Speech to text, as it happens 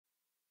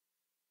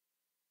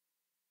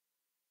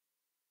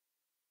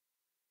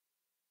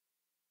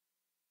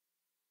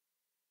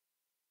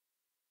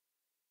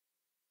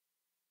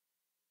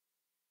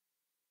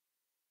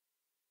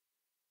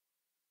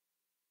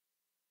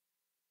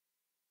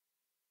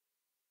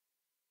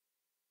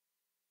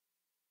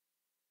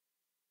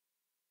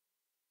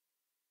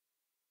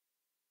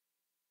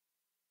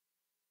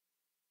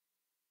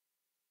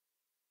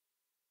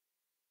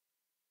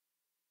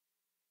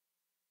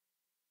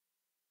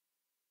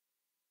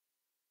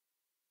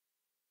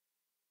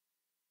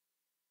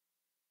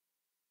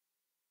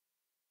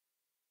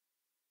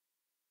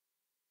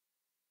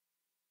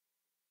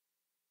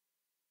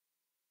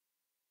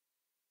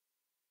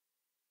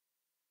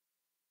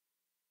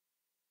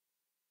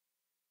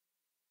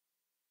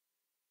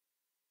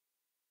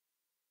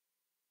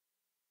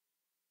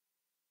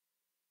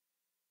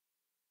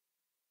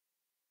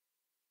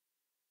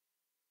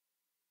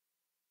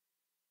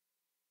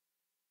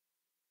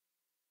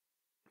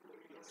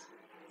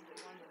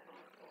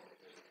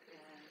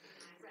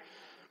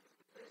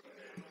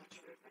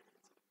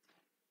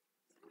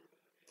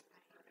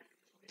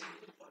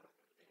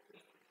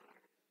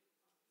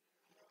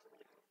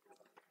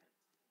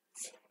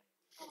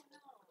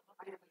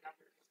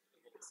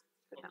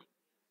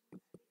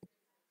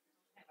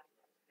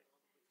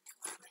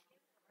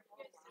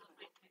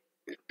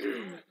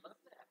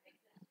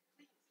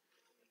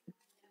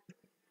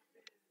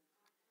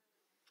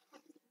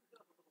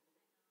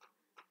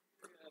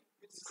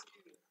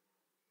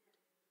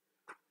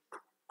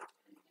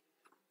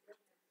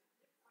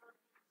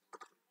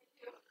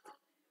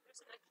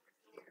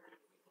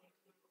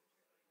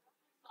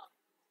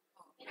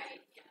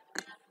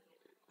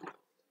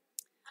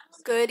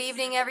Good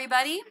evening,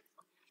 everybody.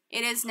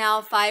 It is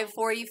now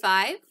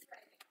 5:45,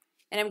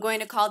 and I'm going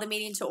to call the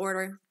meeting to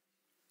order.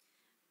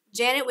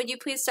 Janet, would you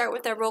please start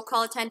with our roll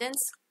call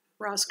attendance?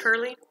 Ross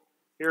Curley.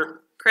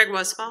 Here. Craig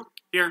Westfall.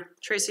 Here.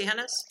 Tracy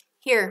Hennis.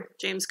 Here.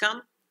 James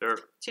Gum. Here.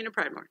 Tina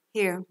Pridemore.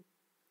 Here.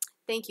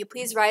 Thank you.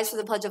 Please rise for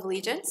the Pledge of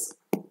Allegiance.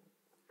 I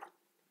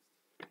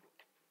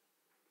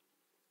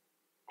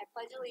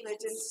pledge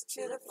allegiance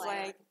to the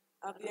flag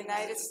of the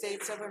United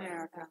States of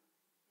America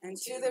and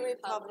to the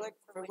republic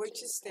for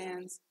which it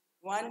stands,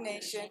 one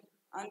nation,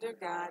 under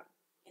God,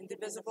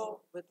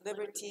 indivisible, with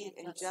liberty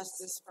and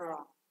justice for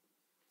all.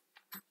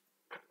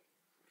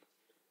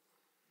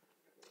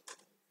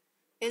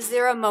 Is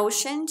there a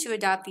motion to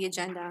adopt the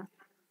agenda?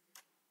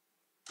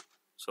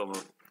 So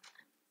moved.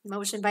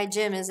 Motion by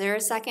Jim. Is there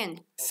a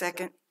second?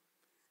 Second.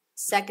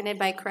 Seconded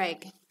by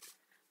Craig.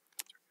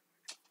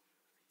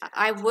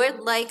 I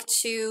would like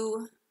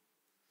to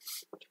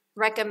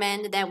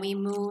recommend that we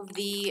move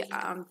the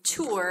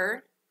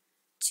tour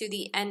to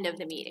the end of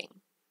the meeting.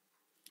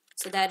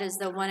 So that is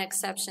the one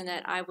exception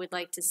that I would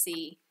like to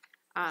see.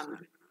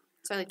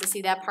 So I'd like to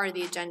see that part of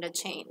the agenda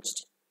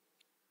changed.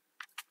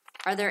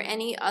 Are there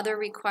any other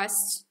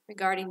requests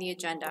regarding the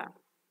agenda?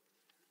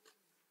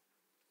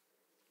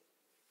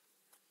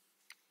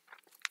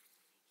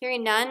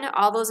 Hearing none,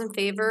 all those in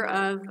favor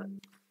of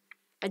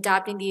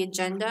adopting the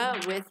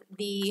agenda with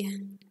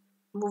the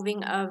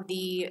moving of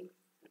the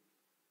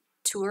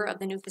tour of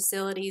the new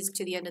facilities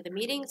to the end of the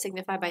meeting,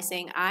 signify by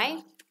saying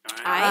aye.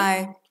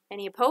 Aye.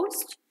 Any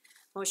opposed?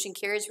 Motion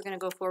carries. We're going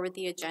to go forward with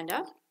the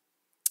agenda.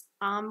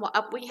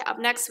 Up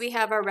next we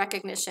have our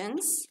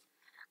recognitions,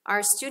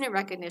 our student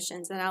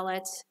recognitions, and I'll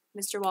let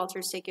Mr.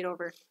 Walters take it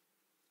over.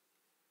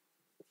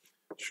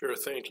 Sure,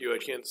 thank you. I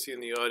can't see in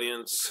the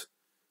audience,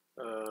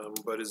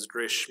 but is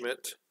Grace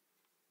Schmidt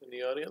in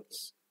the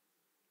audience?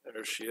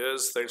 There she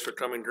is. Thanks for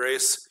coming,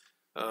 Grace.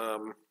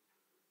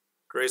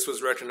 Grace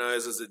was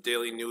recognized as the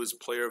Daily News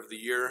Player of the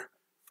Year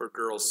for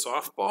girls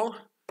softball.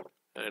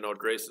 And I know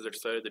Grace is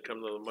excited to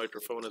come to the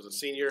microphone as a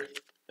senior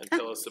and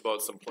tell us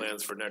about some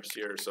plans for next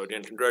year. So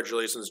again,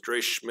 congratulations,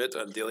 Grace Schmidt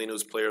on Daily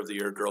News Player of the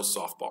Year girls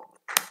softball.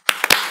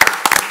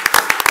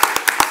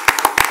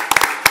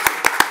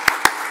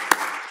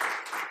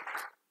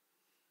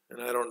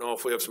 And I don't know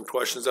if we have some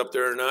questions up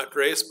there or not,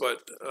 Grace, but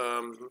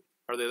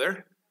are they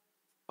there?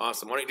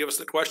 Awesome. Why don't you give us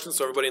the questions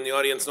so everybody in the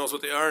audience knows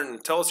what they are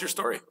and tell us your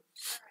story.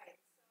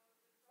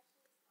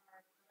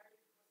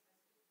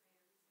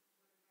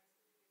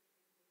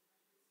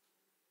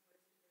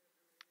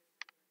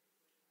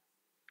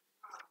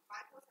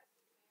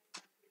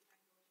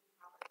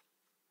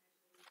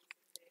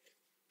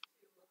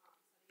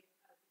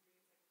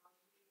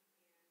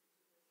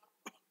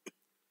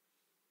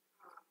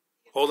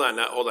 Hold on,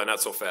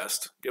 not so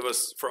fast. Give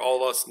us, for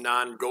all us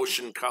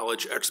non-Goshen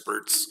College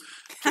experts,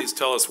 please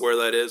tell us where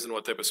that is and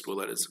what type of school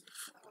that is.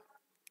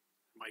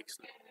 Mike's,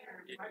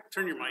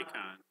 turn your mic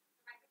on.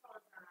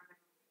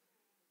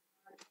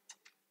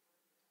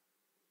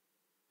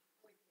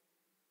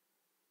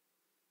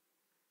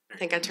 I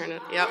think I turned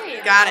it.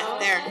 Yep, got it.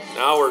 There.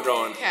 Now we're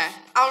going. Okay,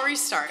 I'll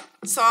restart.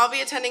 So I'll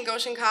be attending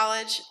Goshen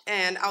College,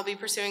 and I'll be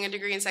pursuing a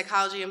degree in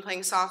psychology and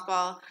playing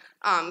softball.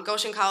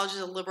 Goshen College is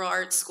a liberal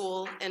arts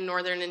school in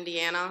northern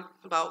Indiana,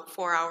 about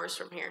 4 hours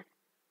from here.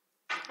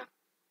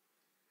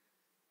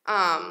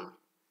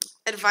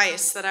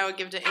 Advice that I would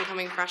give to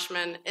incoming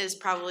freshmen is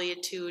probably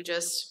to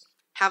just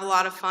have a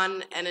lot of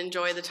fun and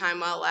enjoy the time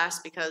while it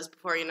lasts, because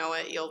before you know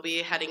it, you'll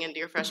be heading into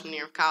your freshman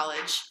year of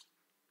college,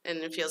 and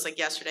it feels like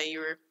yesterday you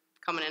were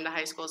coming into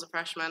high school as a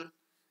freshman.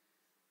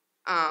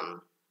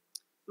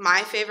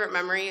 My favorite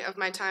memory of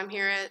my time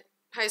here at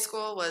high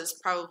school was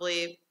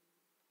probably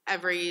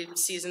every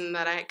season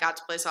that I got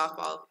to play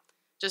softball.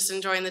 Just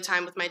enjoying the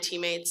time with my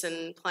teammates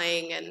and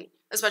playing, and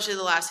especially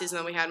the last season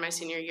that we had my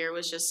senior year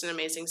was just an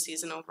amazing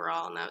season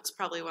overall, and that's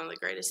probably one of the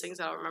greatest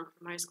things I'll remember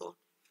from high school.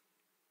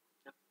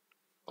 Yep.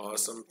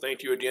 Awesome.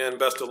 Thank you again.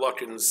 Best of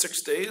luck in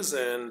 6 days,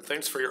 and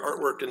thanks for your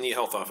artwork in the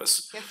health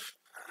office. Yeah.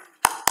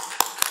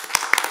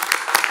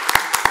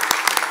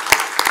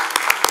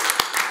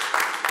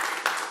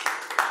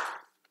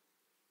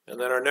 And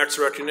then our next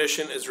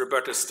recognition is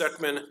Rebecca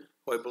Steckman,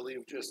 who I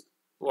believe just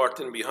walked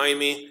in behind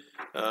me,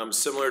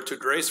 similar to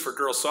Grace for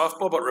girls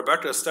softball, but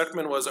Rebecca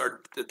Steckman was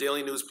the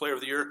Daily News Player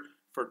of the Year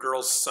for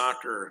girls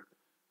soccer.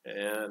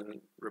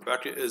 And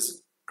Rebecca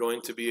is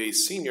going to be a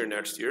senior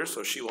next year,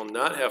 so she will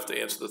not have to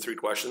answer the 3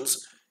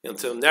 questions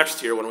until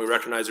next year when we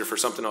recognize her for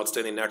something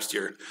outstanding next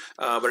year.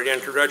 But again,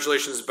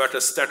 congratulations, Rebecca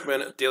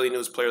Steckman, Daily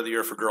News Player of the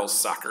Year for girls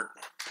soccer.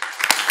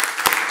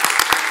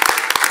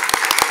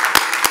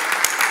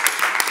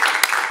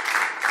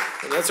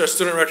 And that's our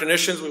student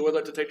recognitions. We would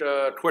like to take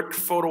a quick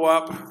photo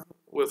op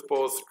with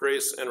both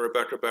Grace and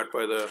Rebecca back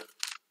by the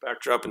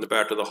backdrop in the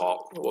back of the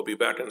hall. We'll be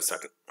back in a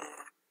second.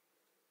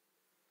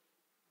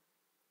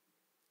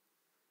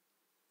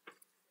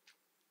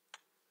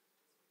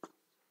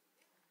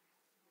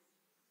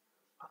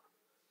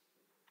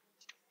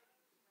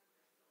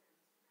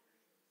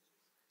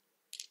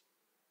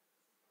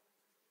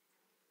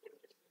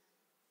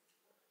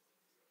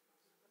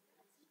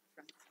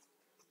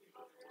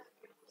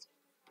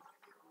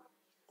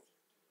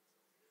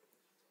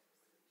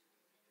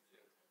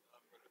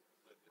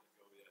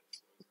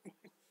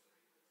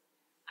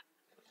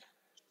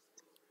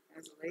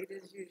 Late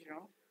as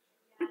usual.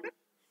 I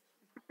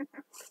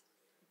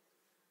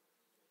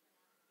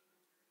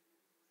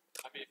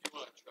mean, if you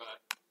want to try.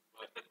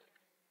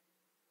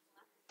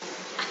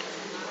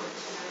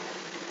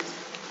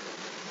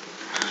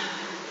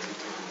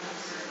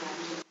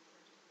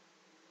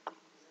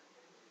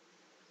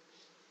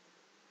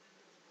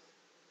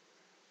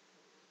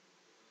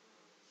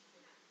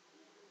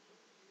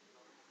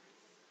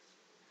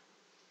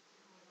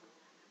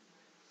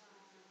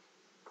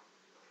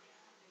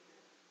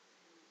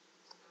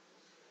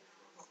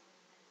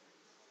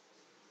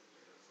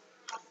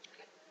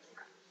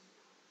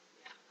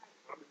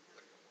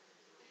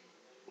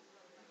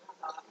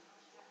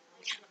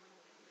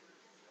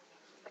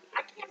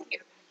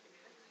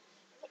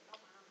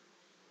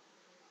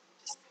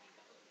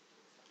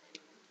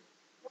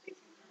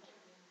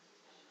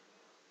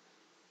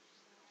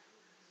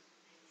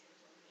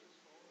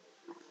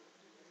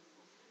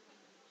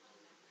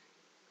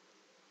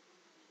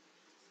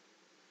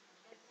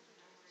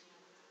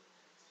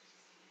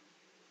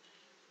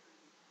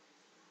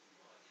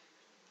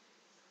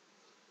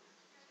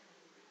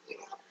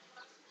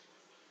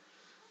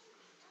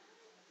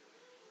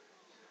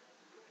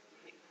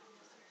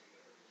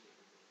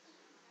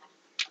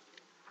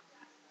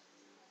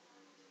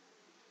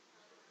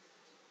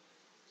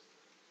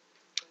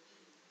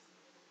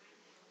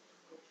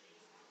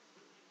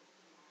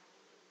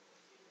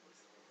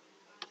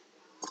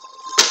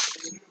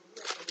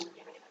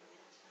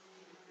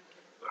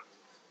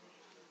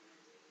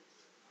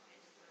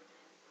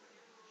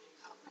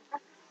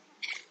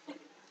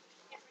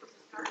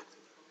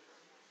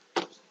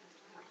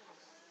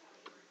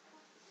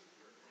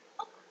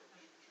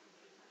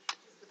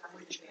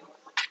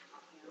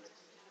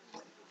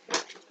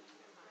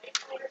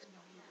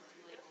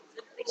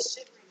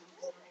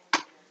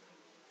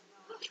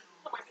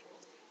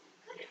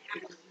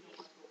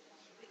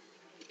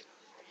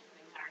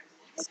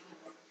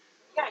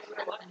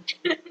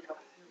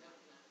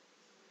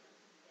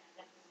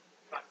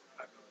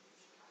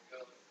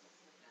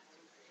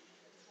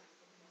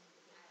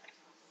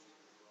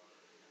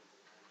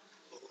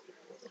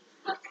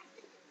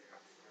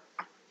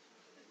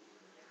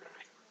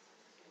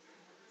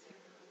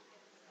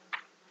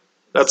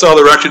 That's all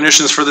the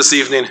recognitions for this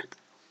evening.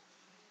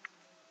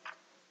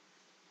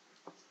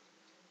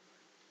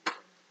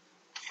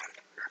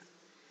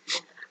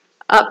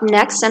 Up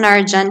next on our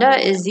agenda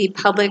is the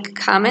public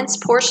comments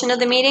portion of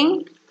the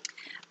meeting.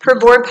 Per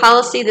board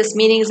policy, this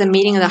meeting is a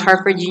meeting of the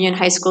Hartford Union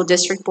High School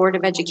District Board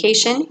of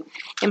Education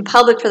in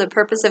public for the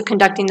purpose of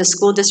conducting the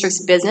school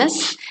district's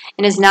business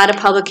and is not a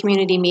public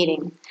community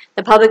meeting.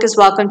 The public is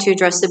welcome to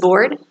address the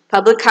board.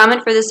 Public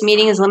comment for this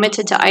meeting is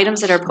limited to items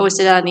that are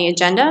posted on the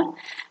agenda,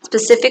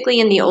 specifically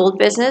in the old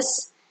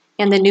business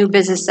and the new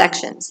business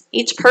sections.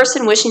 Each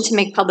person wishing to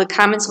make public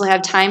comments will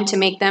have time to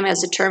make them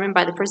as determined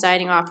by the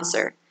presiding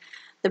officer.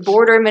 The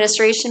board or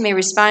administration may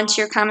respond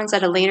to your comments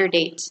at a later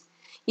date.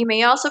 You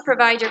may also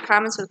provide your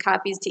comments with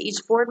copies to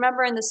each board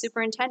member and the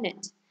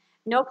superintendent.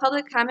 No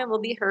public comment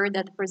will be heard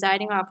that the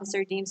presiding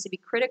officer deems to be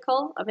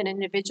critical of an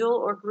individual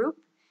or group,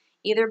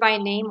 either by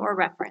name or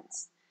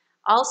reference.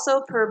 Also,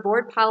 per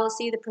board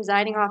policy, the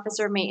presiding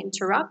officer may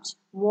interrupt,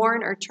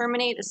 warn, or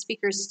terminate a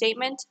speaker's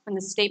statement when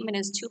the statement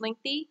is too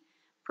lengthy,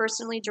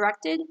 personally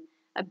directed,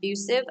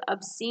 abusive,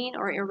 obscene,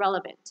 or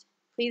irrelevant.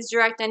 Please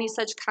direct any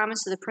such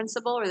comments to the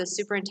principal or the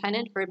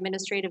superintendent for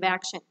administrative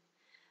action.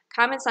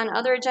 Comments on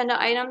other agenda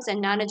items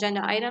and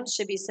non-agenda items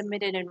should be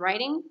submitted in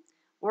writing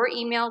or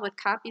email with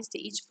copies to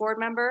each board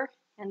member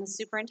and the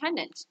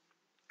superintendent.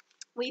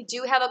 We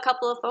do have a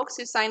couple of folks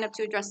who signed up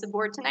to address the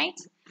board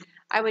tonight.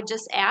 I would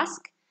just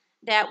ask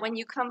that when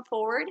you come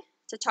forward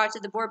to talk to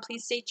the board,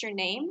 please state your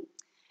name,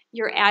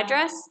 your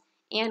address,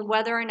 and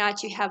whether or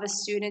not you have a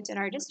student in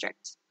our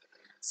district.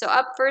 So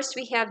up first,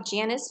 we have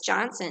Janice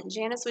Johnson.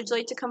 Janice, would you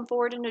like to come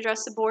forward and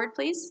address the board,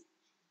 please?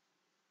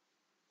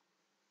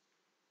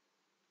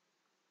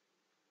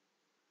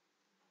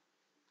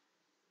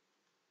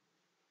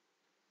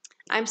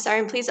 I'm sorry,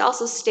 and please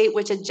also state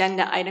which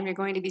agenda item you're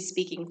going to be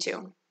speaking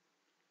to.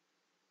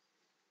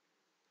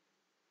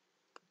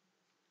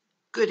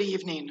 Good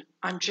evening.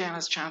 I'm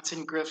Janice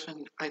Johnson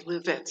Griffin. I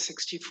live at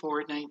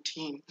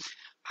 6419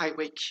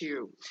 Highway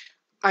Q.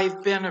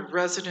 I've been a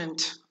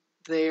resident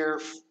there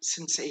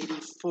since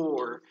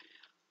 '84.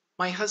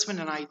 My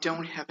husband and I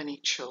don't have any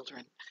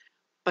children,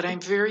 but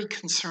I'm very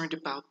concerned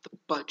about the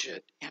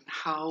budget and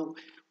how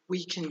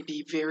we can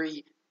be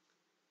very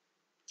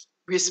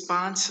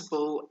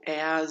responsible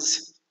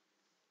as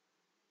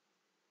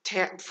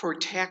for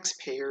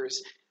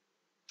taxpayers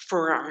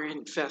for our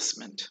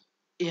investment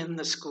in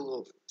the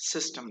school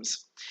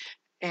systems.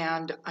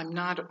 And I'm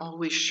not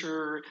always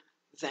sure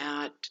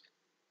that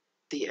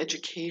the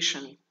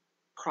education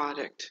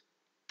product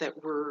that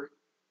we're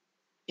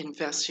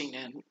investing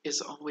in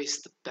is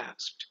always the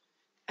best.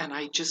 And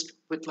I just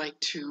would like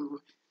to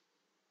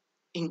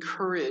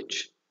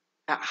encourage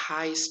a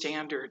high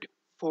standard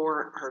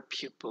for our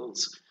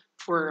pupils,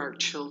 for our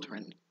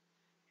children.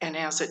 And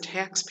as a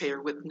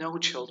taxpayer with no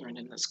children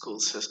in the school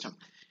system,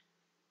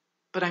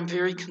 but I'm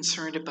very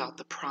concerned about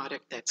the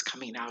product that's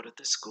coming out of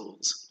the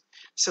schools.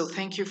 So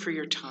thank you for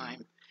your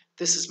time.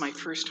 This is my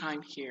first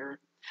time here.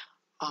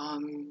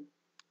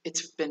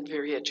 It's been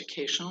very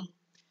educational,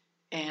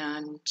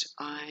 and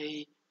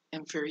I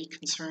am very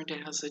concerned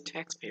as a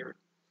taxpayer.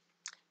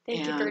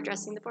 Thank you for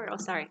addressing the board. Oh,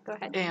 sorry, go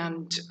ahead.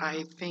 And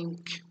I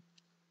think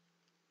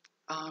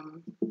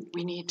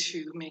we need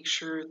to make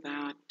sure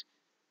that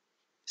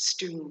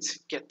students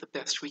get the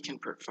best we can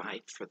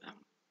provide for them.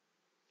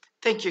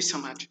 Thank you so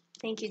much.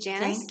 Thank you,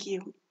 Janice. Thank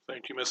you.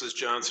 Thank you, Mrs.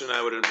 Johnson.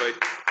 I would invite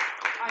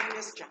I'm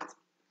Miss Johnson.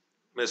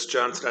 Ms.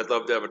 Johnson. I'd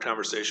love to have a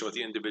conversation with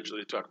you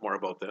individually to talk more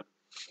about that.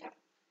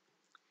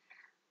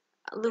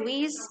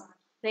 Louise,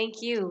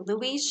 thank you.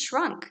 Louise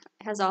Shrunk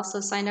has also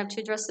signed up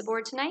to address the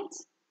board tonight.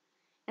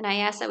 And I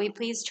ask that we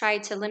please try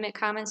to limit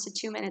comments to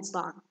 2 minutes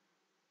long.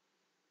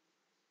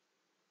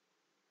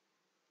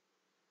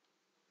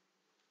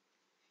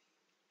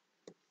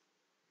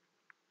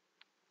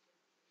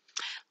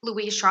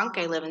 Louise Shrunk.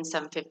 I live in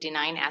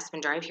 759 Aspen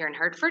Drive here in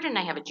Hartford, and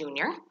I have a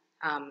junior,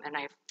 and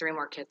I have 3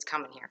 more kids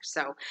coming here.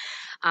 So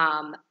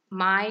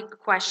my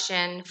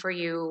question for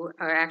you,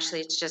 or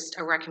actually it's just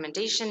a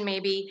recommendation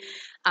maybe.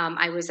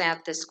 I was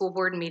at the school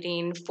board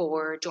meeting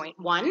for Joint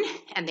 1,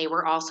 and they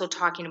were also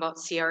talking about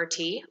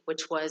CRT,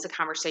 which was a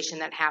conversation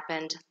that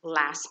happened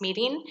last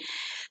meeting.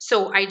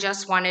 So I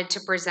just wanted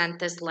to present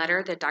this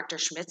letter that Dr.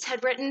 Schmitz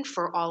had written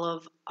for all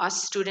of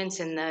us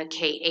students in the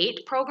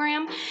K-8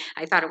 program.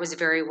 I thought it was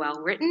very well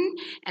written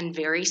and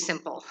very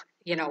simple.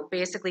 You know,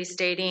 basically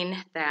stating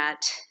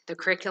that the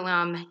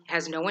curriculum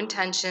has no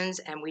intentions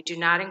and we do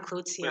not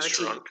include CRT. Ms.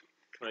 Shrunk,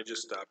 can I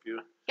just stop you?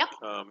 Yep.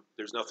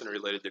 There's nothing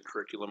related to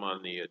curriculum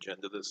on the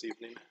agenda this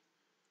evening.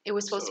 It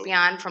was supposed to be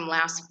on from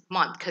last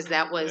month because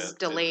that was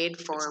delayed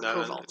for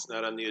approval. It's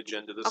not on the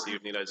agenda this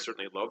evening. I'd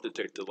certainly love to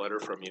take the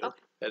letter from you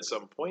at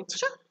some point.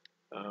 Sure.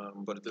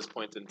 But at this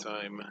point in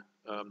time,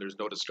 there's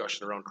no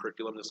discussion around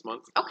curriculum this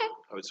month. Okay.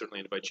 I would certainly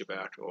invite you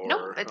back. Or,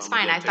 nope, it's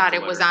fine. again, I thought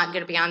take it was the letter. not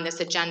going to be on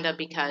this agenda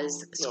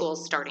because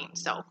school's starting.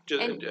 So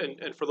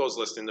And for those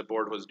listening, the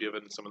board was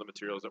given some of the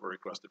materials that were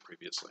requested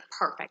previously.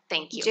 perfect.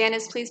 Thank you.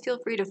 Janice, please feel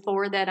free to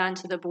forward that on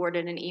to the board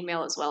in an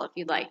email as well if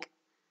you'd like.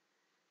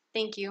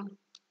 Thank you.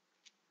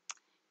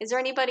 Is there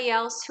anybody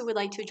else who would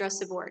like to address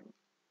the board?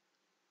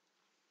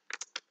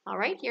 All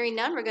right, hearing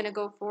none, we're going to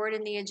go forward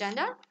in the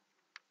agenda.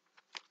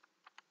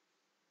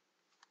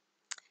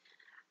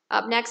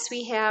 Up next,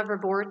 we have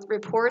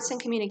reports and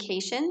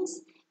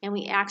communications, and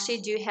we actually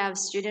do have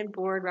student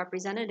board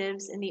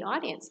representatives in the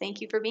audience.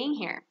 Thank you for being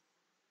here.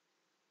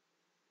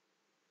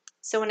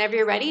 So whenever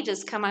you're ready,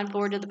 just come on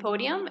forward to the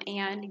podium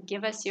and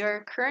give us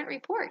your current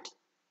report.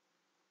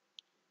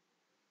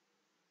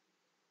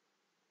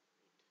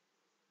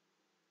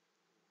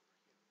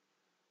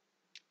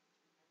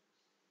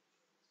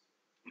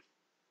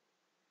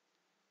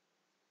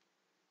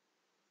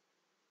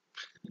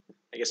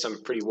 I guess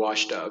I'm pretty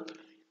washed up.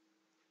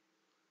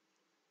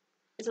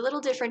 It's a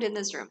little different in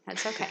this room.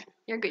 That's okay.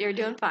 You're good. You're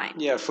doing fine.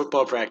 Yeah,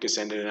 football practice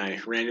ended and I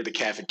ran to the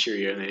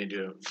cafeteria and I did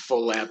a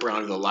full lap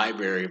around the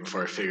library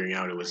before figuring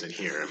out it was in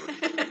here.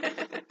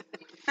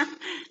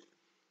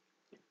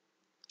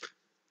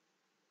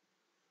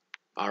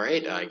 All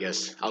right, I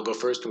guess I'll go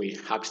first and we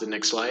hop to the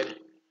next slide.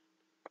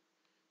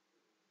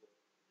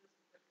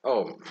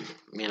 Oh,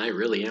 man, I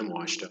really am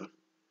washed up.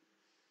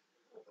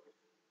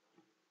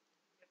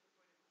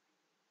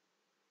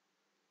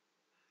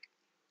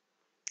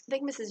 I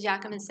think Mrs.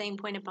 Yakum is saying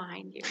point it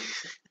behind you.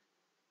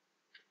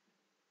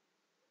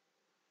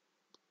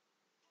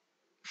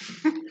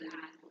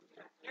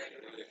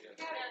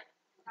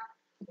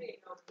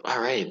 All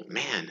right,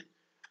 man.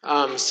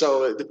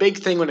 So the big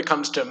thing when it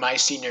comes to my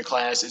senior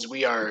class is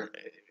we are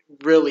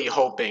really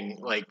hoping,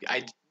 like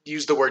I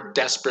use the word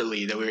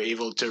desperately, that we're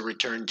able to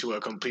return to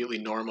a completely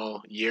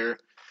normal year.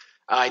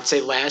 I'd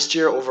say last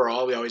year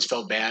overall, we always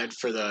felt bad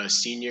for the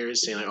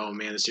seniors, saying like, "Oh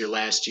man, this is your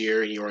last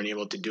year and you weren't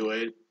able to do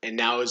it." And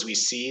now, as we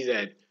see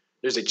that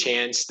there's a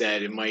chance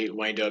that it might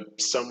wind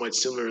up somewhat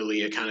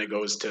similarly, it kind of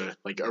goes to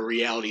like a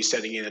reality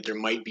setting in that there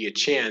might be a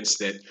chance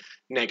that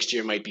next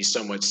year might be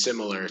somewhat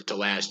similar to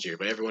last year.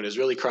 But everyone is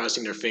really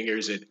crossing their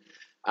fingers.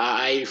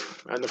 On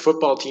the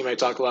football team, I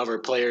talked to a lot of our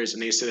players,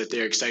 and they said that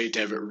they're excited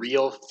to have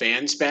real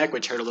fans back,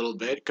 which hurt a little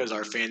bit because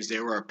our fans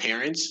there were our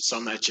parents. So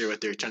I'm not sure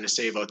what they're trying to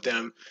say about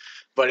them.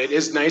 But it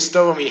is nice,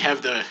 though, when we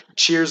have the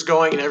cheers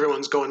going and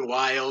everyone's going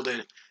wild.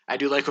 And I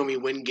do like when we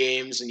win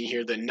games and you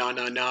hear the na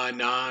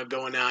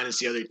going on as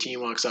the other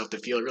team walks off the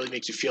field. It really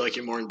makes you feel like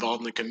you're more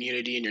involved in the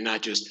community and you're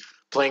not just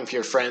playing for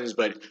your friends,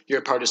 but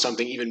you're a part of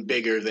something even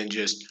bigger than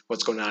just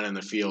what's going on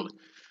the field.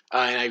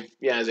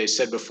 As I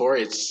said before,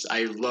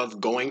 I love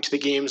going to the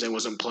games. I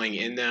wasn't playing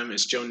in them.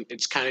 It's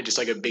kind of just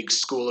like a big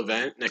school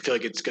event, and I feel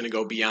like it's going to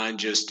go beyond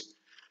just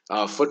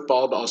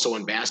football, but also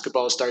when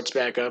basketball starts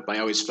back up. I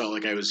always felt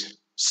like I was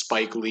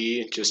Spike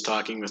Lee just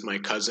talking with my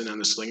cousin on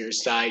the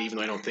Slingers side, even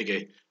though I don't think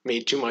it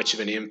made too much of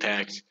an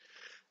impact.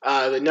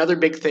 Another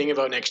big thing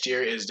about next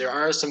year is there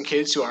are some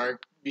kids who are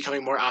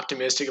becoming more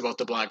optimistic about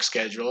the block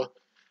schedule.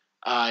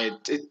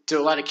 To a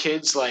lot of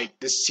kids, like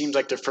this seems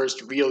like their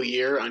first real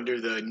year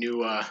under the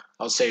new,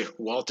 I'll say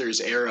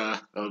Walters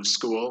era of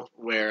school,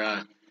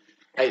 where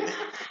I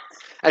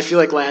I feel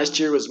like last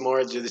year was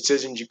more the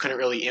decisions you couldn't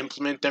really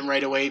implement them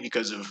right away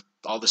because of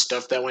all the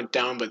stuff that went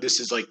down. But this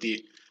is like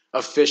the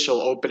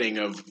official opening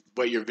of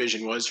what your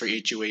vision was for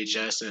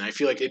HUHS, and I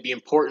feel like it'd be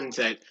important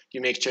that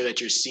you make sure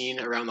that you're seen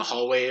around the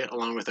hallway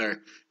along with our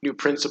new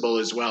principal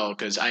as well.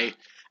 Because I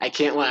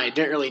can't lie, I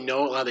didn't really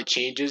know a lot of the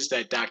changes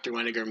that Dr.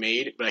 Weniger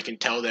made, but I can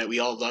tell that we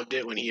all loved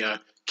it when he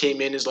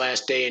came in his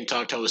last day and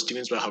talked to all the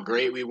students about how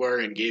great we were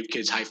and gave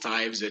kids high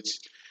fives.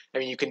 I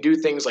mean, you can do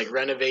things like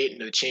renovate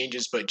and the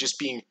changes, but just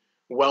being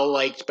well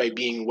liked by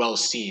being well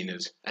seen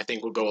is, I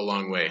think, will go a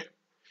long way.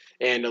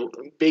 And a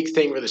big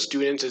thing for the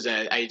students is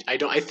that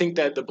I think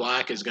that the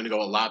block is going to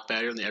go a lot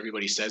better than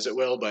everybody says it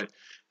will, but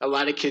a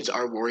lot of kids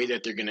are worried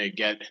that they're going to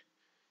get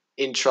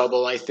in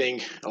trouble, I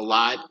think, a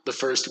lot the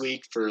first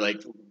week for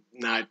like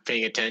not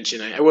paying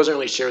attention. I wasn't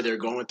really sure they were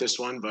going with this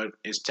one, but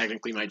it's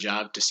technically my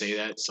job to say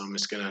that, so I'm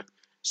just going to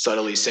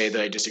subtly say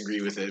that I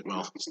disagree with it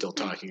while still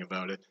talking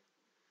about it.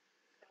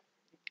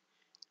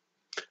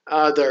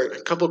 There are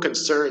a couple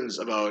concerns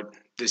about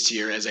this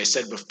year, as I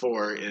said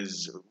before,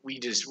 is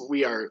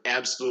we are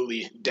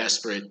absolutely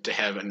desperate to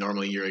have a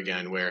normal year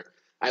again. Where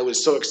I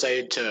was so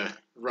excited to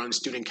run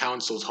student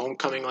council's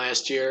homecoming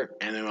last year,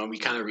 and then when we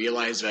kind of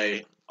realized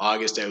by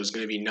August that it was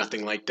going to be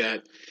nothing like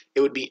that,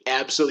 it would be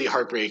absolutely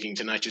heartbreaking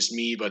to not just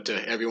me but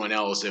to everyone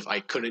else if I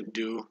couldn't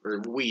do,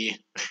 or we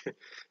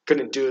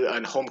couldn't do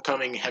a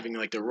homecoming, having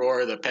like the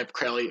roar, the pep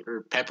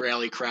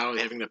rally crowd,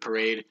 having the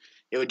parade.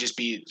 It would just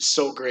be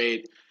so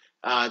great.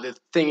 The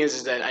thing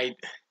is that I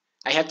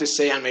have to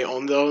say on my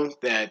own though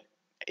that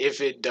if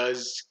it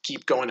does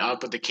keep going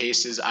up with the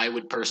cases, I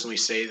would personally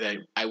say that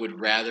I would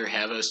rather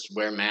have us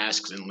wear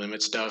masks and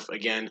limit stuff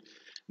again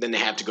than to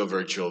have to go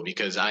virtual,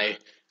 because I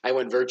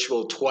went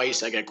virtual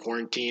twice. I got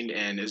quarantined,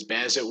 and as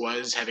bad as it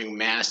was having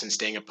masks and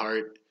staying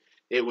apart,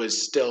 it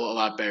was still a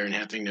lot better than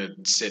having to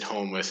sit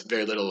home with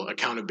very little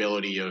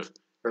accountability or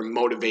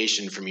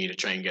motivation for me to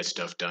try and get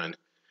stuff done.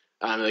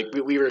 Like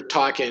we were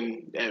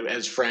talking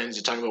as friends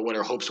and talking about what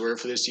our hopes were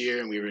for this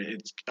year, and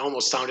it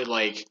almost sounded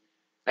like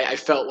I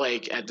felt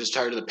like at the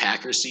start of the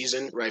Packers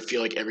season, where I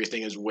feel like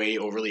everything is way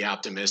overly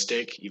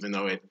optimistic, even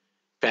though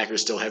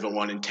Packers still haven't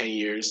won in 10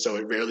 years, so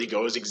it rarely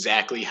goes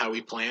exactly how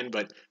we planned.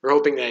 But we're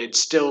hoping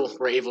that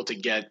we're able to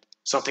get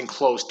something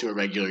close to a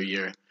regular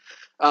year.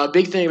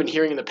 Big thing I've been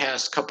hearing in the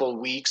past couple of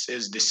weeks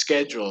is the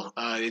schedule.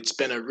 It's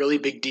been a really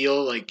big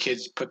deal. Like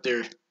kids put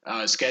their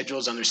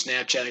schedules on their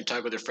Snapchat and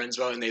talk with their friends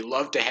about it, and they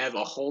love to have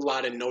a whole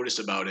lot of notice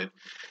about it.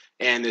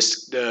 And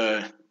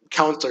the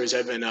counselors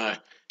have been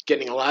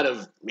getting a lot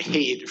of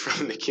hate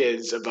from the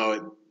kids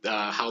about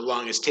how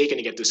long it's taken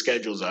to get the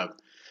schedules up.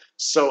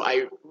 So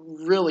I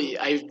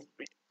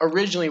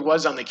originally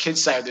was on the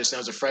kids side of this when I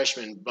was a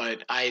freshman,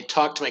 but I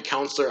talked to my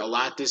counselor a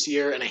lot this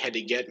year, and I had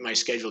to get my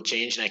schedule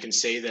changed. And I can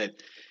say that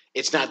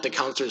it's not the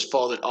counselor's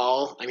fault at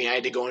all. I mean, I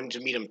had to go in to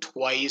meet him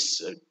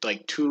twice,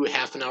 like 2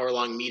 half-an-hour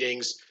long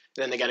meetings.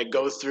 Then they got to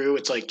go through.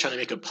 It's like trying to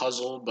make a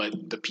puzzle, but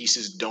the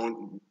pieces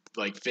don't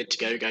like fit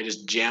together. Got to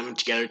just jam them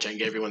together, trying to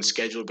get everyone's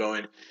schedule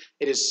going.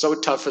 It is so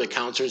tough for the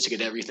counselors to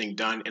get everything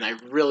done, and I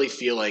really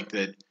feel like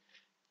that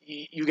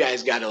you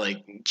guys got to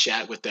like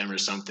chat with them or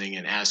something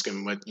and ask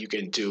them what you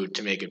can do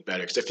to make it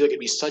better. Because I feel like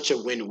it'd be such a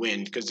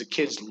win-win, because the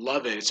kids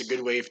love it. It's a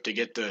good way to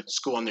get the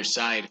school on their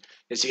side,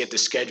 is to get the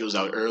schedules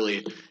out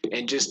early,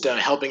 and just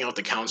helping out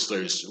the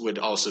counselors would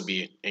also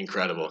be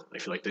incredible. I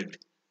feel like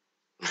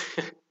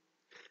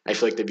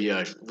they'd be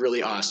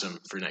really awesome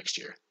for next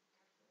year.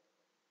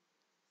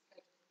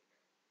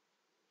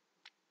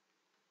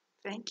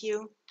 Thank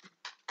you.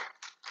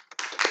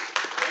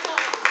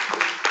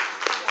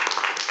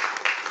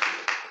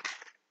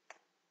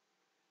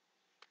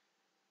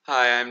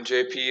 Hi, I'm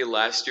JP,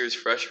 last year's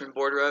freshman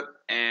board rep,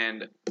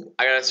 and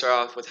I gotta start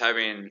off with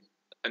having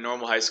a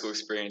normal high school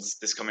experience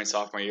this coming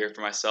sophomore year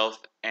for myself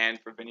and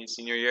for Vinny's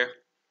senior year.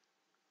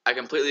 I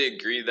completely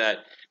agree that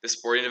the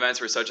sporting events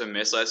were such a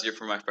miss last year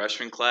for my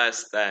freshman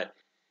class that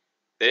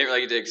they didn't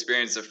really get to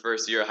experience the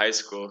first year of high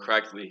school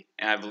correctly.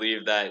 And I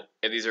believe that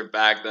if these are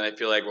back, then I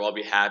feel like we'll all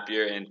be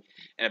happier and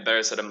in a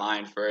better set of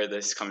mind for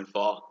this coming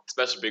fall,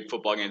 especially big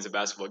football games and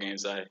basketball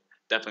games. I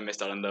definitely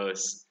missed out on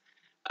those.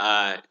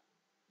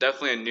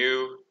 Definitely a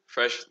new,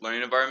 fresh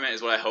learning environment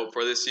is what I hope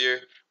for this year.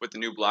 With the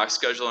new block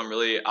schedule, I'm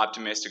really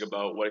optimistic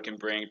about what it can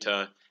bring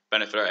to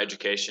benefit our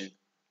education.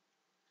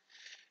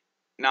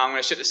 Now I'm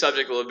going to shift the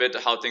subject a little bit to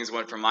how things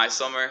went for my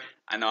summer.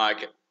 I know I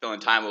kept filling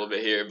time a little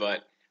bit here,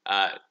 but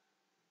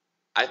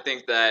I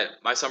think that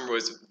my summer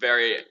was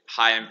very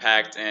high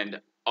impact and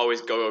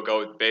always go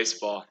with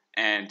baseball.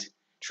 And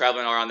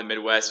traveling all around the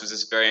Midwest was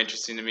just very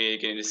interesting to me.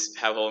 Getting to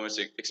have a whole bunch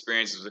of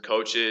experiences with the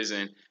coaches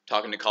and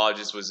talking to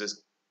colleges was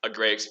just a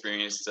great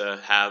experience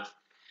to have.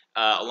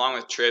 Along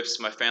with trips,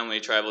 my family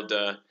traveled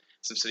to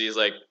some cities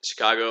like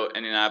Chicago,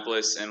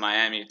 Indianapolis, and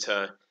Miami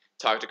to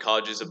talk to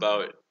colleges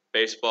about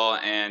baseball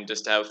and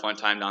just to have a fun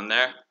time down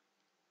there.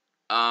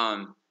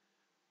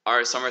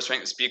 Our summer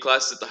strength and speed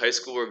classes at the high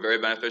school were very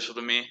beneficial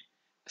to me.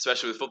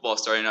 especially with football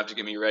starting up, to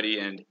get me ready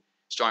and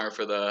stronger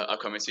for the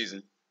upcoming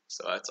season.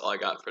 So that's all I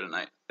got for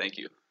tonight. Thank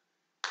you.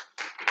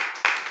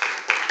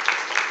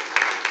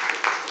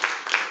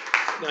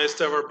 Nice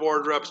to have our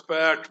board reps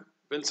back.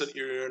 Vincent,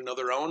 you're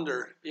another round,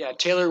 or? Yeah,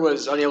 Taylor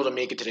was unable to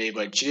make it today,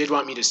 but she did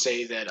want me to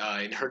say that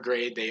in her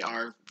grade, they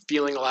are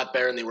feeling a lot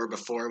better than they were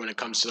before when it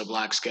comes to the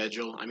block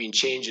schedule. I mean,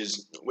 change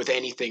is, with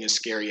anything, is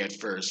scary at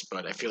first,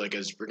 but I feel like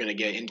as we're going to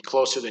get in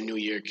closer to the new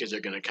year, kids are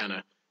going to kind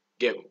of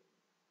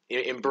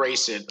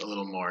embrace it a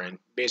little more. And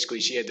basically,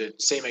 she had the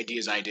same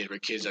ideas I did, where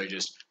kids are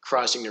just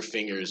crossing their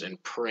fingers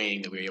and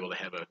praying that we're able to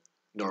have a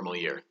normal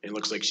year. It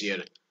looks like she had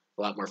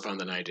a lot more fun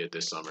than I did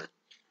this summer.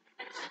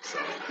 So.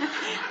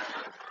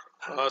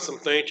 Awesome,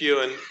 thank you.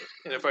 And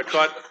if I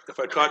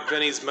caught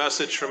Vinny's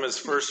message from his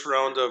first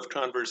round of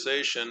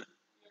conversation,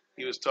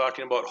 he was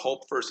talking about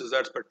hope versus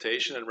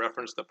expectation in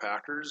reference to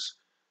Packers.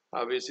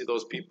 Obviously,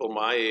 those people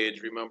my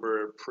age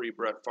remember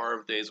pre-Brett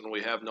Favre days when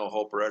we have no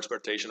hope or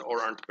expectation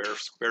or aren't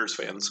Bears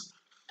fans.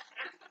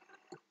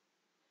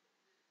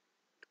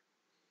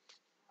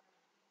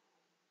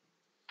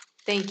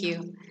 Thank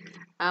you.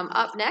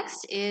 Up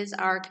next is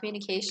our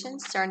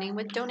communications, starting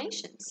with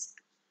donations.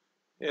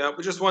 Yeah,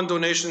 but just one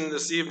donation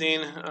this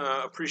evening.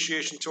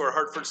 Appreciation to our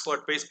Hartford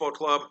Select Baseball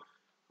Club,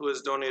 who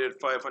has donated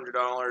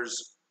 $500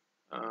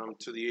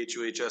 to the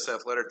HUHS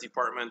Athletic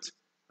Department.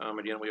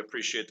 Again, we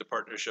appreciate the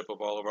partnership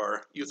of all of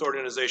our youth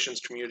organizations,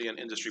 community, and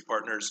industry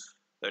partners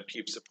that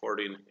keep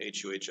supporting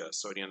HUHS.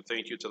 So again,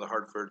 thank you to the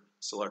Hartford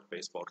Select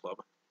Baseball Club.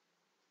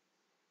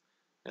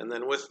 And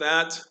then with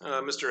that,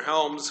 Mr.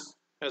 Helms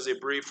has a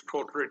brief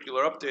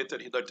co-curricular update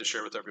that he'd like to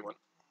share with everyone.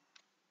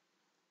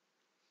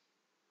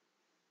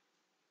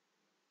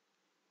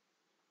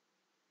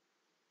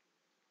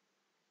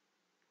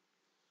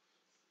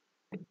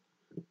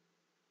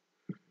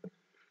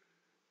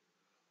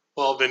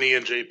 Well, Vinny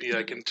and JP,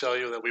 I can tell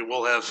you that we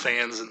will have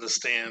fans in the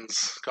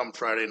stands come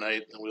Friday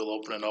night, and we'll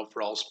open it up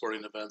for all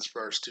sporting events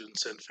for our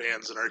students and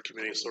fans in our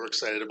community, so we're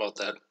excited about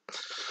that.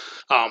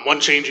 One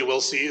change you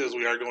will see is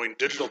we are going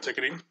digital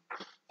ticketing.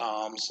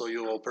 So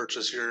you will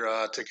purchase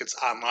your tickets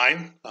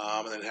online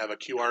and then have a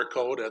QR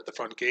code at the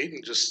front gate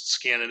and just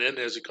scan it in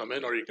as you come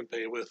in, or you can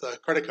pay with a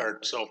credit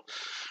card. So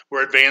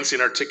we're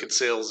advancing our ticket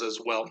sales as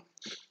well.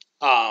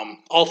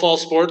 All fall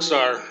sports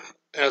are,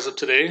 as of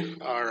today,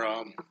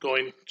 are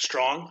going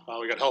strong.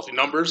 We got healthy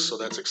numbers, so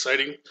that's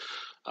exciting.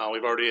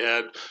 We've already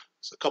had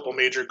a couple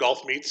major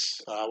golf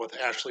meets with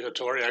Ashley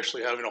Hattori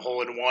actually having a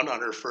hole-in-one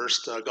on her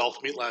first golf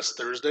meet last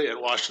Thursday at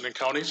Washington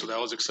County, so that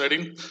was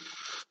exciting.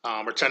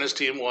 Our tennis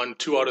team won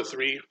 2 out of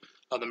 3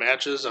 of the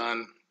matches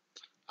on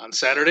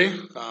Saturday,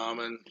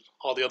 and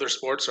all the other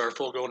sports are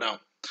full go now,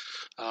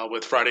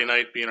 with Friday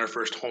night being our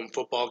first home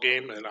football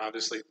game, and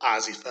obviously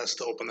Ozzie Fest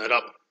to open that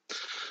up.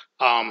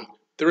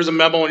 There is a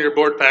memo in your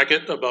board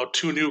packet about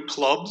 2 new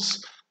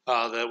clubs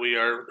that we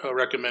are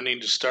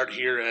recommending to start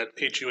here at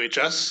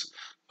HUHS.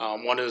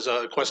 One is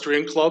a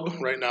equestrian club.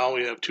 Right now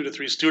we have 2 to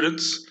 3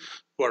 students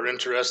who are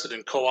interested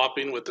in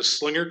co-oping with the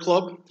Slinger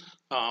Club,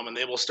 and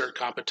they will start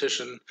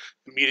competition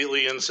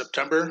immediately in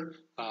September,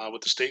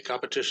 with the state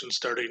competition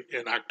starting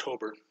in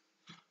October.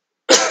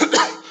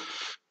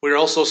 We're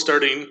also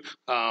starting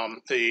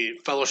a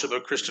Fellowship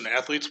of Christian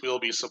Athletes. We'll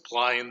be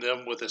supplying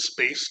them with a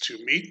space to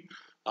meet.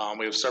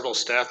 We have several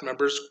staff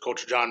members,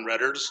 Coach John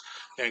Redders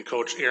and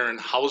Coach Aaron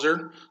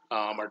Hauser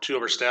are 2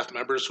 of our staff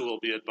members who will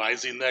be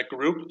advising that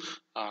group.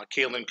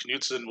 Kaylin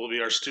Knudsen will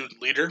be our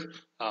student leader.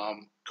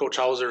 Coach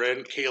Hauser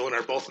and Kaylin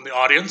are both in the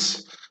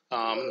audience.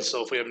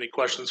 So if we have any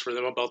questions for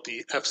them about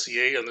the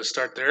FCA and the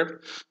start there,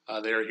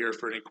 they are here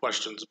for any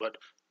questions. But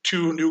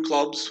 2 new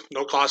clubs,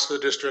 no cost to the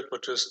district,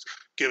 but just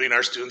giving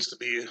our students to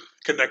be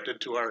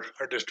connected to our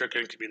district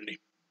and community.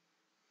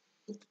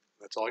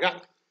 That's all I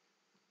got.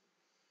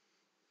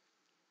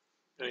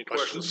 Any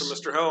questions for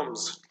Mr.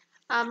 Helms?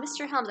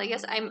 Mr. Helms, I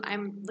guess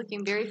I'm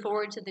looking very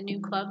forward to the new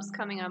clubs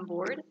coming on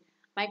board.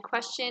 My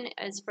question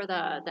is for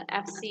the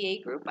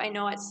FCA group. I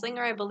know at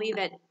Slinger, I believe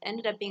it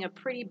ended up being a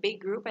pretty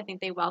big group. I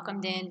think they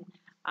welcomed in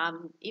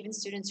even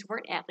students who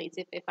weren't athletes,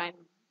 if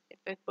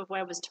what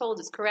I was told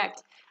is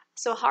correct.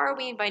 So how are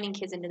we inviting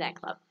kids into that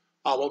club?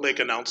 We'll make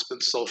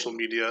announcements, social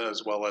media,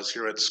 as well as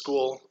here at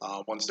school,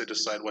 once they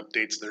decide what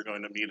dates they're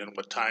going to meet and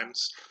what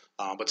times.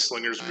 But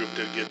Slinger's group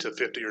did get to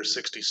 50 or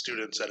 60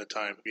 students at a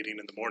time, meeting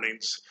in the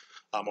mornings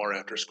or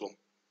after school.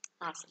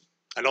 Awesome.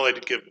 I know they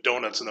did give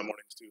donuts in the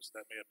mornings too, so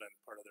that may have been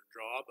part of their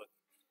draw, but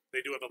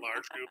they do have a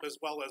large group as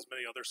well as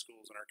many other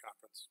schools in our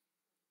conference.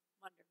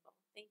 Wonderful.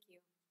 Thank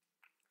you.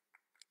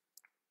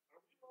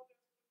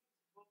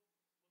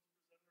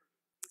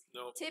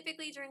 No.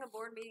 Typically during a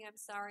board meeting, I'm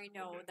sorry,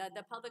 no.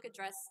 The public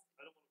address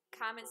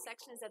comment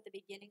section is at the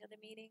beginning of the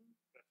meeting.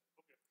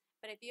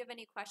 But if you have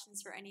any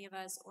questions for any of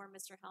us or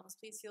Mr. Helms,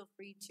 please feel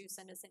free to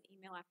send us an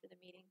email after the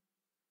meeting.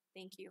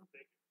 Thank you.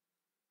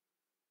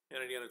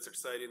 And again, it's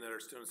exciting that our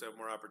students have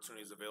more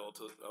opportunities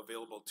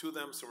available to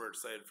them, so we're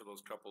excited for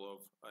those couple of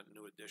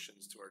new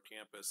additions to our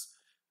campus.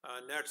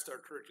 Next, our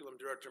curriculum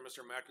director,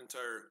 Mr.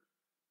 McIntyre,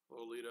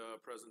 will lead a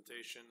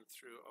presentation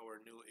through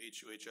our new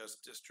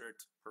HUHS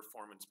district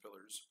performance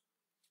pillars.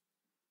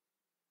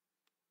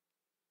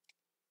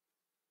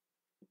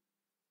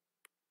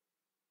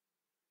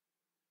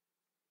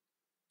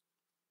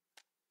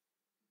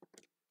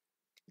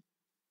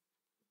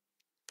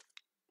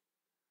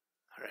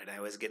 All right, I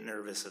always get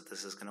nervous if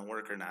this is going to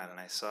work or not, and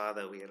I saw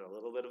that we had a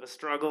little bit of a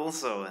struggle,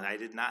 so I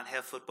did not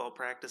have football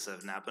practice.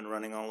 I've not been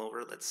running all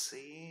over. Let's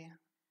see.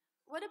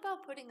 What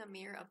about putting a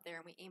mirror up there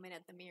and we aim it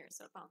at the mirror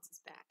so it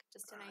bounces back?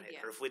 Just an idea.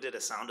 Or if we did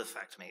a sound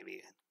effect,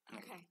 maybe.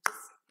 Okay.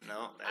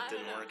 No, that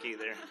didn't work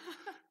either.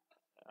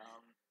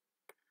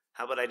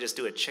 How about I just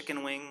do a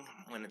chicken wing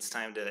when it's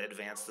time to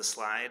advance the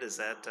slide? Is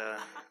that...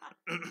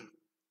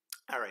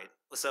 All right,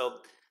 so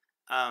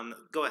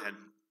go ahead.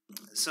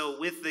 So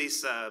with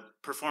these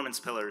performance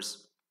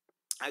pillars,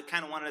 I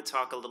kind of wanted to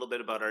talk a little bit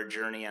about our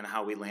journey and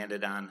how we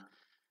landed on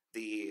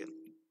the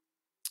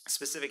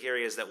specific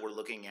areas that we're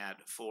looking at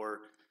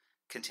for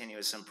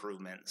continuous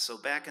improvement. So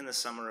back in the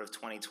summer of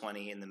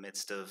 2020, in the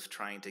midst of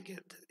trying to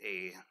get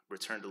a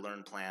return to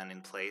learn plan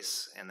in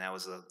place, and that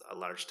was a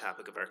large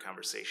topic of our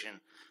conversation,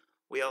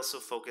 we also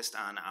focused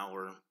on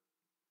our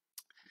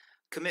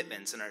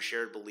commitments and our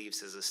shared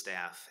beliefs as a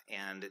staff.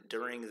 And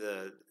during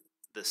the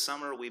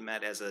summer, we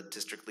met as a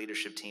district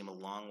leadership team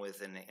along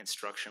with an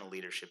instructional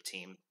leadership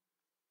team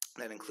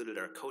that included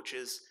our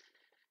coaches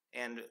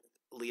and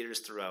leaders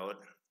throughout.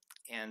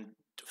 And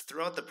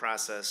throughout the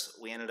process,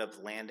 we ended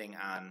up landing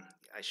on,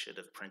 I should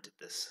have printed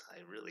this, I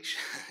really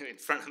should in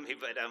front of me,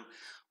 but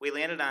we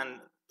landed on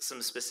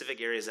some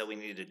specific areas that we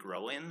needed to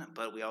grow in,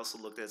 but we also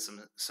looked at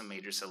some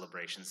major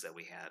celebrations that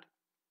we had.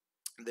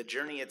 The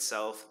journey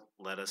itself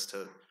led us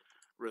to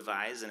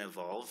revise and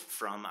evolve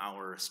from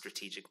our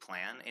strategic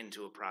plan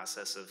into a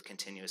process of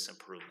continuous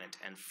improvement.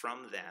 And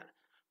from that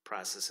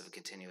process of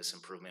continuous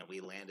improvement,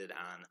 we landed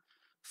on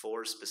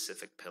 4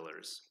 specific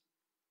pillars.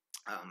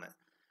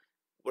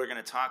 We're going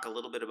to talk a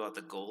little bit about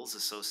the goals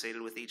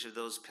associated with each of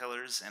those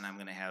pillars, and I'm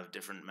going to have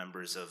different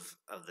members of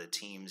the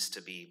teams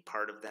to be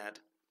part of that.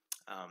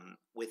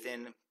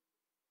 Within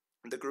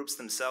the groups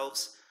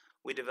themselves,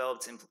 we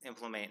developed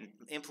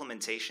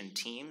implementation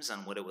teams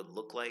on what it would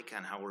look like,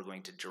 on how we're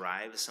going to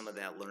drive some of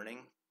that learning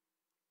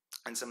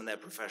and some of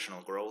that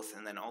professional growth.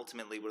 And then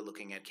ultimately, we're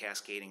looking at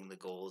cascading the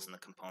goals and the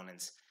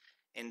components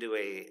into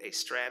a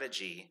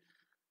strategy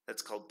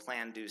that's called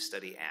Plan, Do,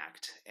 Study,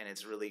 Act. And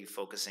it's really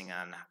focusing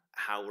on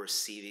how we're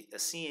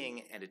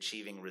seeing and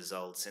achieving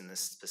results in the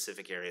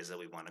specific areas that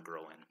we want to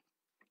grow in.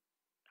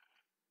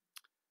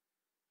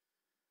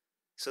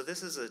 So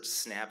this is a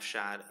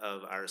snapshot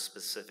of our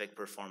specific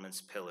performance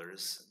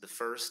pillars. The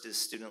first is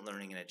student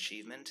learning and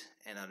achievement,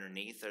 and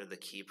underneath are the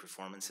key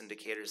performance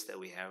indicators that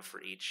we have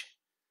for each,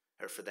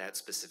 or for that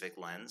specific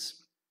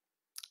lens.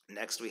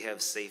 Next, we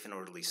have safe and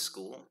orderly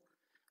school,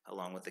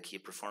 along with the key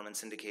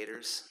performance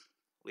indicators.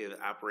 We have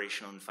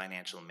operational and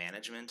financial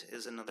management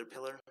is another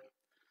pillar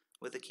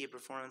with the key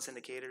performance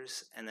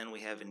indicators. And then we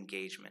have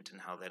engagement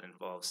and how that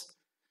involves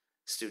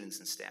students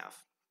and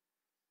staff.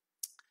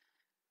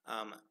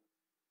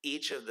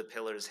 Each of the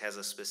pillars has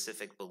a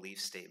specific belief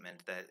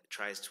statement that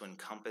tries to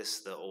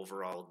encompass the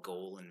overall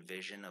goal and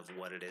vision of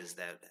what it is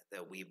that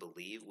we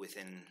believe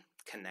within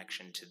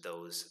connection to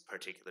those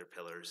particular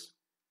pillars.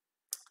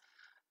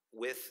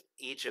 With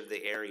each of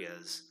the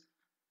areas,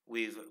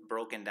 we've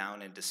broken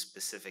down into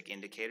specific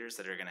indicators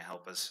that are going to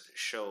help us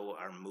show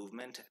our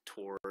movement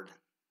toward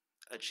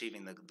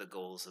achieving the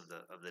goals of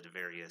the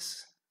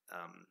various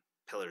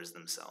pillars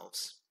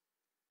themselves.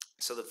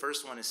 So the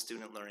first one is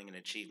student learning and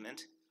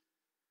achievement.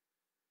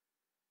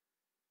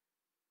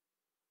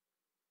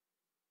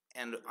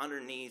 And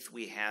underneath,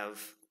 we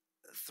have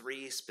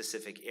 3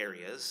 specific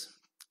areas: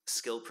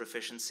 skill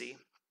proficiency,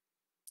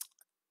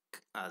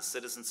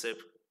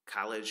 citizenship,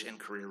 college and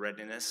career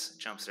readiness,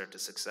 jumpstart to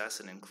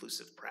success, and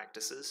inclusive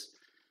practices.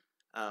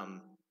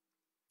 I'm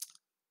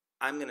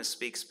going to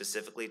speak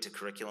specifically to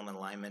curriculum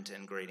alignment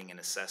and grading and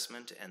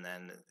assessment, and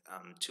then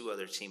 2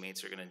 other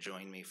teammates are going to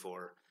join me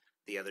for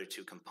the other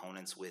 2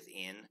 components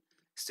within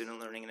student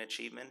learning and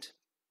achievement.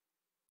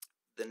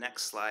 The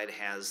next slide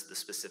has the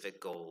specific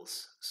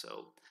goals.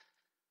 So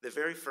the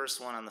very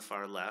first one on the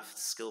far left,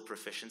 skill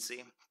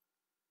proficiency,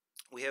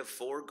 we have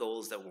 4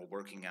 goals that we're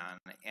working on,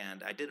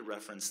 and I did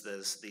reference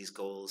these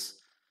goals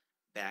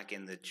back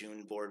in the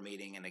June board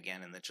meeting and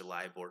again in the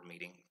July board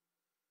meeting.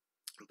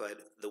 But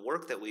the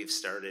work that we've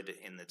started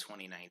in the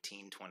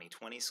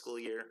 2019-2020 school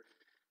year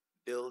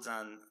builds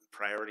on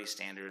priority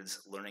standards,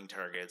 learning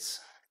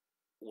targets.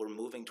 We're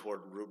moving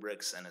toward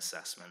rubrics and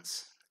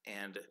assessments,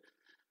 and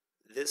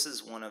this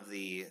is one of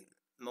the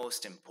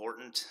most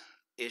important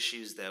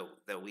issues that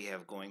we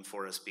have going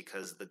for us,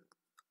 because the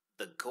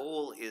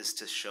goal is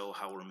to show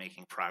how we're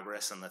making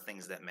progress on the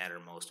things that matter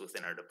most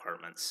within our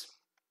departments.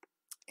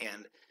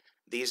 And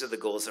these are the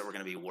goals that we're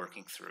going to be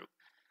working through.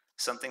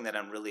 Something that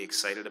I'm really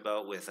excited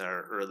about with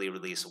our early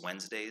release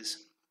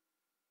Wednesdays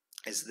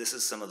is this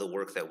is some of the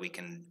work that we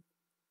can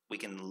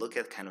look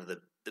at, kind of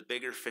the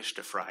bigger fish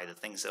to fry, the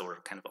things that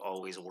we're kind of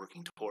always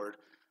working toward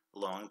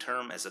long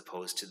term, as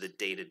opposed to the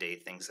day-to-day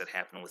things that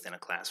happen within a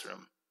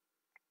classroom.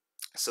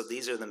 So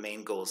these are the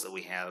main goals that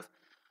we have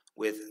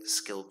with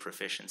skill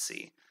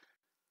proficiency.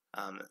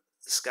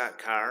 Scott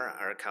Carr,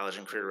 our college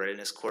and career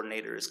readiness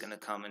coordinator, is going to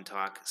come and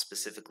talk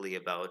specifically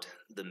about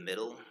the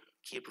middle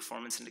key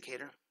performance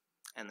indicator.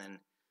 And then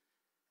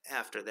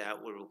after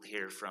that, we'll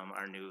hear from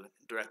our new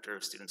Director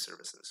of Student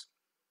Services.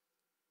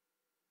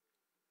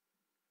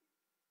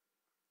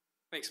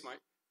 Thanks, Mike.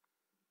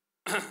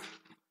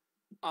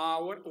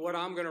 What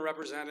I'm going to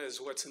represent is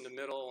what's in the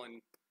middle,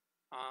 and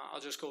I'll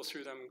just go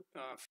through them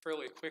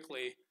fairly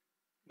quickly.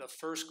 The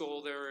first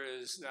goal there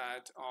is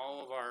that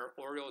all of our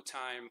Oriole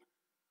Time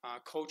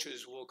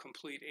coaches will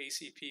complete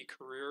ACP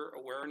career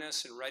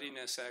awareness and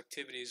readiness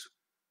activities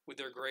with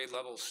their grade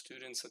level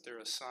students that they're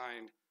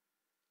assigned.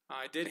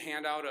 I did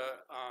hand out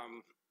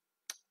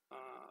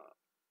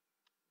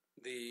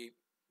the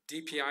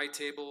DPI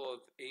table of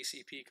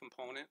ACP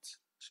components,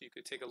 so you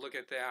could take a look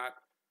at that.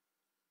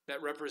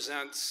 That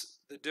represents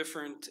the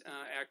different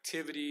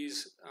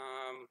activities.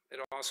 It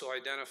also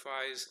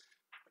identifies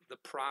the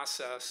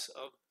process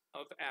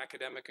of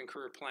academic and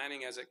career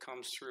planning as it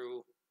comes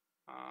through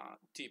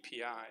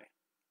DPI.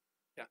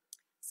 Yeah.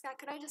 Scott,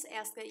 could I just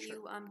ask that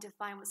you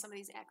define what some of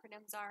these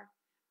acronyms are?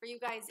 For you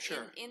guys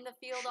in the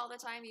field all the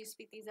time, you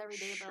speak these every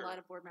day, but a lot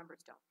of board members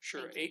don't.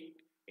 Sure.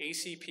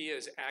 ACP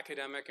is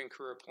academic and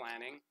career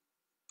planning.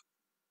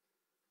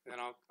 And then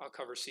I'll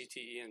cover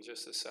CTE in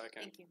just a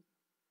second. Thank you.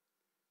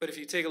 But if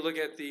you take a look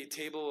at the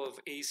table of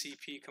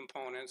ACP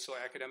components, so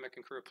academic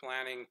and career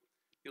planning,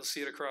 you'll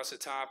see it across the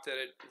top that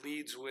it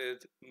leads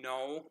with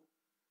know,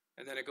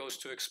 and then it goes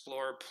to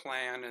explore,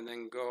 plan, and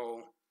then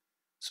go.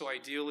 So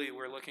ideally,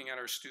 we're looking at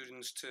our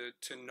students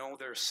to know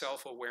their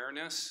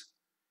self-awareness,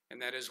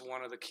 and that is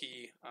one of the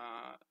key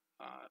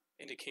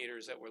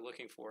indicators that we're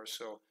looking for.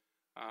 So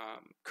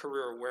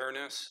career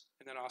awareness,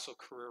 and then also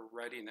career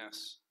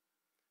readiness.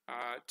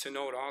 To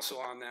note also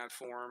on that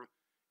form,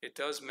 it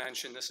does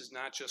mention this is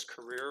not just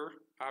career,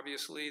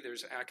 obviously.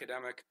 There's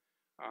academic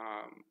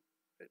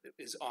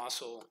is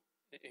also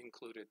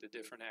included, the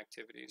different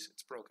activities.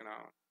 It's broken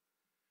out.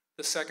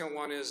 The second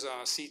one is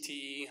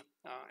CTE.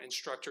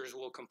 Instructors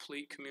will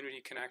complete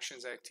community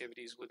connections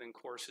activities within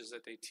courses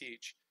that they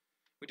teach.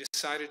 We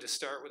decided to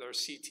start with our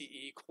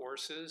CTE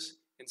courses,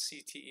 and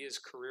CTE is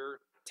Career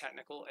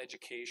Technical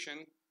Education.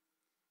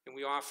 And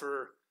we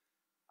offer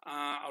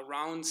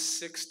around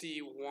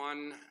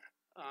 61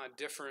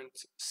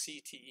 different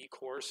CTE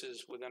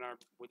courses within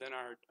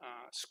our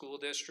school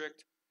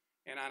district,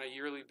 and on a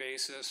yearly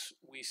basis,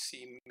 we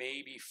see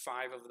maybe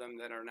 5 of them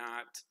that are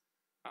not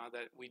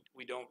that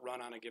we don't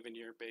run on a given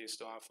year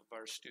based off of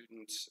our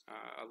students'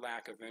 a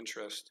lack of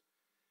interest.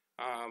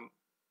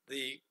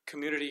 The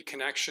community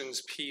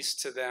connections piece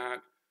to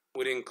that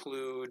would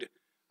include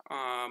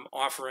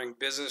offering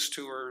business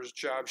tours,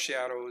 job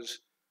shadows,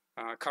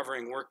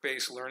 covering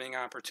work-based learning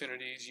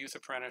opportunities, youth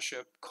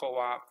apprenticeship,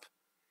 co-op.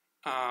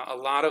 A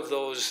lot of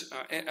those,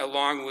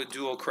 along with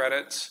dual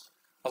credits,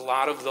 a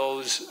lot of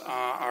those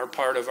are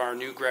part of our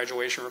new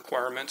graduation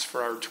requirements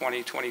for our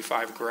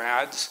 2025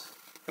 grads.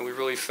 And we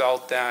really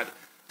felt that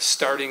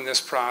starting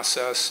this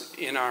process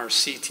in our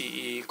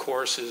CTE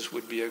courses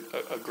would be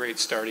a great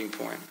starting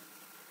point.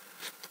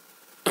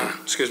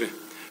 Excuse me.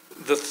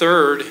 The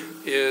third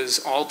is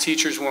all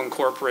teachers will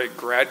incorporate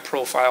grad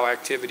profile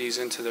activities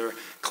into their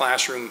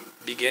classroom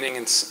beginning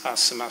in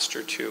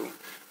semester 2.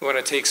 We want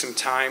to take some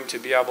time to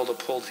be able to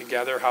pull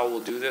together how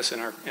we'll do this in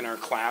our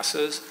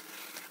classes.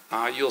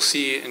 You'll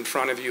see in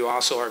front of you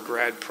also our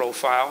grad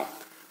profile,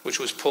 which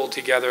was pulled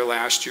together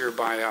last year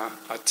by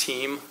a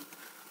team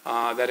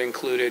that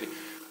included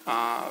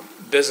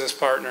business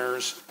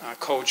partners,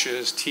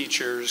 coaches,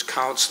 teachers,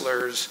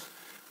 counselors,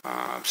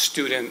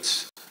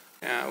 students.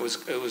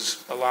 It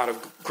was a lot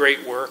of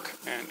great work,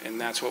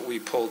 and that's what we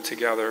pulled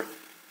together.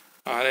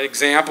 An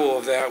example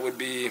of that would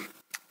be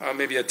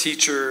maybe a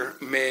teacher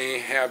may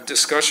have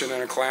discussion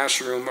in a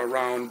classroom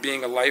around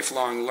being a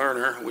lifelong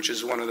learner, which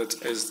is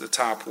the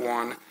top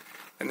one,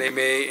 and they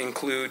may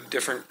include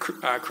different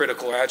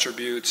critical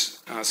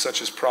attributes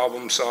such as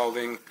problem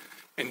solving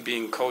and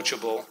being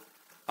coachable.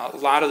 A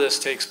lot of this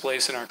takes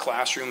place in our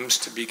classrooms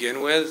to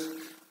begin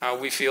with.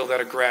 We feel that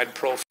a grad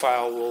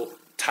profile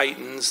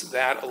tightens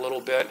that a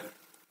little bit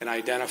and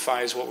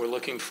identifies what we're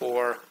looking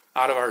for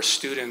out of our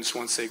students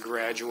once they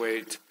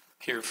graduate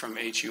here from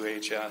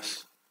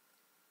HUHS.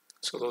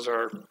 So those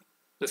are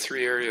the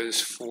 3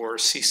 areas for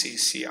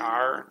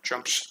CCCR,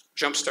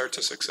 Jumpstart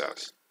to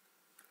Success.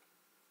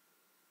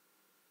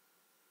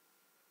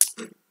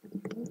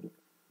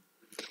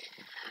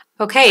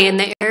 Okay, in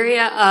the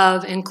area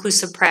of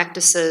inclusive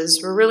practices,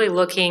 we're really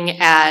looking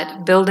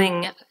at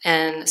building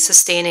and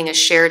sustaining a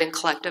shared and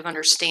collective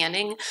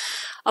understanding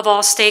of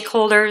all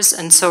stakeholders,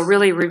 and so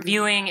really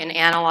reviewing and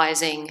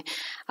analyzing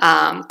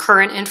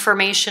current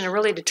information and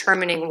really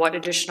determining what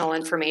additional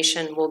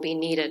information will be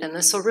needed. And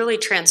this will really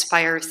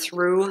transpire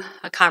through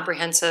a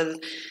comprehensive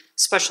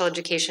special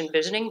education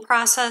visioning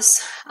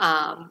process,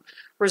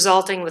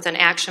 resulting with an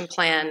action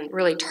plan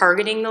really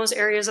targeting those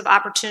areas of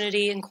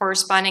opportunity and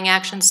corresponding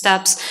action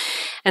steps.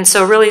 And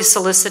so really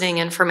soliciting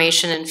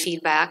information and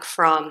feedback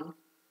from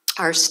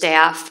our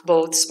staff,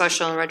 both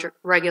special and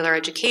regular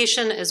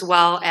education, as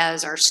well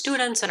as our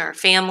students and our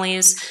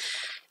families,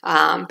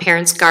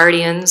 parents,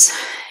 guardians,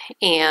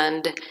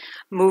 and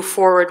move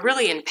forward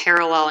really in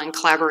parallel in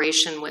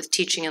collaboration with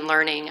teaching and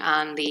learning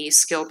on the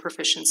skill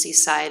proficiency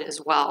side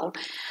as well.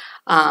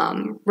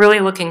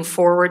 Really looking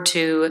forward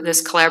to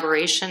this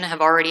collaboration.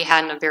 Have already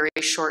had in a very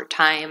short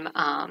time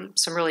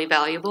some really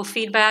valuable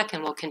feedback,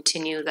 and we'll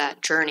continue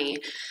that journey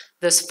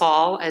this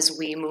fall as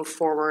we move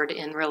forward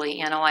in really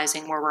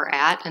analyzing where we're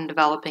at and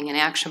developing an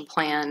action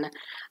plan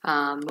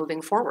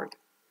moving forward.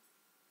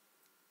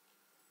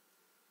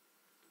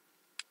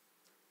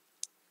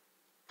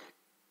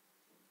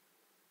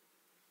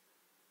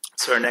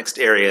 So our next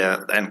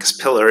area and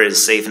pillar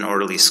is safe and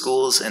orderly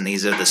schools, and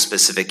these are the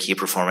specific key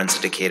performance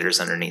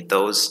indicators underneath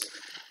those.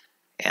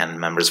 And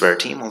members of our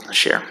team will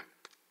share.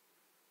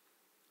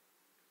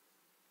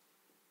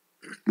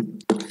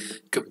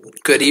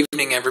 Good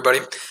evening, everybody.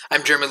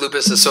 I'm Jeremy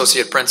Lupus,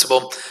 Associate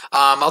Principal.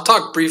 I'll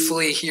talk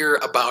briefly here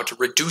about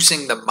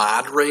reducing the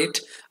mod rate.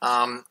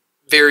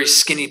 Very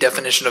skinny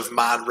definition of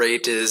mod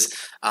rate is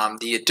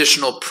the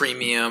additional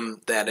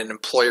premium that an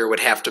employer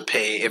would have to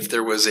pay if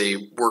there was a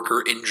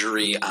worker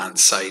injury on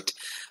site.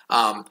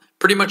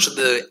 Pretty much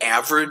the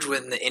average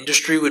within the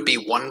industry would be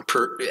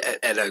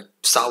at a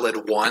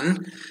solid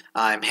 1.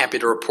 I'm happy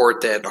to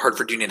report that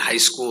Hartford Union High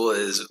School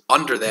is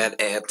under that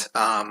at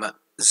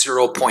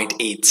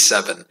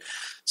 0.87.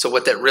 So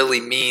what that really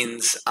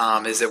means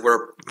is that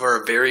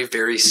we're a very,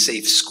 very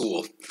safe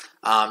school.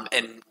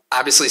 And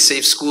obviously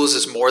safe schools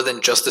is more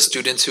than just the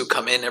students who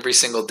come in every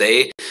single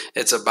day.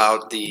 It's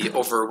about the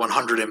over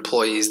 100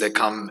 employees that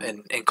come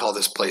and call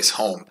this place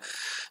home.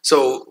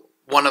 So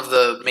one of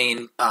the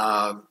main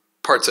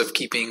parts of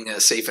keeping a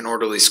safe and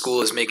orderly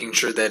school is making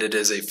sure that it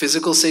is a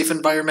physical safe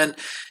environment.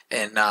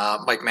 And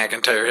Mike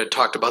McIntyre had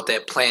talked about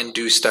that Plan,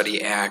 Do,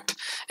 Study, Act.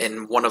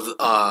 And one of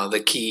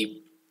the key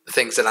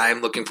things that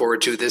I'm looking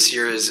forward to this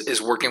year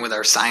is working with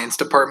our science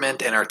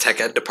department and our tech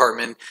ed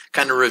department,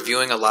 kind of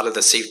reviewing a lot of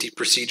the safety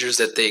procedures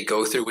that they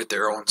go through with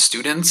their own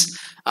students,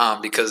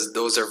 because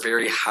those are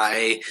very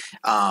high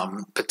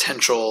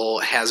potential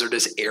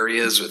hazardous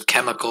areas with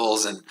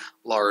chemicals and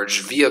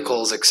large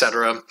vehicles,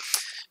 etc.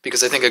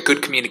 Because I think a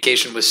good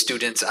communication with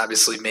students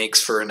obviously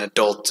makes for an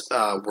adult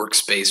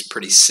workspace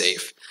pretty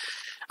safe.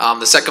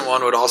 The second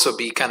one would also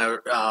be kind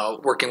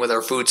of working with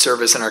our food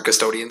service and our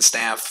custodian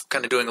staff,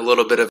 kind of doing a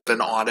little bit of an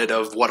audit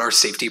of what our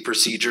safety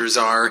procedures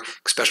are,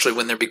 especially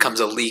when there becomes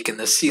a leak in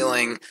the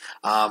ceiling.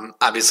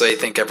 Obviously, I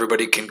think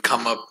everybody can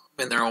come up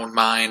in their own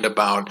mind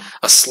about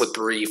a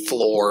slippery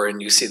floor, and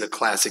you see the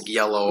classic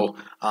yellow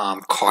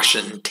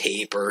caution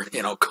tape or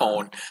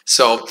cone.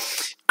 So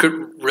could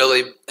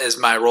really, as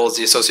my role as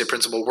the associate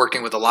principal,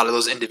 working with a lot of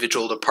those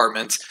individual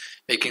departments,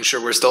 making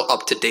sure we're still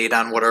up to date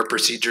on what our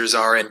procedures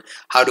are and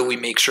how do we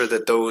make sure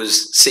that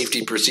those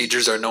safety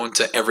procedures are known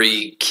to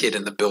every kid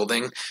in the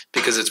building,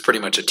 because it's pretty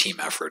much a team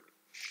effort.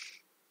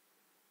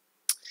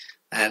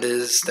 That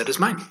is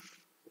mine.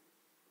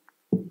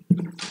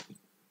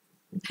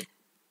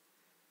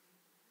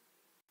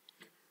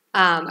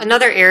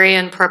 Another area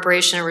in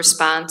preparation and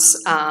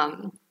response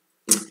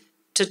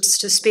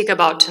to speak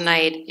about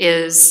tonight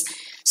is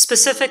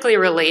specifically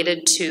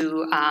related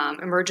to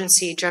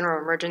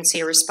general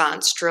emergency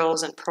response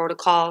drills and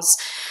protocols.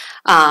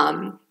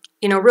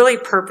 Really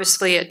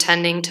purposefully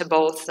attending to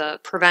both the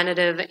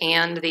preventative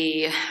and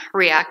the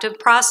reactive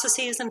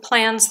processes and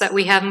plans that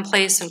we have in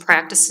place and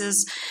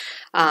practices.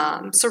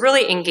 So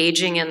really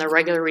engaging in the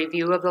regular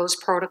review of those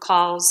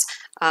protocols.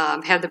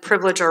 Had the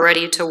privilege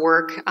already to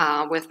work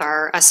with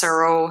our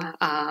SRO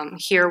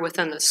here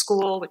within the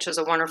school, which is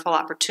a wonderful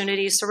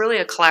opportunity. So really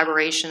a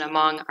collaboration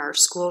among our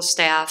school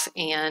staff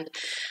and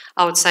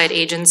outside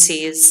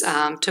agencies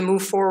to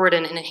move forward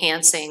in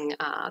enhancing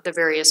the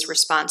various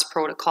response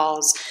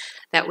protocols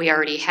that we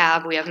already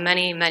have. We have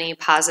many, many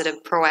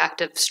positive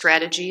proactive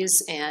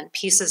strategies and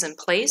pieces in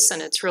place,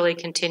 and it's really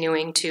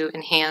continuing to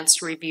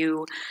enhance,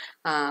 review,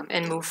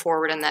 and move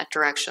forward in that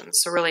direction.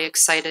 So really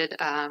excited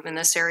in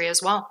this area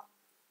as well.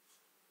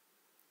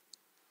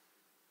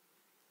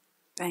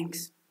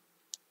 Thanks.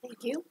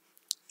 Thank you.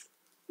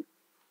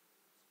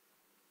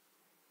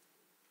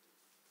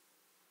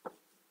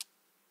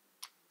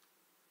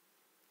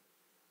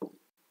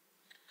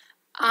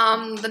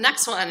 The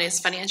next one is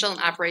financial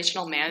and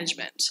operational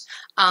management.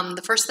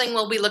 The first thing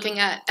we'll be looking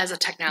at as a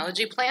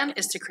technology plan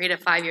is to create a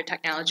 5-year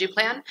technology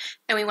plan,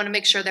 and we want to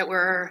make sure that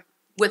we're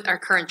with our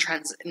current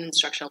trends in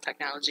instructional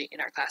technology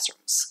in our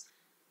classrooms.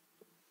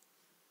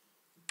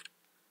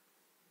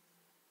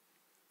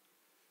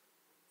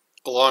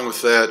 Along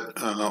with that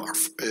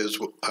is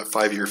a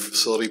 5-year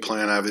facility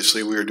plan.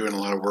 Obviously, we are doing a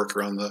lot of work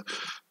around the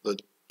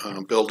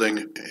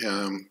building,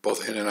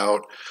 both in and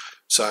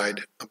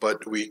outside,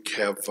 but we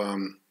have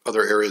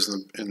other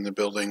areas in the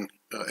building,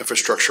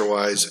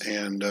 infrastructure-wise,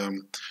 and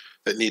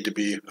that need to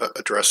be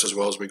addressed as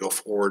well as we go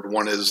forward.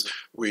 One is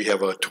we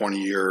have a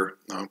 20-year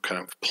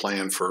kind of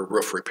plan for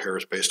roof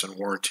repairs based on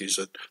warranties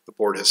that the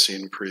board has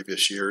seen in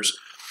previous years.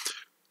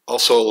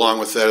 Also, along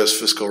with that is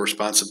fiscal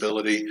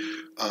responsibility,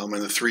 and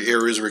the 3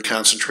 areas we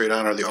concentrate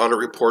on are the audit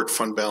report,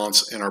 fund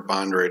balance, and our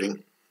bond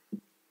rating.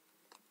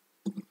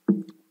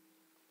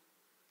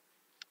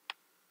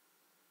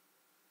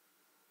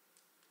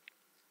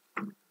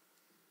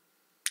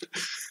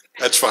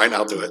 That's fine,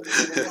 I'll do it.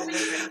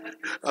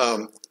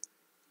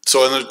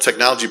 So in the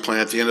technology plan,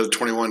 at the end of the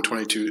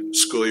 21-22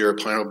 school year, a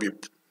plan will be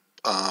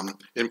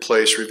in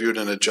place, reviewed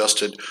and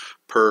adjusted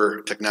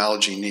per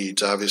technology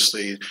needs.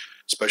 Obviously,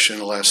 especially in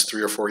the last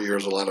 3 or 4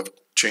 years, a lot of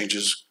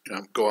changes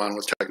go on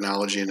with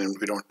technology, and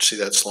we don't see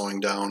that slowing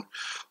down.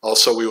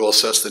 Also, we will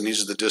assess the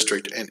needs of the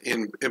district and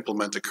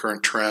implement the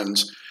current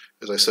trends,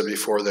 as I said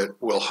before, that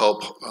will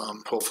help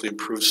hopefully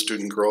improve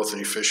student growth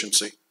and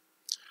efficiency.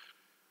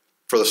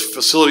 For the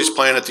facilities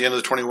plan, at the end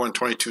of the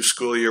 21-22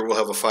 school year, we'll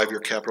have a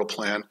 5-year capital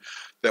plan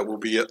that will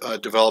be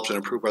developed and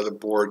approved by the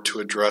board to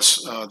address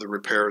the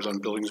repairs on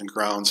buildings and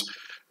grounds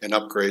and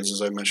upgrades,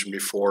 as I mentioned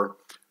before.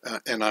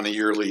 And on a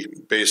yearly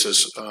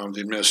basis, the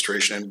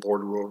administration and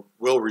board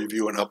will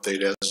review and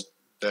update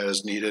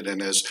as needed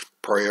and as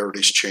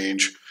priorities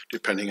change,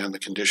 depending on the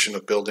condition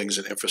of buildings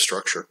and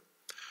infrastructure.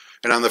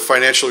 And on the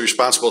financially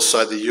responsible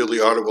side, the yearly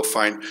audit will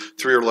have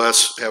 3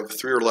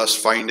 or less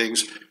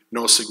findings,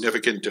 no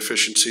significant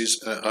deficiencies,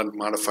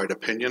 unmodified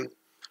opinion.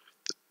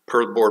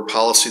 Per board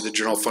policy, the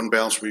general fund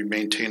balance will be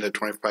maintained at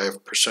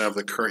 25% of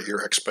the current year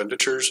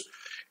expenditures,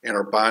 and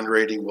our bond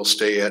rating will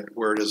stay at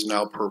where it is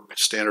now per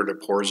Standard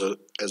 & Poor's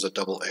as a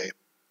AA.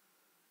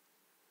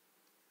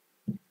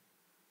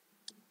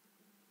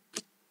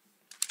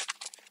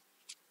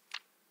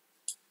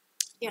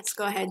 Yes,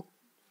 go ahead.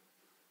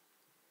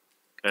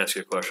 Can I ask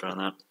you a question on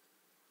that?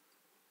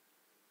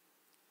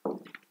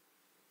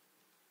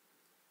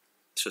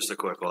 It's just a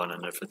quick one,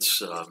 and if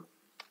it's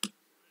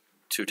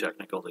too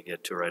technical to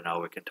get to right now,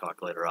 we can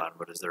talk later on,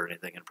 but is there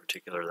anything in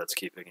particular that's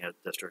keeping it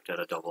district at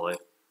a AA?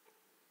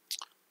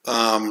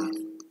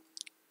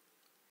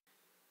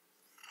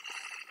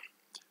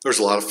 There's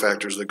a lot of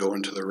factors that go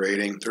into the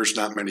rating. There's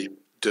not many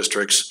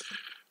districts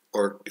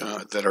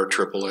that are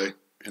AAA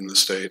in the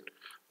state.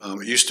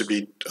 It used to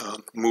be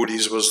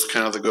Moody's was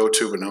kind of the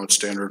go-to, but now it's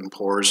Standard &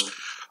 Poor's.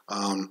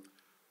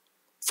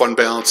 Fund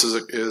balance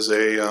is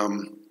a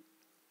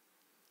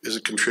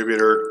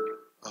contributor.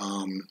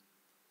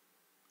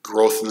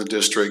 Growth in the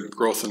district,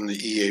 growth in the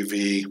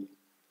EAV,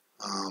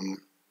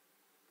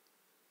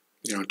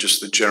 just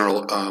the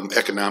general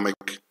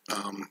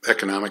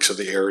economics of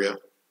the area.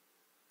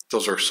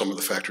 Those are some of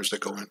the factors that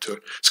go into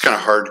it. It's kind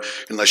of hard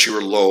unless you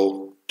were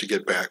low to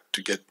get much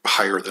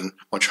higher than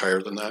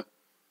that.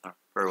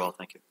 Very well,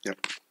 thank you.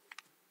 Yep.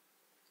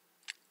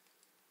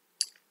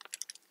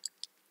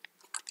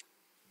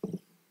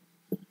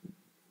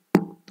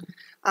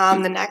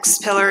 The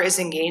next pillar is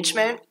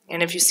engagement,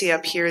 and if you see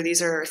up here,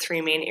 these are our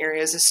 3 main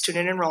areas of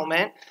student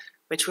enrollment,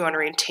 which we want to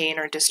retain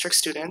our district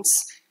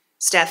students.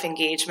 Staff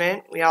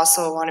engagement, we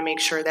also want to make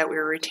sure that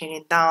we're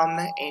retaining them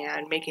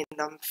and making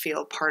them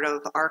feel part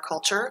of our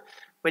culture,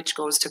 which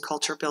goes to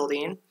culture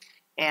building.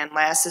 And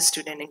last is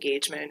student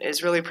engagement,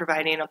 is really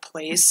providing a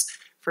place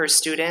for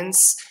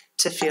students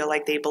to feel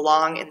like they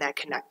belong in that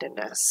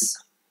connectedness.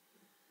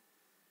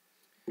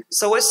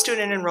 So with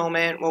student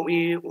enrollment, what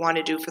we want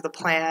to do for the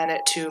plan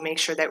to make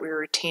sure that we're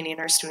retaining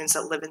our students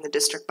that live in the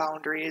district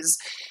boundaries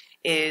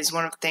is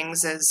one of the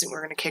things is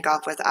we're going to kick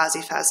off with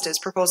OzzyFest is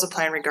propose a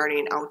plan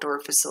regarding outdoor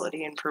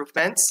facility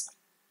improvements.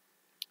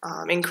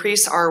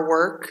 Increase our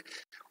work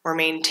or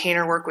maintain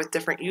our work with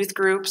different youth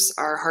groups,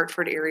 our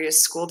Hartford area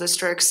school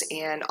districts,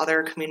 and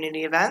other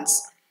community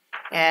events.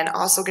 And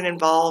also get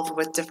involved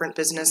with different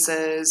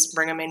businesses,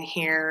 bring them in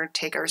here,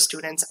 take our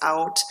students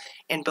out,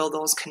 and build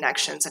those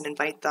connections and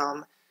invite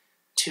them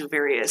to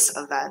various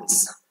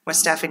events. With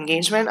staff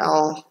engagement,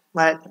 I'll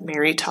let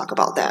Mary talk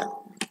about that.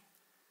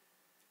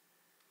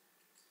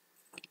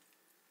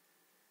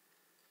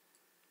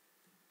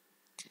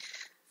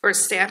 For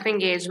staff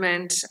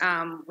engagement,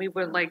 we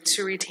would like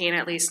to retain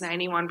at least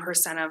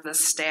 91% of the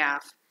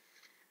staff.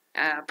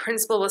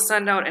 Principal will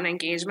send out an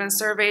engagement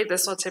survey.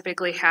 This will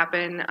typically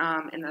happen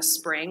in the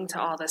spring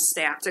to all the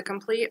staff to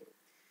complete.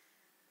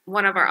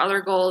 One of our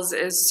other goals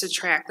is to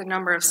track the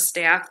number of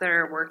staff that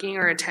are working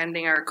or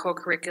attending our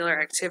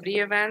co-curricular activity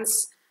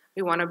events.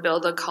 We want to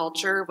build a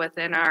culture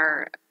within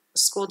our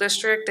school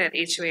district at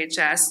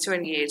HUHS to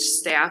engage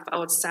staff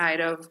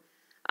outside of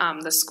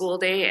the school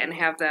day and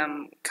have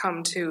them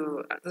come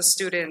to the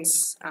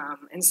students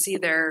and see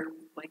their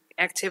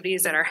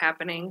activities that are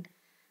happening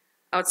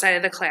outside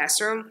of the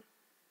classroom.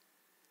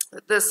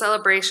 The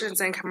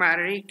celebrations and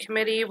camaraderie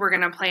committee, we're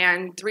going to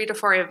plan 3 to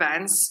 4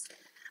 events.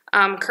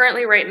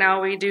 Currently right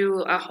now we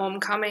do a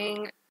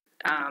homecoming,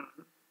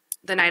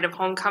 the night of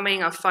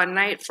homecoming, a fun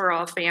night for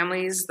all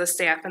families, the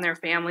staff and their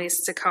families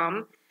to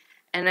come.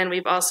 And then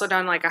we've also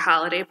done like a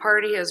holiday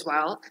party as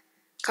well.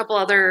 A couple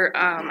other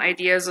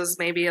ideas was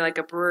maybe like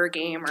a Brewer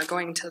game or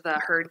going to the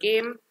Herd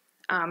game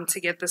to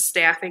get the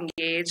staff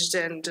engaged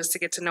and just to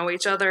get to know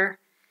each other.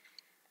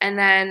 And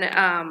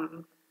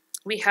then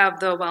we have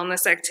the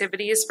wellness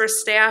activities for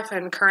staff,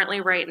 and currently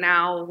right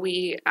now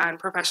we, on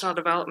professional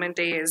development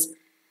days,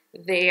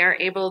 they are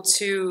able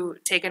to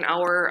take an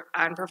hour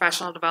on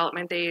professional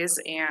development days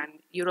and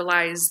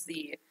utilize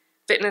the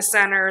fitness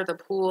center, the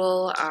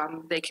pool.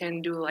 They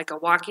can do like a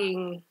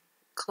walking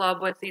club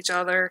with each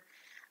other.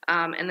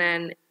 And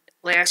then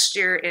last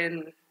year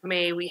in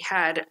May we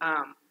had,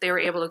 they were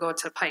able to go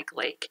to Pike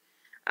Lake.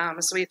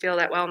 So we feel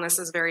that wellness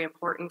is very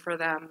important for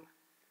them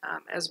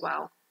as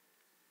well.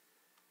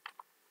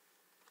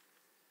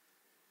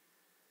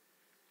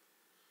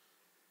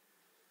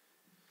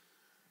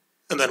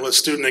 And then with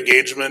student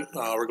engagement,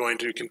 we're going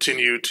to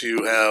continue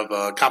to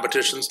have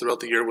competitions throughout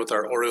the year with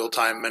our Oriole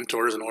Time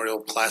mentors and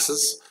Oriole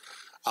classes.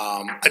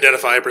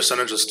 Identify a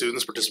percentage of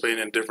students participating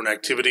in different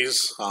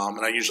activities,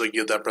 and I usually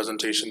give that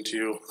presentation to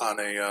you on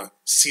a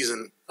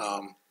season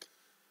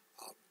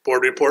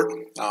board report.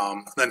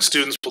 Then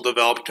students will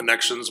develop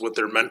connections with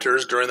their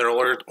mentors during their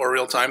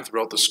Oriole Time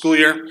throughout the school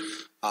year.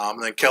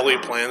 And then Kelly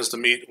plans to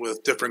meet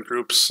with different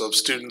groups of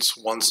students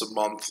once a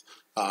month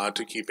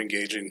to keep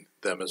engaging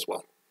them as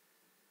well.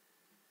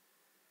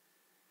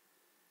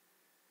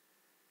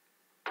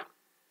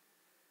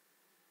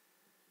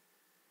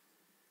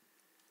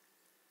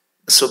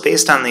 So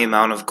based on the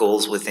amount of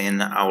goals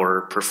within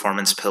our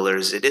performance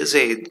pillars, it is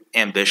a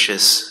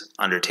ambitious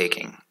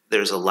undertaking.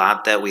 There's a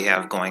lot that we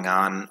have going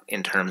on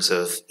in terms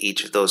of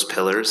each of those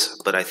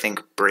pillars, but I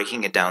think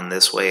breaking it down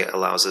this way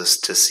allows us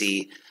to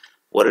see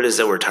what it is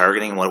that we're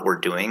targeting, what we're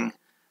doing,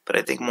 but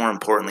I think more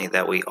importantly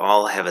that we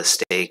all have a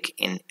stake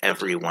in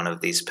every one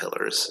of these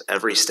pillars.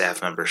 Every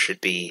staff member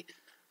should be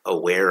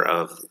aware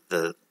of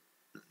the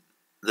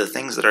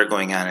things that are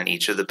going on in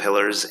each of the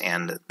pillars,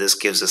 and this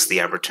gives us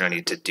the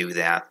opportunity to do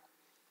that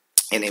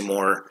in a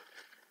more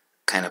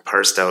kind of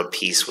parsed out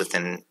piece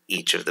within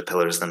each of the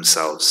pillars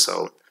themselves.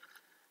 So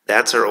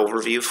that's our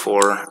overview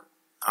for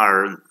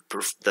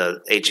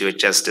the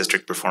HUHS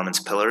district performance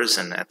pillars,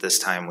 and at this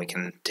time we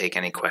can take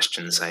any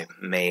questions. I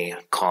may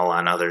call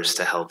on others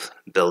to help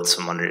build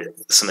some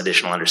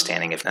additional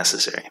understanding if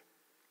necessary.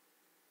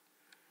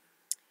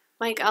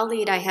 Mike, I'll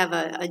lead. I have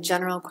a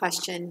general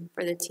question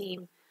for the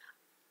team.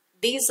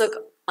 These look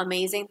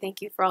amazing.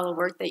 Thank you for all the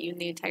work that you and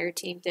the entire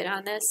team did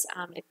on this.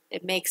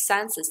 It makes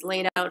sense. It's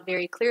laid out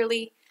very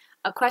clearly.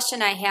 A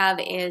question I have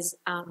is,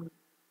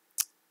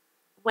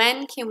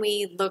 when can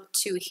we look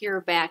to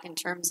hear back in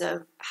terms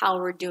of how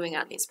we're doing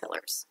on these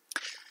pillars?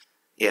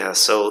 Yeah,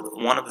 so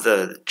one of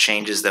the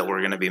changes that we're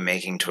going to be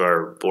making to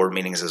our board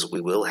meetings is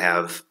we will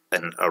have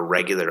a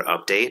regular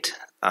update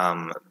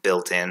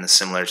built in,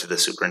 similar to the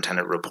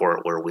superintendent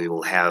report, where we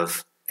will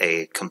have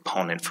a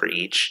component for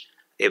each.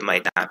 It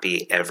might not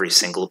be every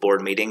single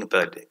board meeting,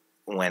 but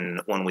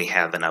when we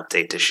have an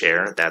update to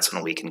share, that's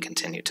when we can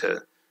continue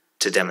to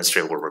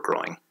demonstrate where we're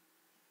growing.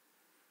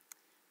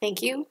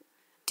 Thank you.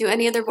 Do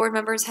any other board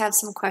members have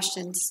some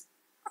questions?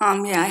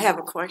 Yeah, I have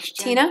a question.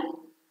 Tina?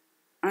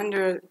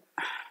 I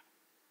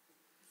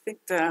think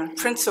the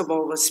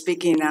principal was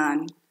speaking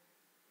on,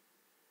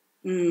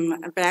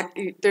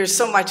 there's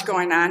so much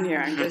going on here,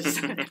 I'm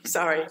just,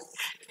 sorry.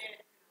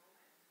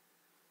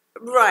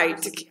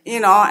 Right,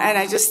 and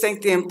I just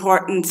think the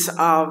importance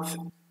of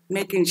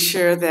making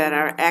sure that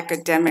our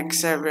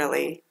academics are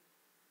really,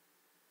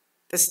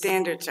 the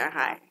standards are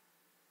high,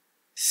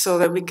 so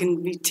that we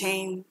can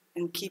retain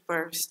and keep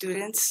our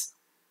students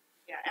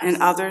and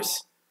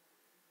others.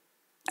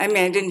 I mean,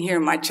 I didn't hear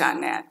much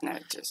on that.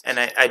 And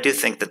I do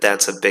think that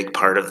that's a big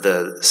part of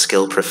the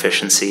skill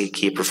proficiency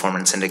key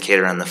performance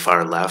indicator on the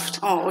far left.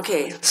 Oh,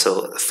 okay.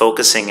 So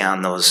focusing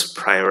on those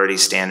priority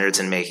standards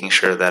and making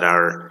sure that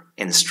our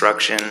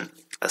instruction,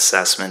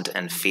 assessment,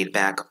 and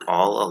feedback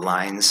all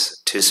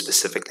aligns to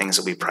specific things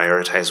that we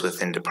prioritize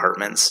within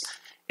departments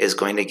is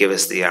going to give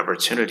us the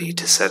opportunity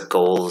to set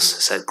goals,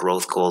 set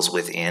growth goals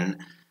within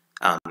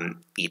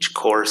each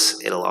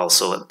course. It'll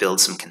also build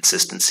some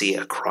consistency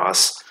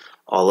across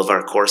all of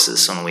our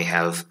courses. So when we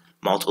have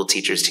multiple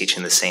teachers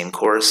teaching the same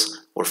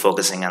course, we're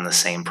focusing on the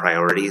same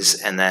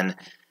priorities. And then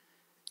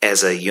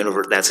that's a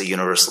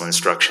universal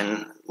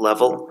instruction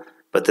level,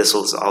 but this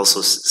is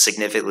also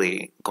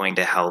significantly going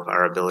to help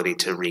our ability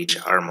to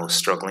reach our most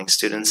struggling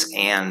students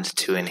and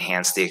to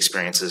enhance the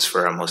experiences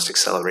for our most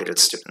accelerated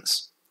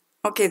students.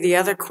 Okay, the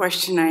other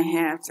question I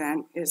have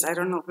then is, I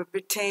don't know if it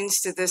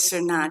pertains to this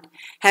or not.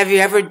 Have you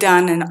ever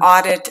done an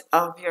audit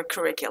of your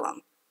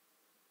curriculum?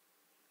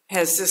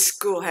 Has this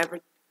school ever,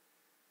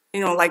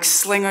 like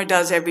Slinger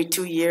does every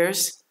 2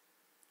 years?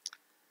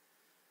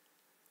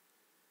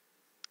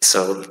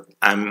 So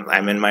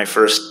I'm in my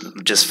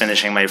just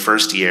finishing my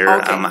first year.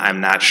 Okay. I'm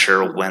not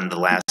sure when the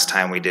last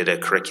time we did a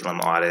curriculum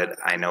audit.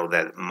 I know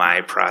that my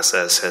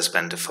process has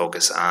been to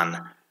focus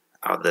on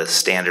the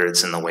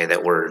standards and the way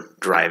that we're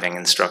driving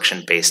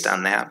instruction based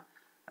on that.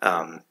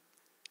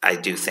 I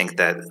do think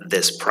that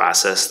this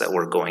process that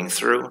we're going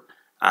through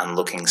on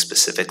looking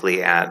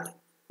specifically at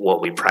what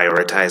we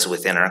prioritize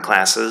within our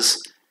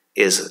classes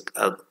is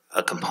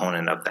a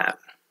component of that.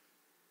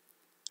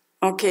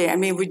 Okay, I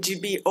mean, would you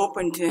be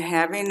open to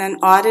having an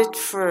audit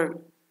for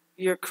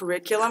your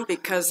curriculum?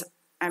 Because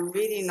I'm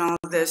reading all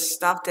this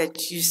stuff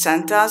that you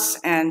sent us,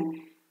 and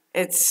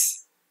it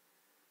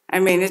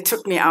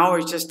took me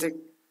hours just to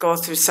go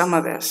through some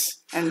of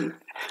this. And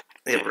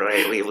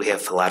right, we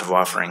have a lot of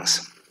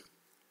offerings.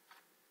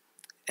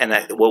 And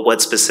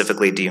what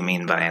specifically do you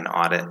mean by an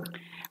audit?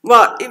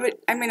 Well,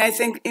 I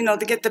think,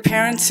 to get the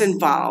parents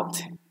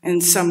involved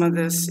in some of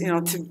this,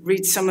 to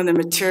read some of the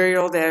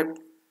material that,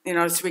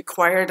 is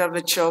required of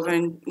the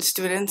children and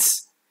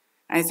students.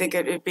 I think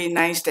it'd be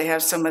nice to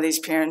have some of these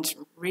parents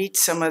read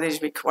some of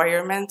these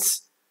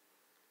requirements.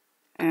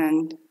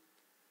 And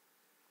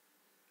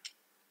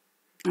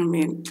I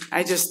mean,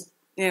 I just,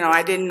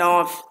 I didn't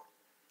know if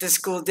the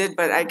school did,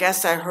 but I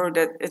guess I heard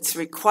that it's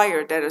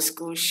required that a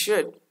school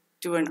should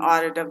do an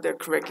audit of their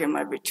curriculum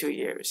every 2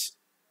 years.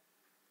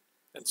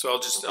 And so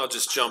I'll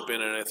just jump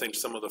in, and I think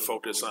some of the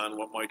focus on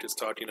what Mike is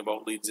talking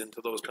about leads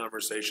into those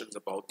conversations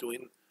about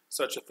doing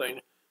such a thing.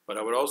 But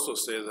I would also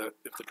say that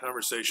if the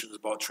conversation is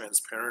about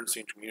transparency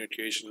and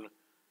communication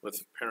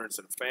with parents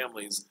and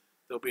families,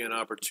 there'll be an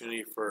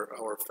opportunity for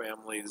our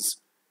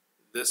families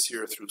this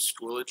year through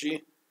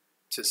Schoology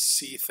to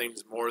see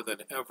things more than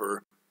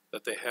ever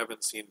that they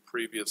haven't seen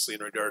previously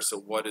in regards to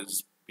what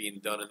is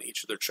being done in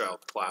each of their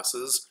child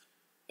classes.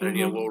 And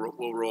again,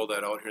 we'll roll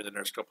that out here in the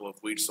next couple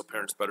of weeks so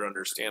parents better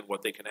understand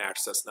what they can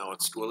access now in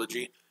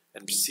Schoology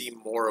and see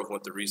more of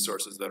what the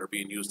resources that are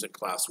being used in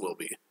class will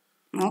be.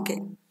 Okay.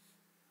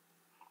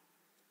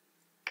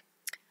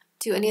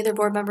 Do any other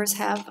board members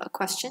have a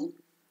question?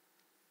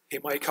 Hey,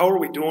 Mike, how are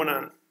we doing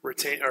on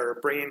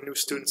bringing new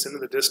students into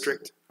the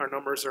district? Where are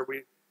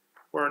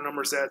our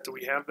numbers at? Do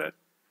we have that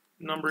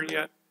number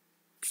yet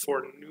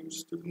for new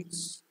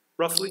students,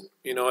 roughly?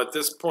 At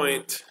this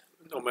point,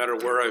 no matter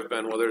where I've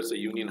been, whether it's a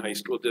Union High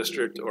School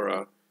district or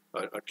a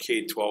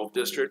K-12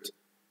 district,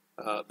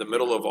 the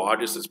middle of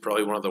August is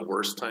probably one of the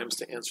worst times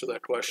to answer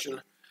that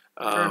question.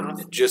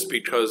 Just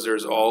because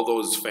there's all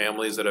those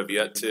families that have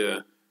yet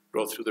to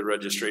go through the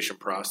registration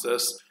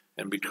process.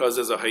 And because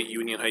as a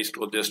Union High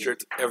School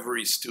district,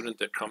 every student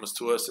that comes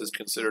to us is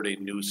considered a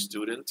new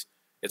student.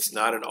 It's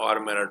not an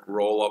automatic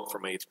roll up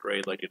from 8th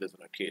grade like it is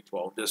in a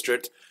K-12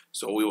 district.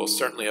 So we will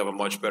certainly have a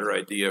much better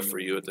idea for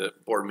you at the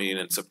board meeting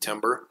in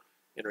September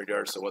in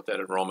regards to what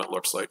that enrollment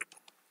looks like.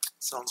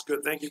 Sounds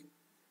good. Thank you.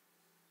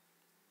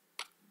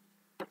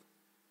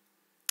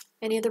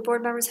 Any other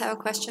board members have a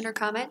question or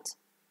comment?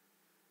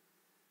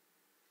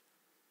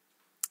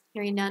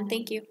 Hearing none,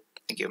 thank you.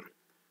 Thank you.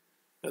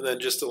 And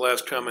then just the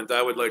last comment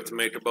I would like to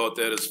make about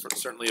that is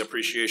certainly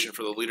appreciation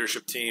for the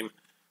leadership team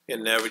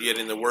in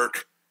navigating the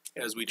work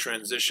as we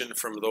transition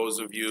from those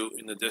of you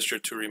in the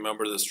district who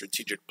remember the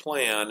strategic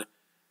plan.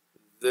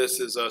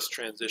 This is us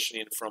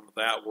transitioning from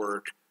that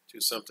work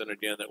to something,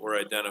 again, that we're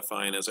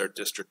identifying as our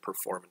district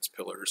performance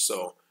pillars.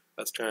 So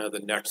that's kind of the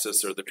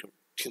nexus or the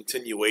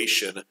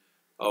continuation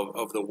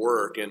of the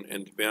work.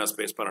 And to be honest,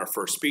 based on our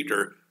first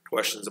speaker,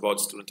 questions about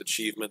student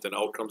achievement and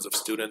outcomes of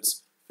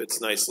students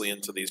fits nicely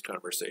into these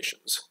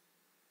conversations.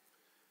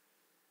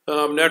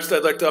 Next,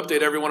 I'd like to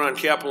update everyone on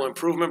capital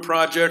improvement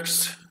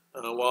projects.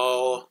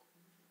 While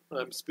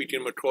I'm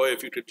speaking, McCoy,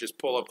 if you could just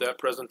pull up that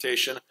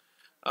presentation.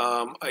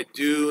 I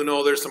do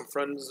know there's some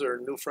friends or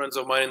new friends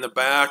of mine in the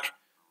back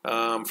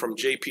from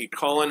JP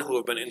Cullen who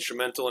have been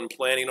instrumental in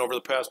planning over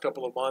the past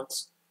couple of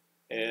months.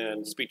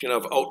 And speaking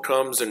of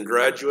outcomes and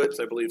graduates,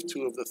 I believe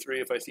 2 of the 3,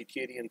 if I see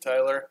Katie and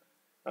Tyler,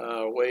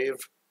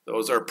 wave.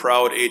 Those are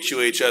proud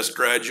HUHS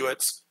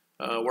graduates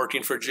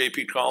working for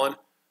JP Cullen.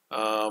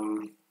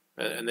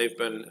 And they've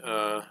been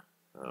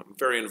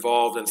very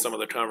involved in some of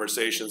the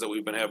conversations that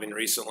we've been having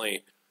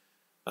recently.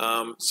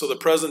 So the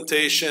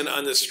presentation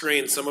on the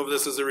screen, some of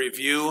this is a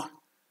review.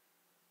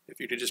 If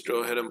you could just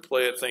go ahead and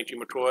play it. Thank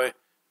you, McCoy.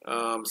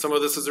 Some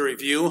of this is a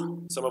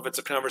review. Some of it's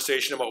a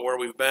conversation about where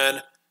we've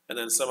been. And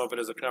then some of it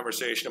is a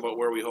conversation about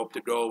where we hope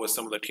to go with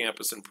some of the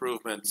campus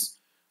improvements.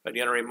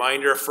 Again, a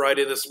reminder,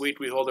 Friday this week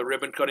we hold a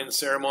ribbon cutting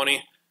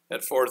ceremony at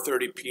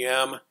 4:30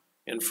 p.m.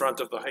 in front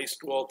of the high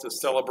school to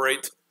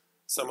celebrate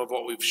some of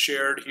what we've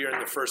shared here in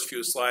the first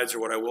few slides, or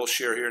what I will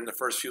share here in the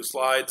first few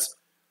slides.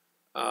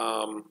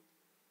 And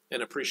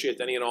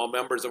appreciate any and all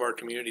members of our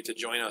community to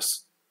join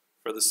us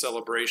for the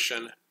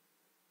celebration,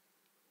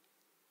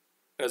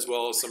 as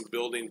well as some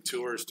building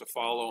tours to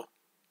follow.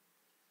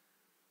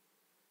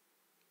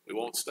 We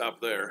won't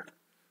stop there.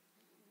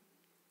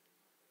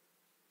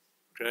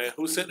 Okay,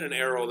 who's hitting an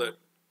arrow that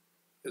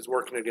is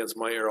working against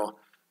my arrow?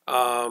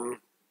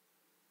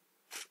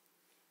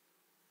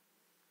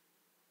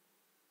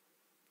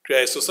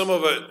 Okay, so some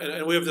of it,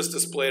 and we have this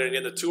displayed, and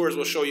in the tours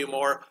we'll show you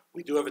more.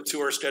 We do have a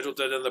tour scheduled at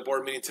the end of the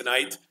board meeting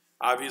tonight.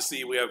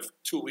 Obviously, we have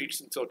 2 weeks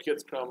until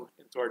kids come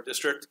into our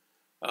district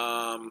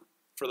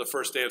for the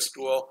first day of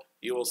school.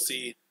 You will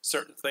see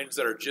certain things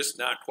that are just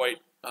not quite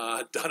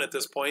done at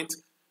this point.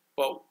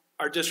 But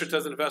our district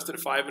has invested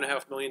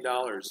 $5.5 million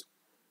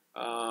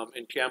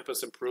in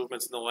campus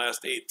improvements in the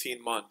last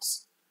 18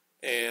 months.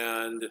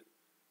 And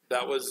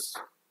that was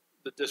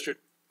the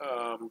district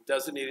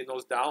designating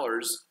those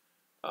dollars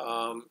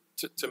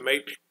to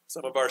make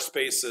some of our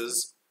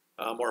spaces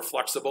more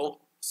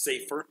flexible,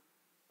 safer,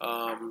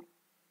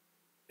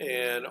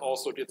 and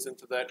also gets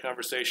into that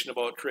conversation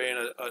about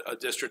creating a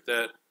district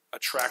that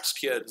attracts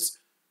kids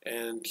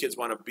and kids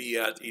want to be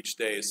at each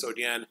day. So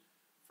again,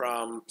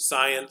 from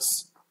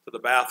science to the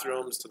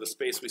bathrooms to the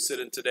space we sit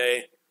in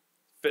today,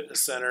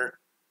 fitness center,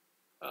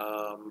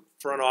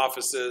 front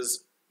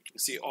offices, you can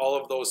see all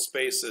of those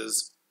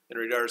spaces in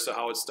regards to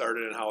how it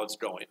started and how it's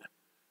going.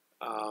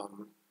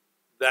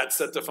 That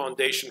set the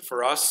foundation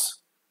for us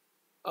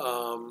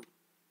to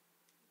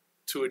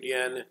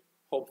again,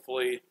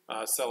 hopefully,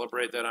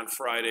 celebrate that on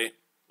Friday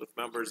with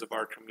members of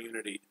our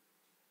community.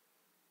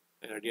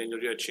 And again, you'll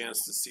get a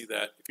chance to see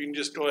that. If you can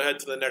just go ahead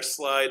to the next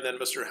slide, then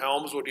Mr.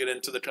 Helms will get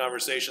into the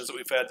conversations that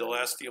we've had the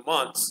last few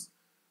months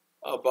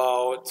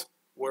about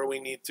where we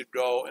need to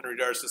go in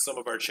regards to some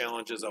of our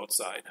challenges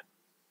outside.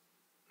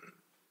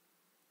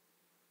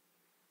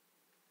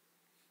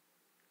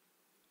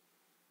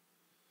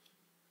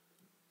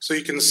 So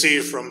you can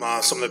see from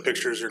some of the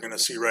pictures you're going to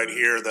see right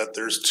here that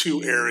there's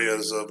two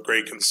areas of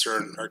great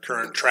concern: our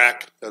current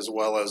track as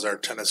well as our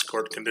tennis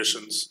court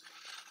conditions.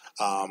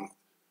 The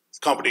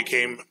company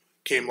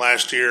came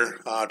last year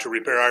to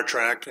repair our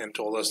track and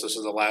told us this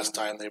is the last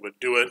time they would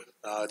do it.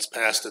 It's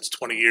past its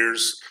 20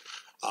 years,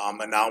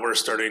 and now we're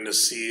starting to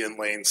see in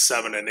lanes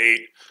 7 and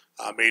 8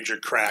 major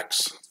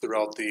cracks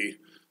throughout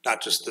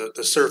not just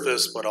the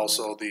surface, but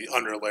also the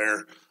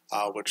underlayer,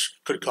 which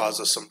could cause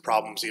us some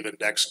problems even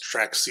next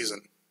track season.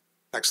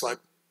 Next slide.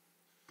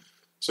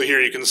 So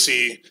here you can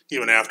see,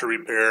 even after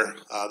repair,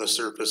 the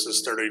surface is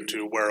starting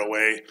to wear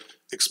away,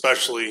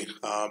 especially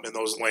in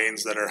those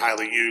lanes that are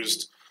highly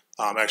used.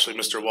 Actually,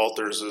 Mr.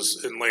 Walters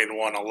is in lane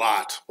 1 a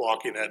lot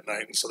walking at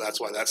night, and so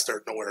that's why that's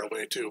starting to wear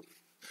away too.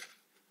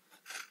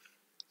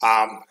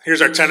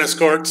 Here's our tennis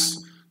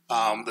courts.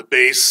 The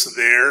base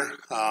there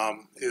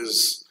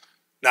is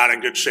not in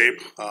good shape.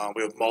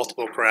 We have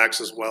multiple cracks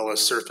as well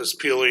as surface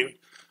peeling,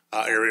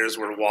 areas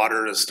where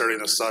water is starting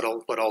to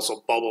settle, but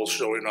also bubbles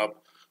showing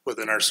up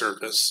within our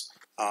surface.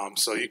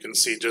 So you can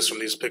see just from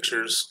these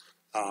pictures,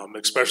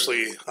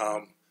 especially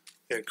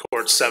in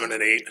courts 7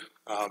 and 8,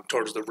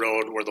 towards the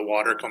road where the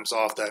water comes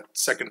off that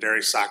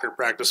secondary soccer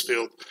practice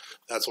field,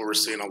 that's where we're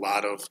seeing a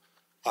lot of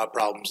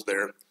problems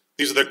there.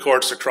 These are the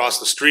courts across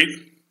the street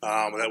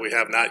that we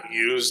have not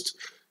used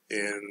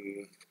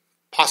in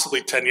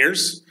possibly 10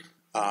 years.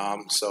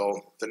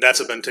 So the nets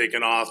have been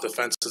taken off, the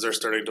fences are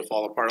starting to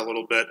fall apart a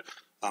little bit,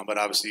 but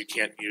obviously you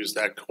can't use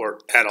that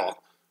court at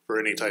all for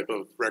any type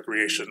of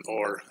recreation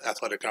or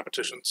athletic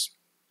competitions.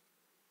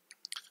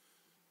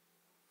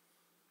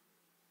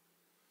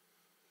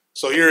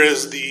 So here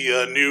is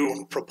the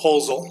new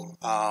proposal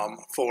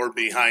for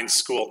behind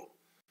school.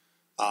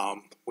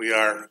 We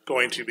are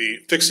going to be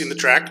fixing the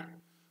track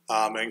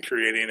and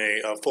creating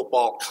a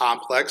football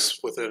complex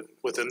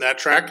within that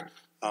track.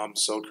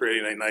 So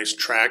creating a nice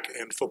track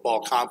and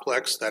football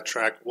complex. That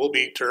track will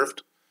be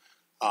turfed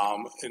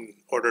in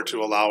order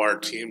to allow our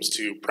teams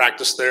to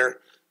practice there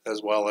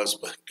as well as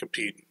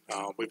compete.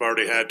 We've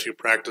already had to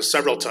practice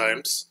several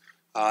times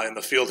in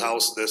the field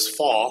house this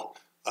fall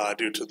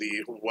due to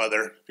the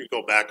weather. If you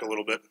go back a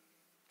little bit.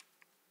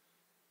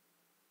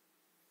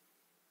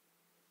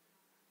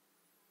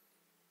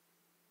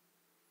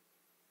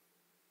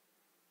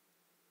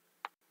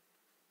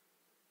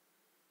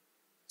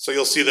 So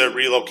you'll see the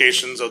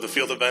relocations of the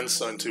field events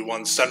into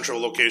one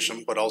central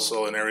location, but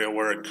also an area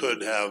where it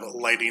could have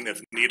lighting if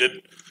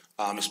needed,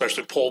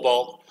 especially pole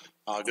vault.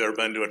 If you've ever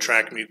been to a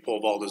track meet, pole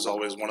vault is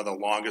always one of the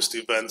longest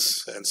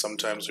events, and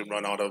sometimes we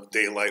run out of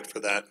daylight for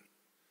that.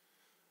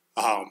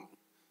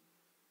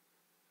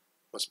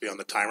 Must be on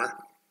the timer.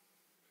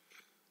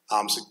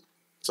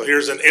 So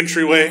here's an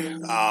entryway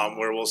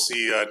where we'll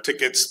see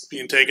tickets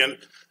being taken,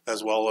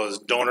 as well as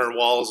donor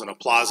walls and a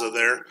plaza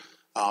there.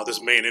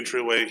 This main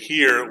entryway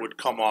here would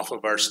come off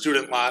of our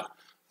student lot,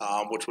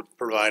 which would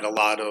provide a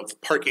lot of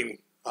parking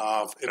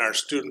in our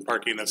student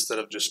parking instead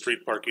of just street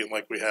parking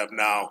like we have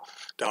now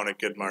down at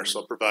Gidmar. So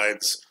it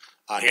provides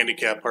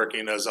handicap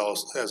parking as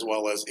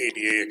well as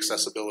ADA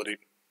accessibility.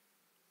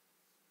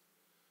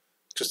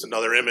 Just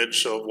another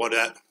image of what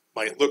that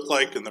might look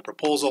like in the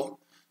proposal.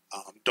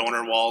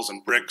 Donor walls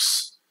and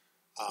bricks.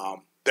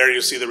 There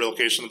you see the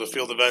relocation of the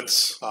field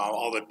events.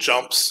 All the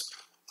jumps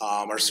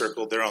are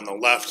circled there on the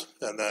left,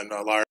 and then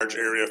a large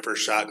area for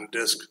shot and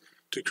disc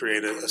to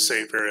create a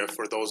safe area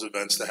for those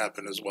events to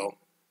happen as well.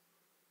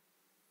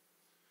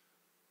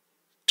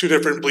 Two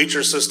different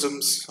bleacher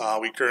systems.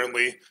 We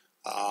currently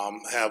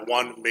have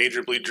one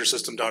major bleacher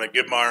system down at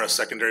Gidmar, a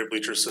secondary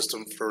bleacher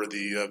system for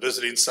the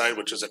visiting side,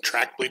 which is a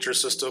track bleacher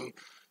system,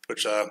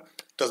 which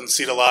doesn't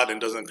seat a lot and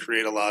doesn't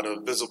create a lot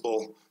of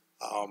visible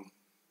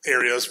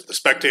areas for the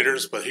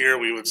spectators. But here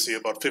we would see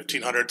about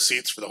 1,500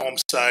 seats for the home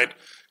side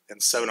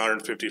and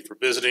 750 for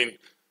visiting.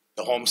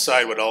 The home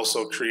side would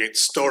also create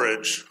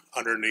storage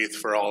underneath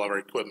for all of our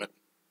equipment,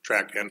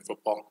 track and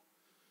football.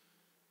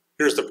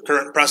 Here's the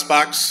current press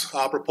box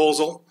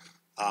proposal.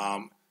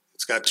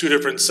 It's got two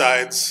different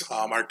sides.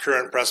 Our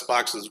current press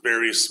box is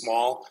very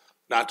small,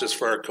 not just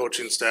for our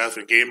coaching staff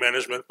and game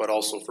management, but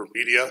also for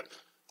media.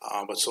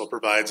 But so it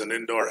provides an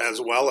indoor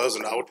as well as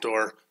an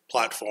outdoor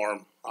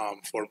platform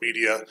for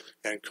media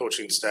and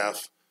coaching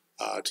staff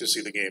to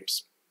see the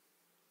games.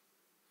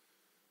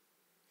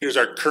 Here's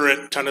our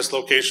current tennis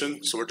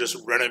location. So we're just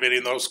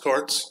renovating those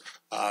courts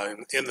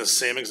in the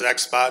same exact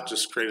spot,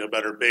 just creating a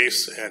better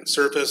base and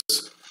surface,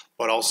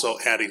 but also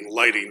adding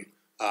lighting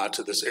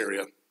to this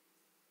area.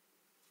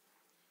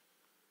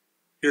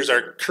 Here's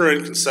our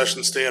current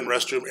concession stand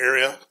restroom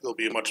area. They'll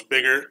be much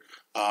bigger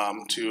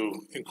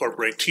to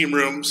incorporate team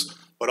rooms,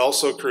 but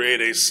also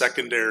create a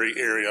secondary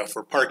area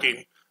for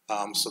parking.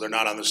 So they're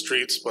not on the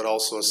streets, but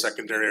also a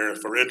secondary area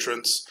for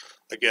entrance.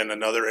 Again,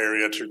 another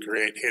area to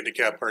create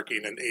handicap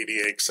parking and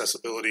ADA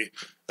accessibility,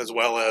 as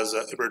well as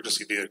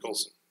emergency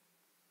vehicles.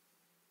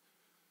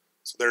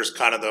 So there's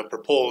kind of the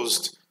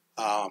proposed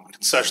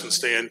concession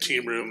stand,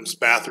 team rooms,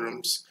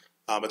 bathrooms.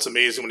 It's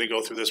amazing when you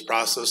go through this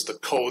process, the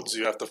codes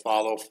you have to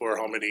follow for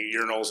how many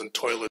urinals and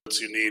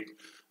toilets you need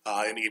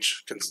in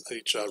each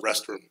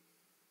restroom.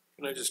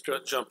 Can I just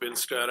jump in,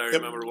 Scott? I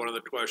remember one of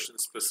the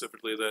questions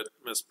specifically that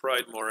Ms.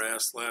 Pridemore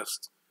asked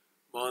last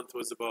month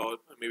was about,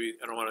 maybe,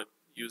 I don't want to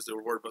use the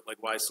word, but like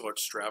why so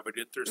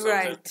extravagant or something.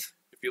 Right.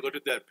 If you look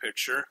at that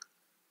picture,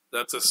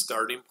 that's a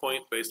starting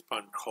point based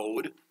upon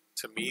code.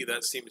 To me,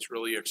 that seems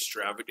really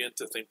extravagant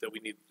to think that we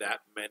need that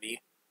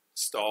many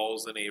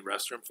stalls in a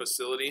restroom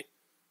facility,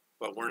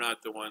 but we're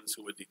not the ones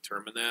who would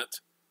determine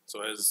that.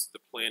 So as the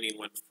planning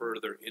went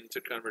further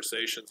into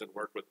conversations and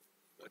worked with,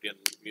 again,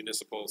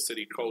 municipal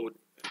city code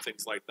and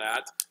things like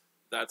that,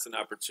 that's an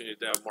opportunity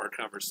to have more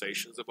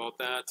conversations about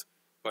that.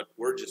 But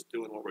we're just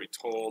doing what we're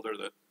told, or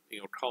that,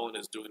 Cullen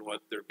is doing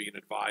what they're being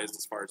advised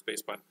as far as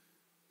based on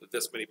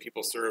this many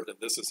people served and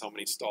this is how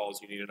many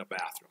stalls you need in a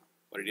bathroom.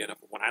 But again,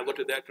 when I looked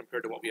at that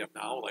compared to what we have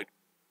now, like,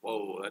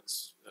 whoa,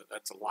 that's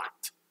a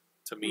lot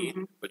to me.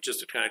 Mm-hmm. But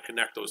just to kind of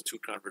connect those two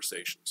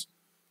conversations.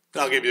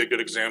 I'll give you a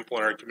good example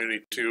in our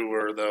community too,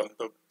 where the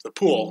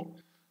pool,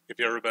 if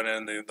you've ever been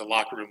in the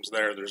locker rooms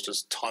there's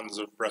just tons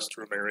of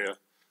restroom area,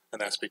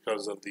 and that's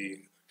because of the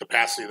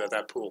capacity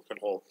that pool can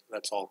hold.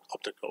 That's all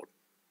up to code.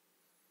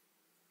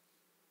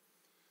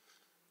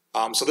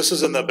 So this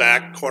is in the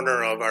back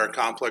corner of our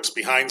complex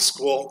behind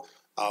school.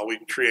 We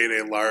create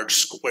a large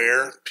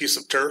square piece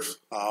of turf,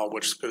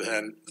 which could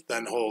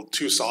then hold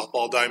 2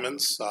 softball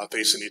diamonds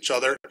facing each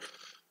other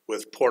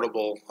with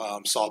portable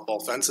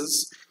softball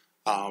fences.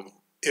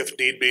 If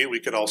need be, we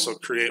could also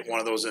create one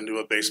of those into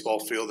a baseball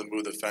field and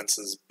move the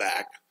fences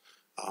back.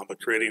 But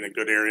creating a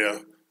good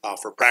area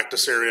for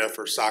practice area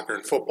for soccer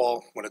and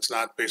football, when it's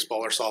not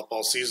baseball or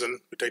softball season,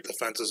 we take the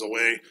fences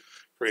away,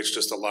 creates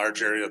just a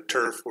large area of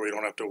turf where you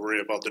don't have to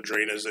worry about the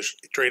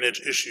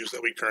drainage issues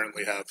that we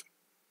currently have.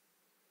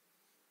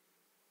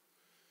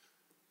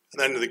 And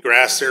then the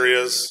grass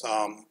areas,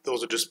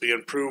 those would just be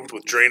improved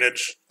with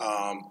drainage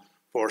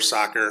for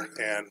soccer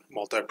and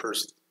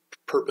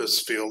multi-purpose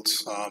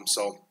fields,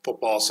 so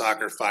football,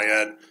 soccer,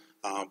 phy-ed,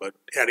 but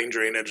adding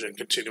drainage and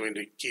continuing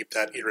to keep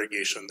that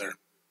irrigation there.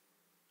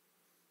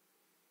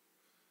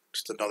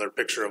 Just another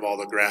picture of all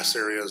the grass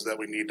areas that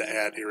we need to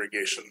add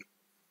irrigation.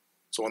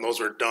 So when those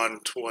were done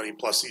 20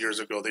 plus years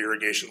ago, the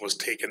irrigation was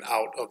taken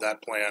out of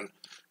that plan,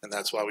 and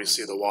that's why we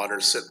see the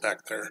water sit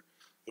back there.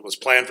 It was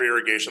planned for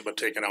irrigation, but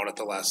taken out at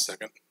the last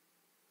second.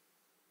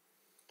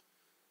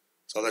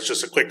 So that's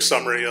just a quick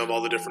summary of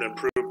all the different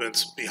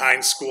improvements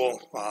behind school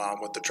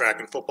with the track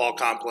and football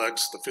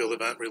complex, the field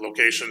event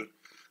relocation,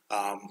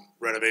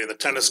 renovating the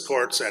tennis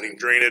courts, adding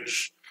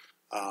drainage,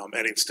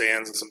 adding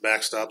stands and some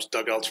backstops,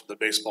 dugouts for the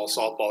baseball,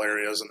 softball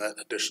areas, and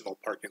that additional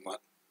parking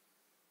lot.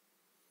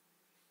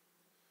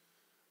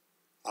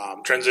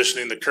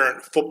 Transitioning the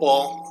current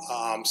football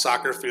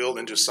soccer field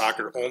into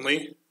soccer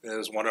only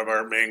is one of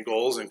our main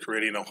goals in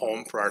creating a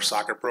home for our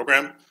soccer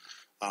program,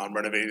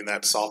 renovating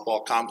that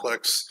softball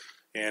complex,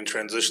 and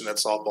transition that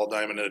softball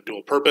diamond into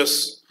dual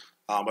purpose,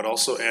 but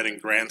also adding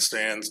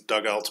grandstands,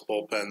 dugouts,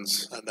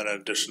 bullpens, and then an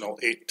additional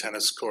 8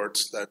 tennis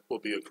courts that will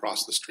be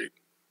across the street.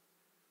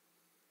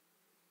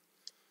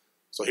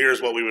 So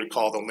here's what we would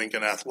call the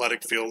Lincoln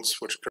Athletic Fields,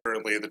 which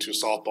currently the 2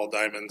 softball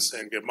diamonds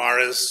and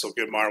Gidmar is. So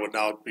Gidmar would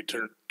now be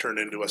turned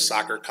into a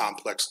soccer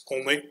complex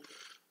only.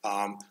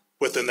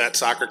 Within that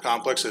soccer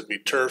complex, it'd be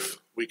turf.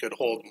 We could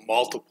hold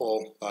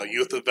multiple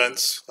youth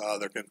events.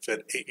 There can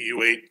fit 8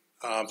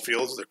 U8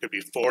 fields. There could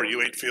be 4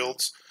 U8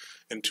 fields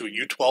and 2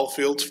 U12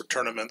 fields for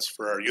tournaments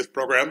for our youth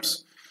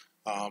programs.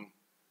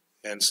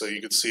 And so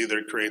you can see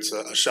there creates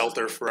a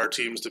shelter for our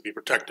teams to be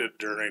protected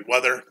during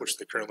weather, which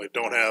they currently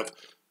don't have.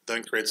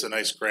 Then creates a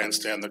nice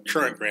grandstand, the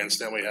current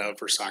grandstand we have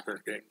for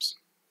soccer games.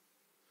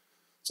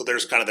 So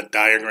there's kind of the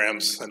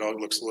diagrams. I know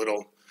it looks a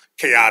little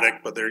chaotic,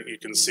 but there you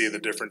can see the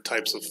different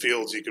types of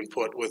fields you can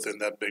put within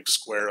that big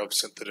square of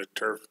synthetic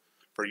turf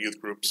for youth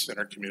groups in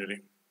our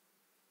community.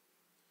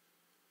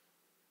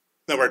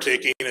 Now we're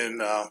taking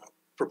and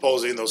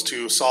proposing those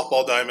 2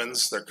 softball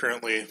diamonds. They're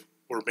currently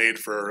were made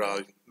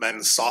for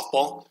men's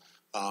softball.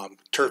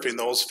 Turfing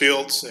those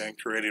fields and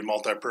creating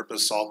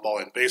multi-purpose softball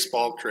and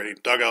baseball, creating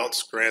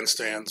dugouts,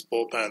 grandstands,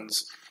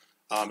 bullpens,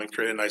 and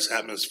creating a nice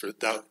atmosphere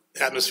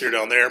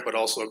down there, but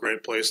also a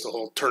great place to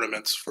hold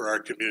tournaments for our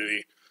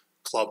community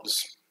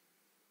clubs.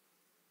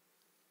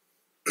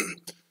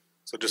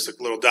 So just a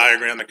little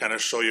diagram to kind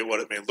of show you what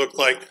it may look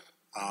like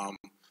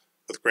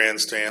with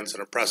grandstands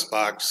and a press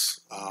box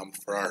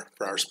for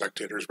our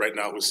spectators. Right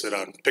now we sit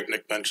on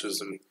picnic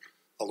benches and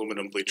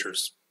aluminum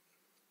bleachers.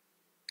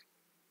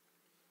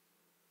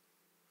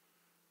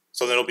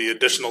 So there'll be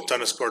additional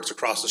tennis courts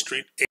across the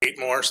street, 8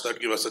 more, so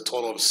that'd give us a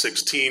total of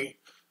 16.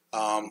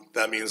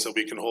 That means that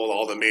we can hold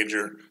all the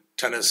major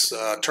tennis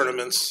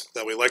tournaments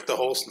that we like to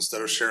host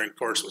instead of sharing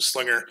courts with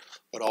Slinger,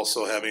 but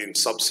also having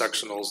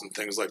subsectionals and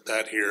things like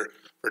that here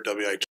for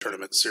WI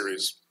tournament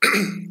series. So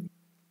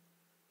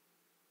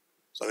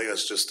I think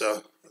that's just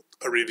a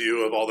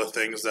review of all the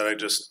things that I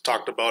just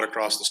talked about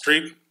across the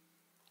street.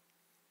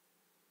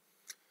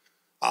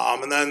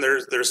 And then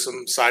there's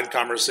some side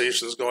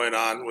conversations going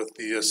on with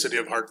the city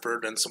of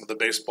Hartford and some of the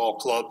baseball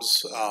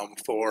clubs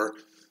for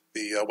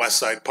the West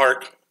Side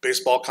Park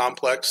baseball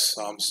complex.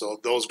 So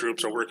those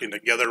groups are working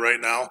together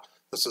right now.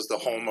 This is the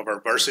home of our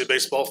varsity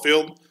baseball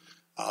field.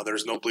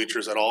 There's no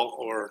bleachers at all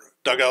or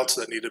dugouts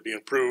that need to be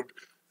improved.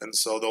 And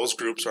so those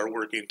groups are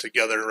working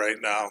together right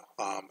now.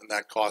 And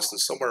that cost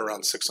is somewhere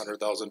around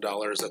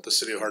 $600,000 that the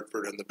city of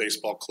Hartford and the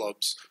baseball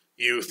clubs,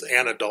 youth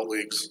and adult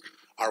leagues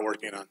are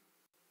working on.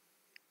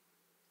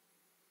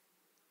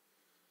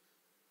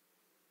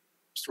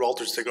 Mr.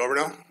 Walters, take over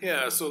now.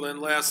 Yeah, so then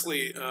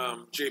lastly,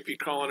 JP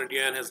Cullen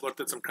again has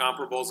looked at some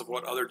comparables of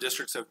what other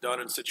districts have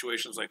done in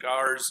situations like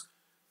ours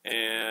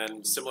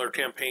and similar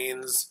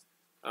campaigns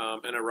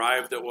and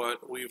arrived at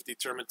what we've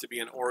determined to be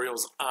an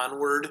Orioles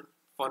Onward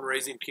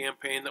fundraising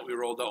campaign that we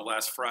rolled out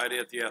last Friday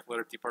at the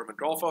Athletic Department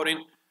golf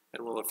outing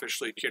and will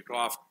officially kick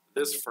off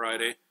this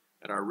Friday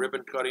at our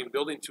ribbon cutting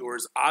building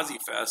tours, Ozzy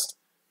Fest,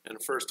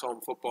 and first home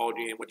football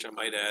game, which I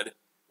might add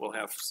will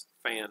have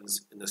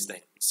fans in the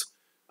stands.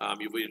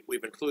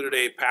 We've included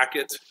a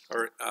packet,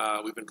 or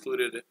we've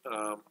included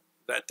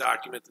that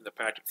document in the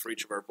packet for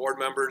each of our board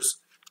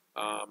members.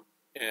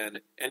 And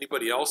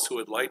anybody else who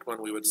would like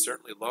one, we would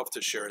certainly love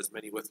to share as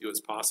many with you as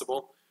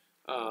possible.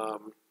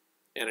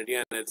 And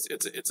again,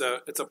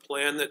 it's a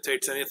plan that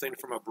takes anything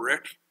from a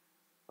brick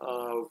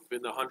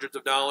in the hundreds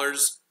of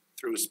dollars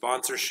through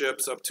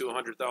sponsorships up to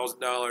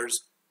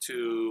 $100,000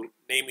 to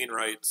naming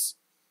rights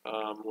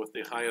with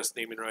the highest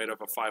naming right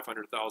of a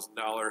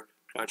 $500,000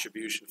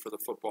 contribution for the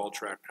football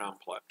track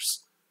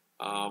complex.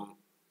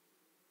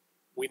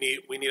 We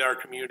need our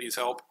community's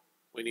help.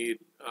 We need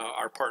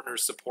our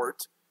partners'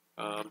 support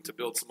to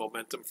build some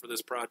momentum for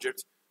this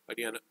project.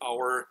 Again,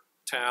 our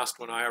task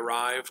when I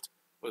arrived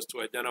was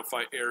to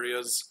identify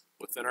areas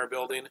within our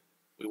building.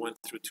 We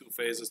went through 2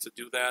 phases to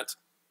do that.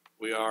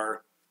 We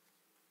are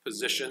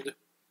positioned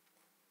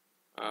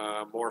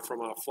more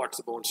from a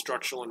flexible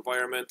instructional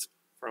environment,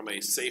 from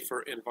a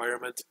safer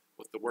environment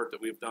with the work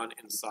that we've done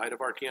inside of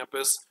our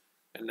campus.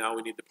 And now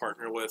we need to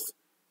partner with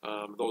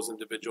those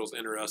individuals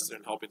interested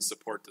in helping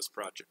support this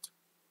project.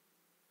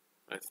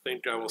 I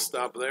think I will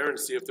stop there and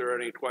see if there are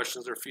any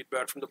questions or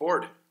feedback from the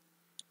board.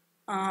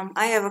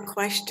 I have a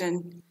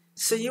question.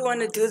 So you want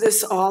to do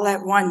this all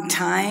at one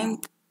time,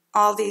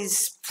 all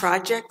these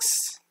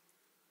projects?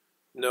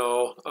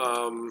 No.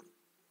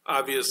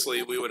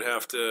 Obviously, we would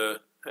have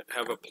to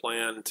have a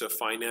plan to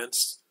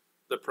finance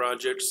the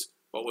projects,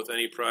 but with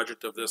any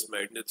project of this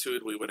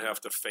magnitude, we would have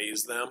to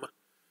phase them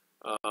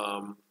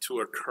to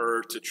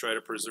occur to try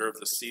to preserve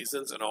the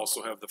seasons and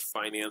also have the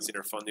financing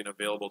or funding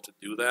available to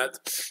do that.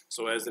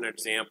 So as an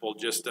example,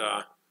 just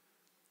a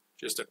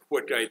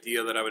quick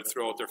idea that I would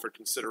throw out there for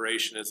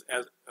consideration is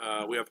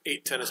we have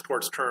 8 tennis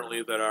courts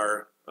currently that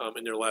are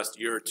in their last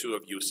year or 2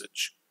 of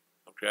usage,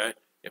 okay?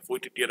 If we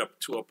could get up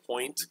to a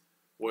point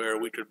where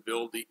we could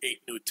build the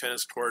 8 new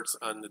tennis courts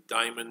on the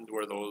diamond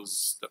where the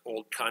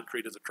old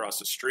concrete is across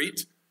the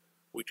street,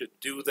 we could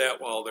do that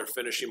while they're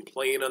finishing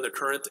playing on the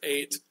current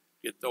 8,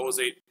 get those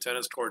 8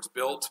 tennis courts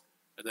built,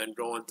 and then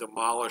go and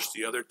demolish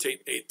the other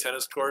 8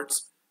 tennis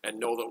courts and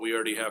know that we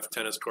already have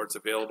tennis courts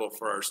available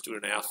for our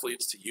student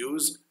athletes to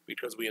use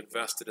because we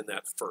invested in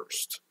that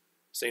first.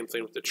 Same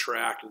thing with the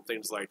track and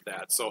things like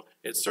that. So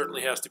it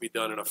certainly has to be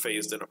done in a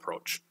phased-in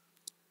approach.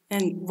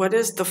 And what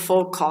is the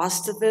full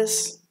cost of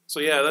this?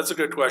 So yeah, that's a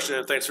good question,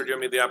 and thanks for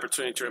giving me the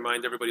opportunity to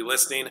remind everybody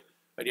listening.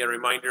 Again,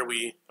 reminder,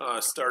 we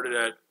started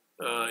at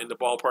in the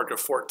ballpark of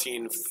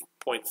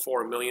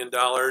 $14.4 million.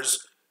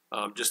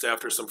 Just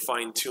after some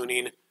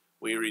fine-tuning,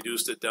 we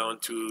reduced it down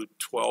to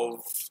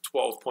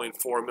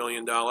 $12.4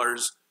 million,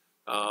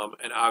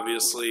 and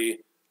obviously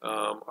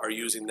are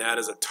using that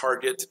as a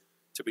target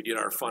to begin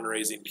our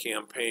fundraising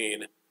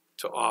campaign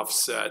to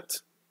offset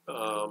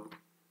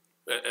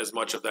as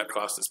much of that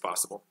cost as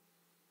possible.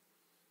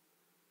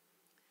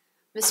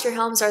 Mr.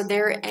 Helms, are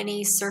there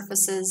any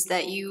surfaces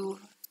that you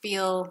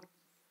feel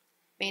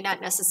may not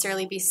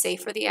necessarily be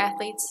safe for the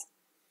athletes?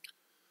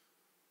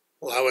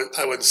 Well,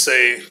 I would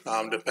say,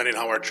 depending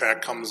how our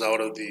track comes out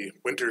of the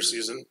winter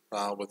season,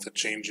 with the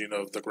changing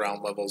of the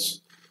ground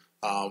levels,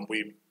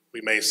 we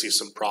may see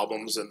some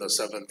problems in the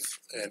 7th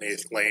and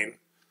 8th lane.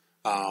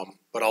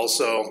 But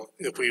also,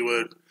 if we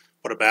would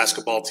put a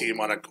basketball team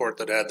on a court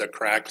that had the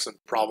cracks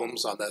and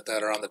problems on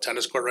that are on the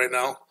tennis court right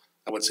now,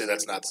 I would say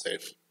that's not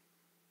safe.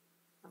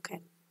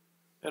 Okay.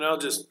 And I'll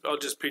just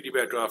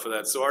piggyback off of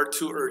that. So our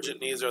 2 urgent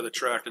needs are the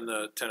track and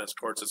the tennis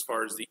courts as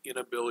far as the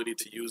inability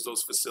to use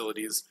those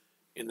facilities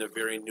in the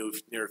very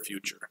near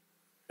future.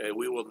 Okay,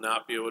 we will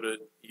not be able to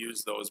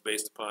use those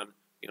based upon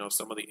you know,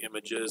 some of the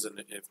images, and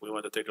if we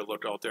want to take a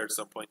look out there at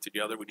some point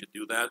together, we could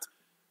do that.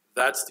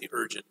 That's the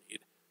urgent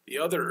need. The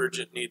other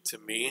urgent need to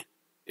me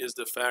is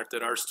the fact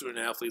that our student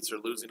athletes are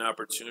losing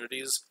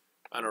opportunities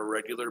on a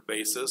regular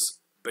basis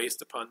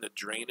based upon the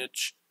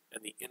drainage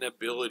and the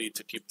inability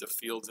to keep the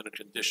fields in a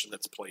condition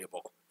that's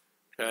playable.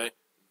 Okay?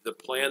 The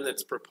plan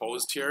that's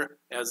proposed here,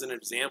 as an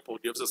example,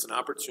 gives us an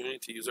opportunity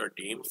to use our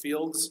game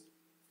fields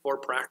for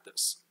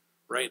practice.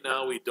 Right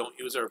now, we don't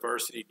use our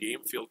varsity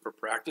game field for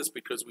practice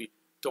because we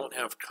don't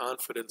have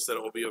confidence that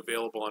it will be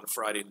available on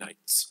Friday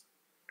nights.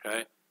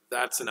 Okay?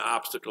 That's an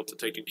obstacle to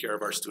taking care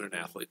of our student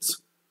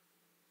athletes.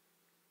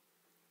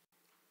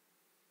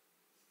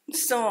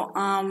 So,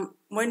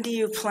 when do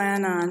you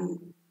plan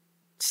on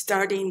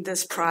starting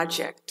this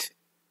project?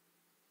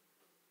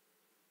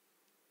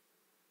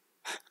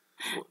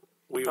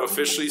 We've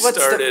officially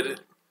started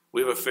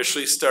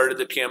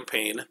the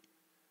campaign,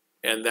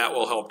 and that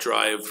will help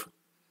drive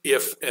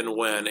if and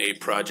when a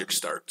project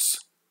starts.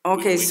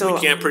 Okay, we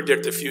can't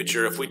predict the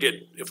future. If we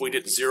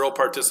get zero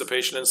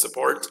participation and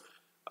support,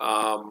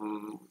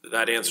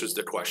 that answers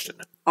the question.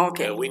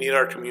 Okay. We need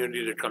our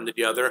community to come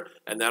together,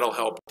 and that'll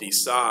help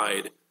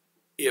decide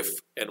if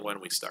and when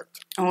we start.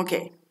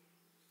 Okay.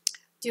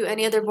 Do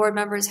any other board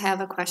members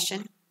have a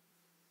question?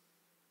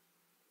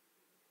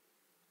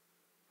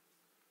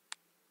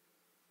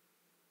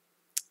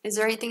 Is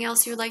there anything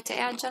else you would like to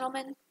add,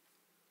 gentlemen?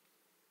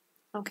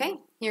 Okay,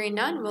 hearing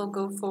none, we'll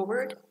go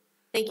forward.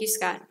 Thank you,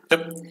 Scott.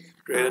 Yep,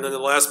 great. And then the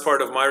last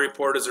part of my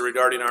report is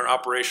regarding our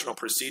operational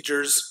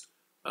procedures.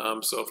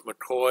 So if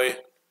McCoy,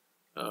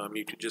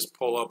 you could just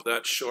pull up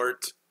that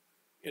short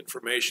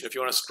information. If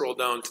you want to scroll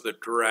down to the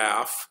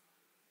graph.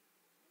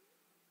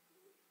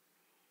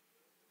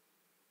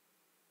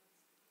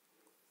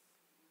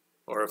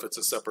 Or if it's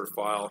a separate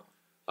file.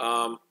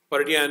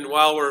 But again,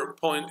 while we're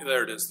pulling,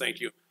 there it is, thank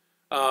you.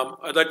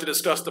 I'd like to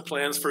discuss the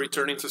plans for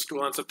returning to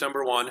school on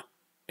September 1.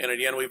 And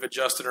again, we've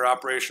adjusted our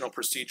operational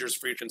procedures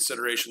for your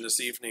consideration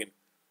this evening.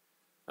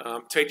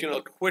 Taking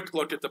a quick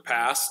look at the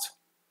past,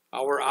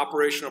 our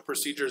operational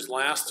procedures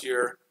last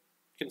year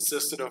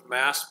consisted of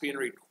masks being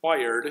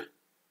required,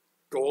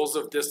 goals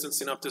of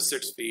distancing up to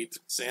 6 feet,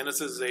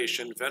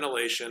 sanitization,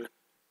 ventilation,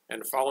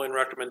 and following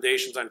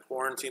recommendations on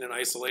quarantine and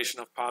isolation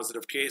of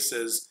positive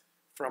cases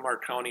from our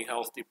county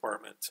health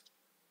department.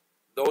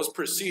 Those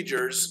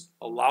procedures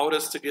allowed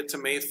us to get to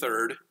May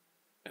 3rd,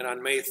 and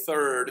on May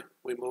 3rd,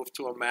 we moved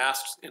to a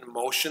masks in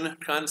motion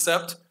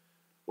concept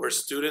where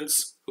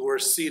students who were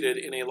seated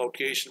in a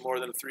location more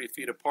than 3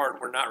 feet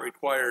apart were not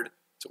required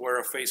to wear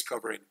a face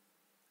covering.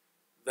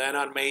 Then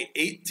on May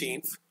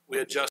 18th, we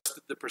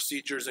adjusted the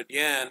procedures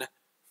again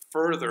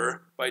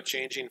further by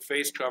changing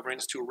face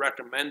coverings to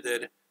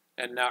recommended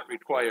and not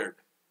required.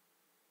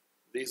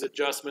 These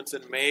adjustments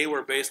in May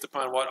were based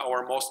upon what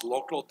our most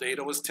local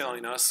data was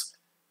telling us,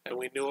 and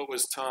we knew it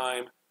was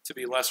time to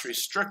be less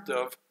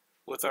restrictive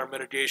with our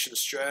mitigation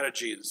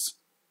strategies.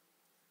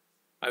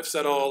 I've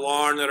said all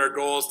along that our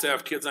goal is to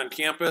have kids on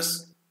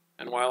campus,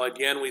 and while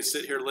again we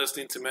sit here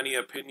listening to many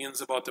opinions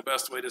about the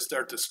best way to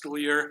start the school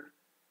year,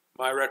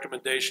 my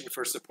recommendation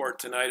for support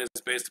tonight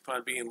is based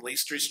upon being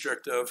least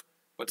restrictive,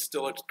 but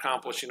still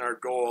accomplishing our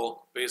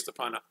goal based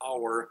upon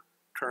our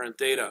current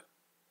data.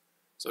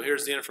 So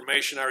here's the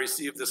information I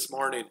received this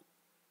morning,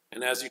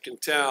 and as you can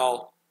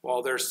tell,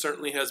 while there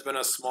certainly has been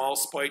a small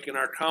spike in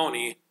our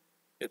county,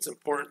 it's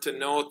important to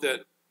note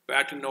that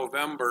back in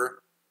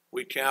November,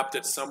 we capped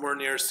at somewhere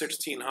near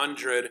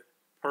 1,600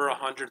 per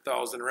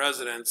 100,000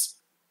 residents,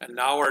 and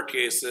now our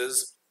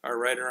cases are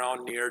right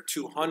around near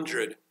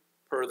 200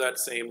 per that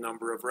same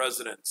number of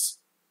residents.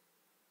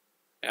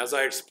 As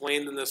I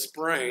explained in the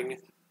spring,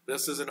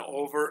 this is an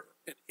over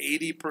an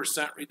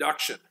 80%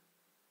 reduction,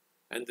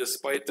 and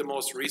despite the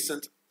most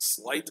recent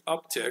slight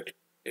uptick,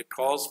 it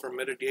calls for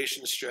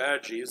mitigation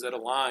strategies that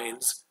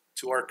aligns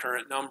to our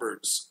current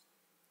numbers.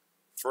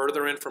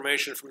 Further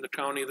information from the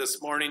county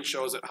this morning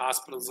shows that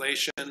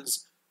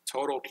hospitalizations,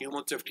 total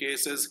cumulative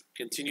cases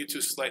continue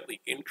to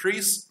slightly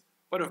increase,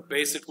 but have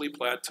basically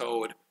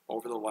plateaued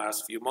over the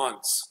last few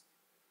months.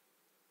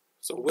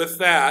 So with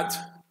that,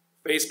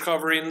 face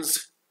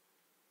coverings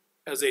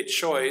as a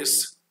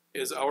choice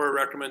is our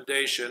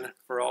recommendation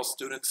for all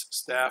students,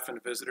 staff,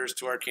 and visitors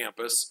to our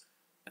campus.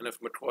 And if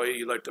McCoy,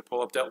 you'd like to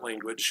pull up that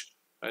language,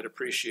 I'd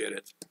appreciate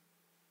it.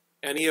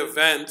 Any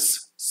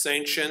events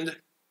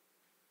sanctioned,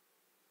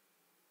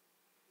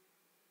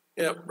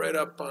 yep, right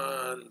up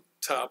on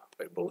top,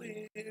 I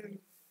believe.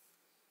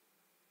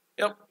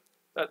 Yep,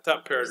 that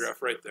top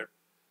paragraph right there.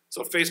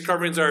 So face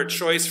coverings are a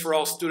choice for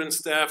all students,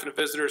 staff, and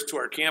visitors to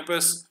our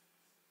campus.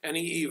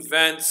 Any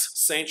events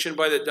sanctioned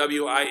by the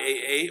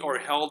WIAA or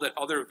held at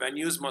other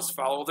venues must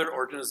follow their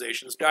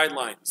organization's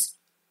guidelines.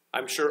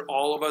 I'm sure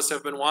all of us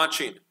have been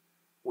watching.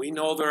 We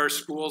know there are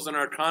schools in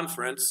our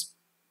conference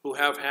who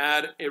have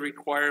had a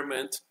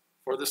requirement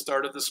for the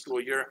start of the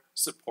school year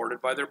supported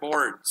by their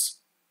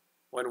boards.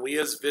 When we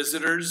as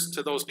visitors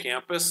to those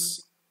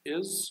campuses,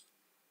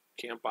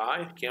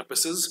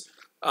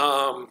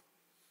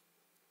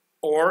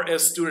 or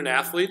as student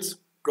athletes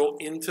go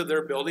into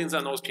their buildings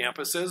on those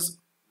campuses,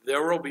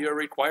 there will be a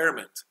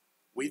requirement.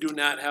 We do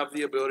not have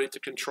the ability to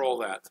control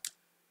that.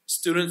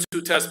 Students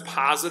who test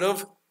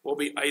positive will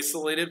be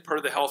isolated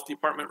per the health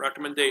department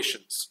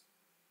recommendations.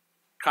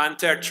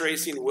 Contact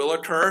tracing will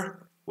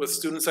occur with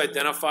students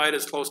identified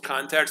as close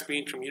contacts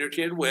being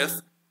communicated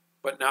with,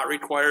 but not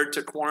required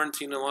to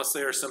quarantine unless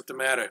they are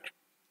symptomatic.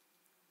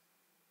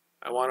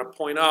 I want to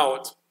point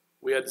out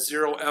we had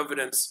zero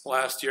evidence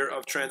last year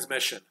of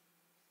transmission.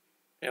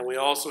 And we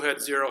also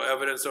had zero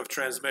evidence of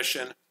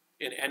transmission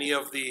in any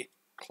of the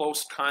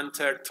close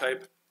contact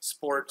type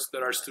sports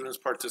that our students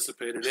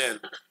participated in.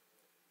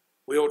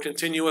 We will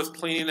continue with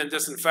cleaning and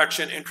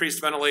disinfection, increased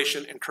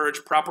ventilation,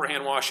 encourage proper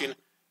hand washing,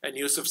 and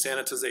use of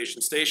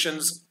sanitization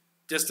stations.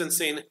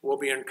 Distancing will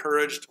be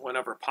encouraged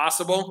whenever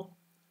possible.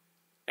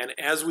 And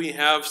as we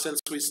have since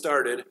we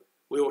started,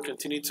 we will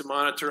continue to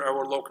monitor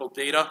our local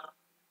data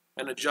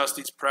and adjust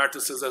these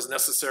practices as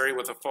necessary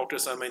with a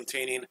focus on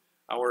maintaining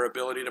our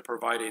ability to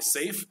provide a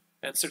safe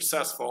and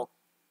successful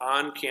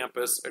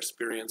on-campus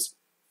experience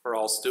for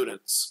all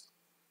students.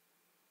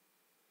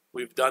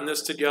 We've done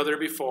this together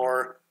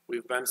before.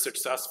 We've been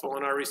successful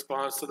in our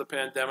response to the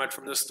pandemic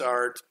from the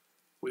start.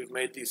 We've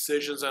made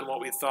decisions on what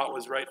we thought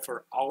was right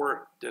for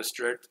our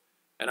district,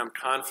 and I'm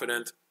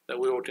confident that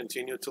we will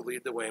continue to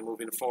lead the way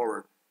moving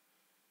forward.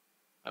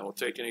 I will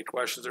take any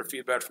questions or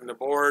feedback from the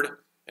board,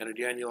 and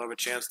again, you'll have a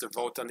chance to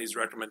vote on these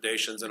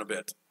recommendations in a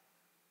bit.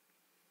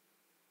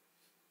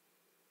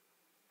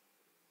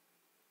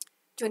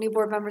 Do any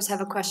board members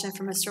have a question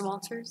for Mr.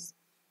 Walters?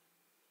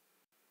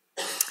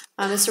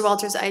 Mr.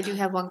 Walters, I do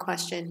have one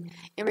question.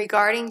 In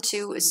regarding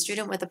to a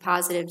student with a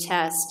positive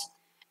test,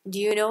 do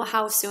you know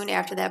how soon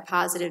after that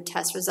positive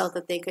test result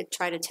that they could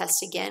try to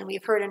test again?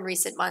 We've heard in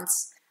recent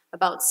months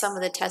about some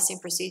of the testing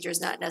procedures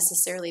not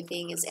necessarily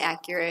being as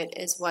accurate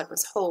as what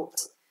was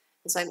hoped.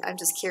 And so I'm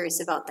just curious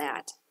about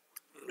that.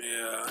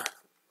 Yeah,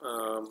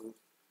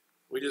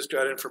 we just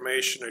got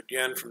information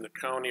again from the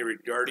county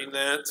regarding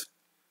that.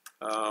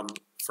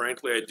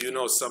 Frankly, I do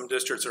know some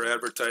districts are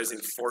advertising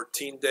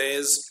 14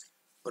 days,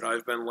 but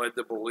I've been led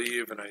to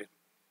believe, and I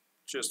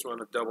just want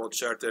to double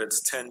check that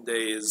it's 10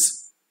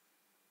 days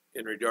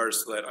in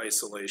regards to that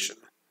isolation.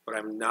 But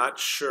I'm not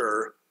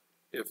sure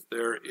if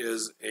there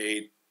is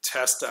a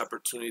test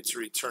opportunity to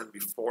return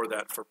before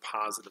that for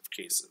positive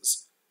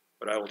cases,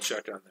 but I will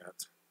check on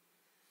that.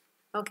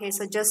 Okay,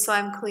 so just so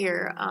I'm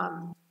clear,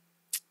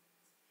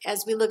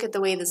 as we look at the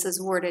way this is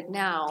worded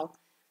now,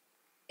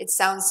 it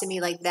sounds to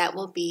me like that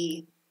will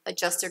be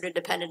adjusted or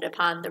dependent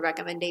upon the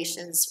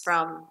recommendations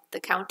from the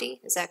county.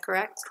 Is that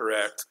correct?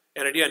 Correct.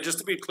 And again, just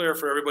to be clear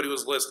for everybody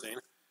who's listening,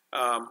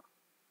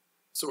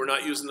 so we're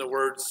not using the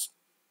words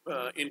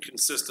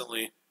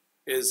inconsistently,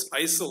 is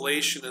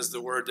isolation is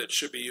the word that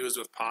should be used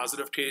with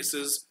positive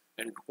cases,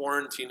 and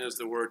quarantine is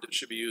the word that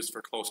should be used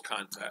for close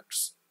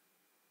contacts.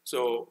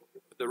 So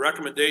the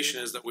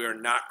recommendation is that we are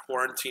not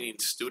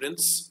quarantining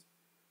students.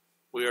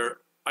 We are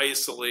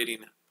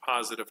isolating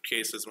positive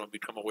cases when we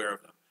become aware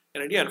of them.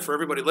 And again, for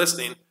everybody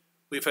listening,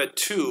 we've had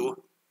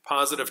 2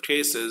 positive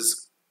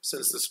cases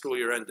since the school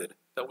year ended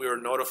that we were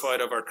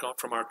notified of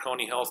from our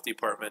county health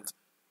department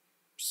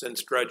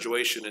since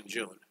graduation in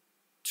June.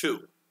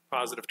 2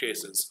 positive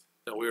cases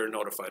that we were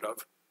notified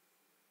of.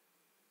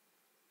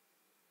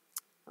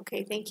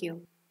 Okay, thank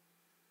you.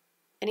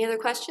 Any other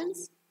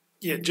questions?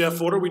 Yeah,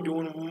 Jeff, what are we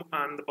doing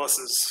on the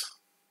buses?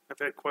 I've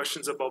had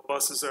questions about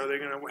buses. Are they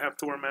going to have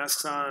to wear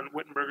masks on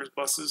Wittenberger's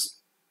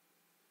buses?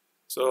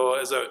 So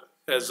as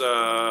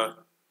a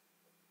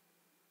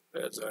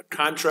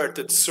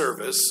contracted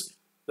service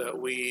that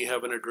we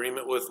have an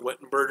agreement with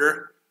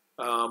Wittenberger,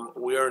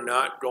 we are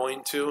not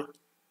going to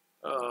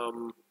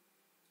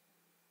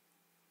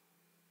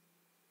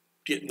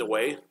get in the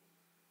way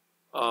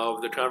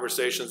of the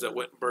conversations that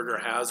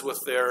Wittenberger has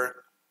with their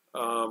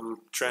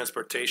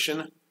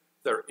transportation.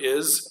 There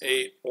is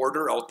a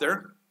order out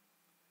there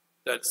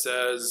that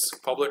says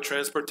public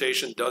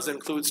transportation does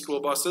include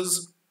school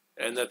buses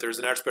and that there's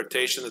an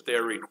expectation that they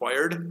are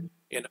required.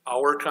 In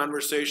our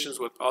conversations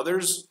with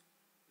others,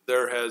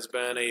 there has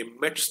been a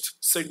mixed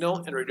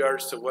signal in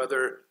regards to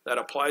whether that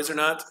applies or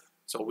not.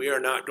 So we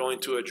are not going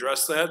to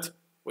address that,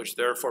 which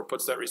therefore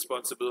puts that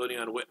responsibility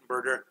on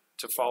Wittenberger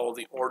to follow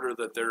the order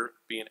that they're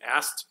being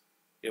asked.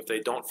 If they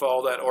don't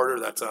follow that order,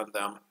 that's on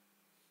them.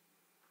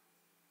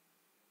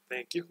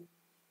 Thank you.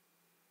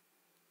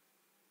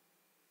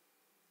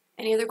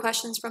 Any other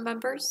questions from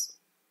members?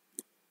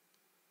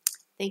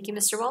 Thank you,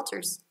 Mr.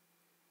 Walters.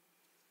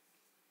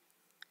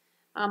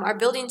 Our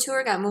building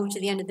tour got moved to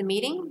the end of the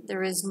meeting.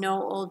 There is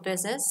no old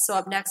business, so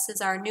up next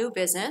is our new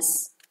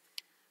business.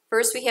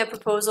 First, we have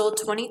proposal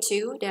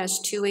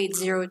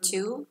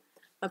 22-2802,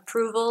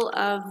 approval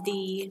of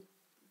the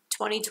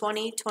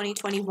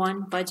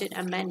 2020-2021 budget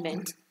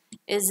amendment.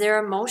 Is there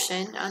a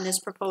motion on this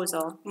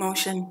proposal?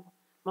 Motion.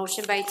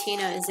 Motion by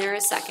Tina. Is there a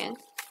second?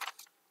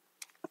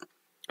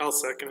 I'll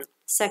second it.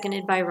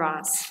 Seconded by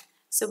Ross.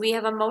 So we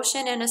have a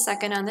motion and a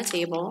second on the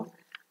table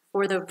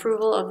for the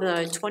approval of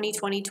the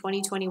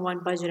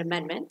 2020-2021 budget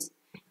amendment.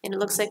 And it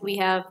looks like we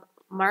have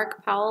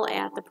Mark Powell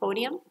at the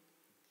podium.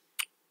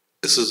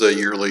 This is a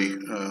yearly,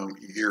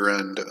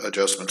 year-end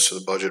adjustments to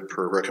the budget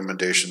per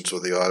recommendations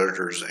of the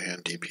auditors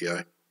and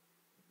DPI.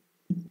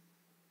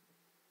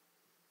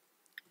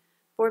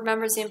 Board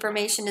members, the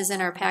information is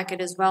in our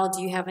packet as well.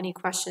 Do you have any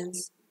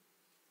questions?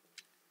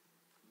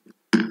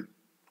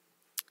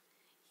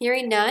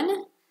 Hearing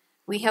none,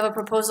 we have a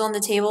proposal on the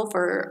table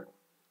for,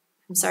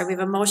 we have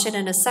a motion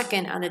and a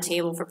second on the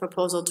table for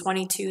proposal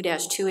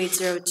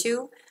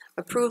 22-2802,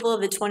 approval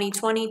of the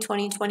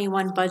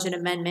 2020-2021 budget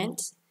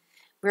amendment.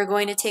 We're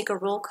going to take a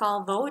roll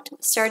call vote,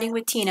 starting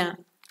with Tina.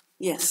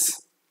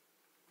 Yes.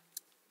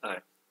 Aye.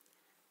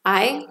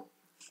 Aye.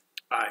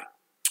 Aye.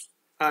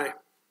 Aye.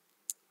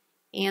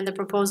 And the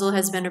proposal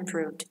has been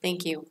approved.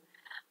 Thank you.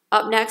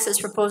 Up next is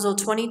proposal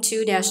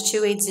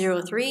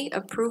 22-2803,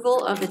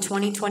 approval of the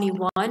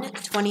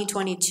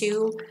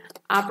 2021-2022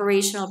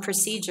 operational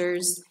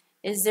procedures.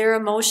 Is there a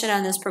motion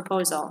on this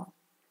proposal?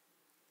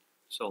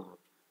 So moved.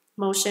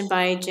 Motion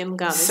by Jim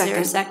Gum. Is there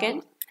a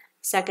second?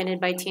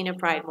 Seconded by Tina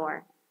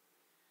Pridemore.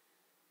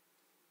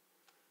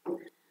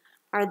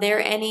 Are there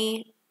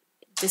any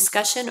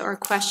discussion or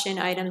question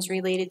items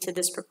related to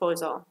this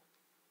proposal?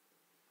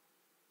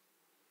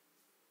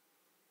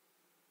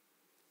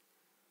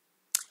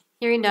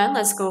 Hearing none,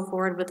 let's go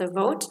forward with a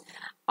vote.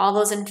 All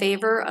those in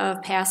favor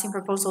of passing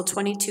proposal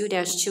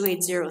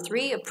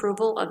 22-2803,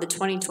 approval of the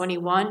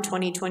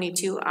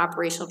 2021-2022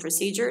 operational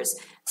procedures,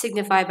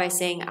 signify by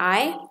saying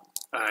aye.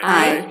 Aye.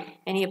 Aye.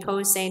 Any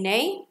opposed, say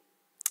nay.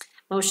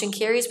 Motion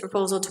carries.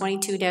 Proposal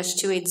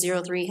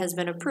 22-2803 has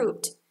been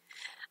approved.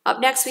 Up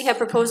next, we have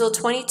proposal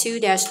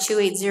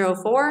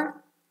 22-2804,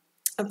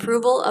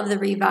 approval of the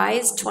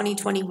revised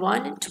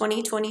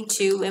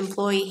 2021-2022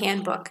 employee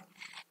handbook.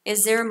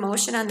 Is there a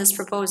motion on this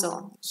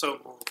proposal? So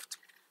moved.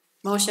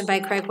 Motion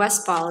by Craig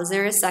Westfall. Is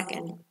there a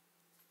second?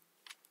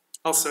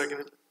 I'll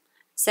second it.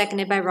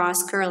 Seconded by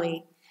Ross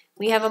Curley.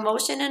 We have a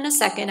motion and a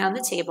second on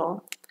the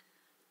table.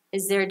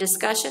 Is there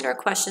discussion or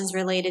questions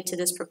related to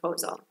this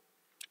proposal?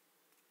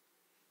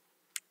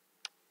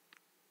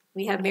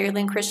 We have Mary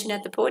Lynn Christian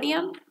at the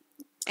podium.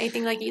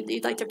 Anything like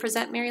you'd like to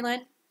present, Mary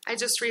Lynn? I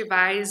just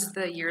revised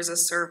the years of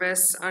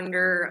service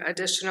under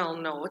additional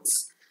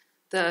notes.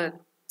 The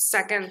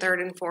second,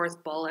 third, and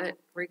fourth bullet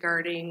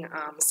regarding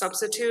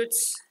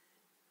substitutes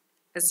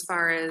as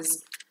far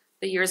as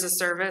the years of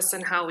service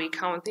and how we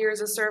count the years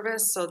of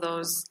service. So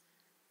those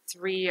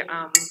three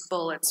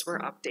bullets were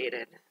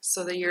updated.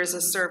 So the years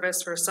of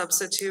service for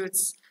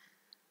substitutes,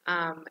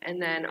 and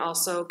then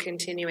also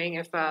continuing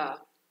if a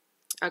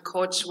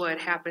coach would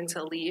happen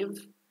to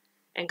leave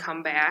and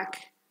come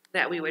back,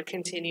 that we would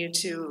continue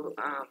to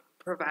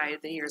provide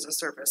the years of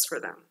service for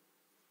them.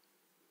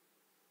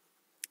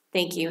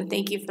 Thank you.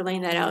 Thank you for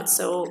laying that out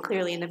so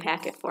clearly in the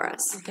packet for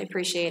us. I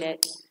appreciate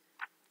it.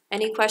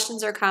 Any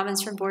questions or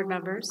comments from board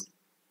members?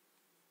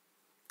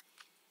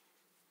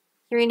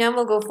 Hearing none,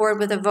 we'll go forward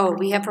with a vote.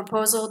 We have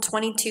proposal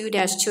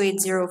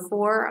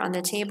 22-2804 on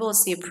the table.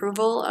 It's the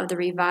approval of the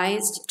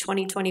revised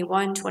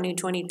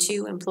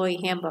 2021-2022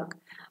 employee handbook.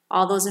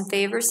 All those in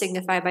favor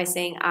signify by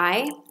saying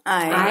aye.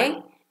 Aye.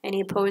 Aye.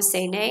 Any opposed,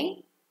 say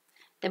nay.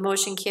 The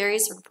motion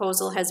carries. The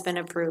proposal has been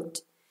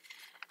approved.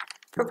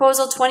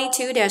 Proposal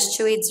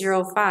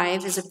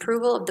 22-2805 is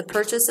approval of the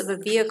purchase of a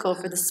vehicle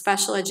for the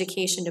Special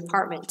Education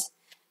Department.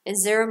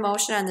 Is there a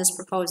motion on this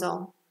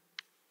proposal?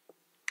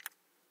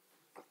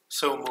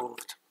 So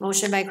moved.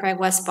 Motion by Craig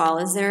Westfall.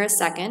 Is there a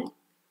second?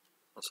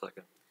 I'll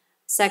second.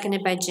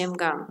 Seconded by Jim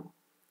Gum.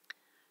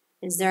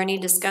 Is there any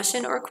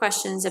discussion or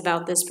questions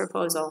about this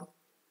proposal?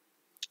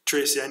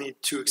 Tracy, I need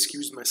to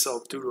excuse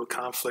myself due to a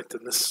conflict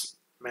in this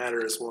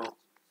matter as well.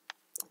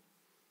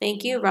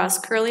 Thank you. Ross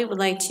Curley would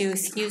like to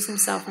excuse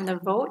himself from the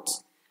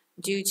vote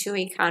due to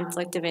a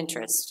conflict of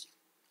interest.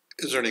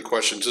 Is there any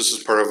questions? This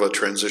is part of a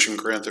transition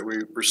grant that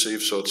we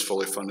received, so it's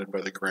fully funded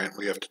by the grant.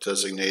 We have to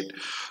designate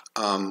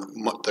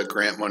the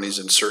grant monies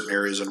in certain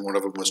areas, and one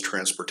of them was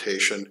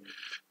transportation.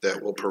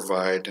 That will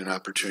provide an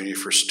opportunity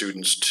for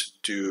students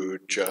to do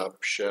job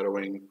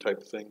shadowing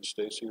type things,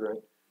 Stacy,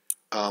 right?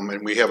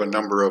 And we have a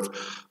number of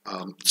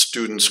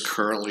students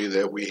currently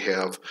that we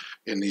have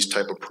in these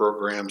type of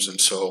programs,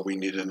 and so we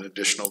need an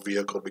additional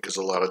vehicle because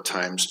a lot of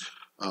times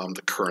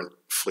the current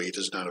fleet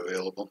is not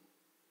available.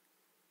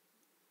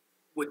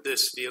 Would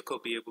this vehicle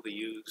be able to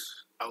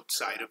use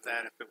outside of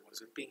that if it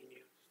wasn't being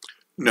used?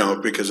 No,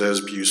 because it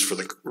has been used for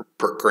the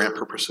grant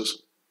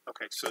purposes.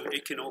 Okay, so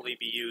it can only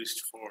be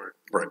used for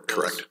Right, those.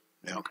 correct.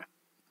 Yeah. Okay.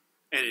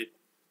 And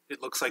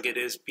it looks like it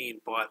is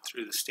being bought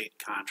through the state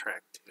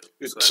contract too.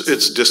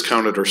 It's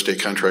discounted or state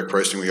contract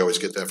pricing. We always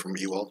get that from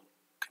EWAL.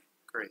 Okay,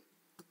 great.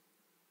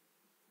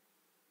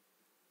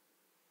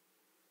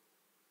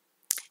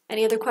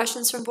 Any other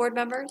questions from board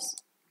members?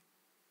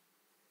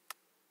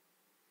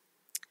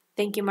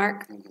 Thank you,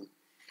 Mark.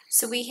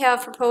 So we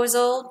have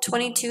proposal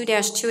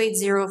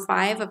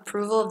 22-2805,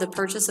 approval of the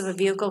purchase of a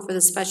vehicle for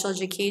the Special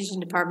Education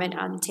Department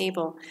on the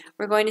table.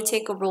 We're going to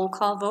take a roll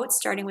call vote,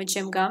 starting with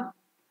Jim Gum.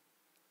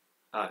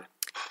 Aye.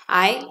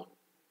 Aye.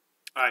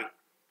 Aye.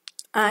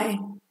 Aye.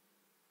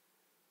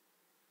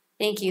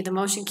 Thank you. The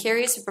motion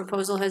carries. The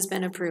proposal has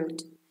been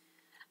approved.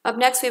 Up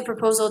next, we have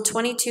proposal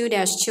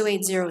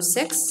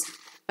 22-2806,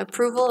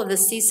 approval of the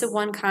CISA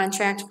 1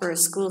 contract for a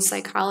school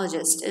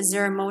psychologist. Is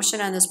there a motion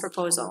on this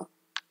proposal?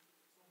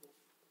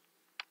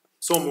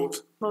 So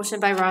moved. Motion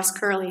by Ross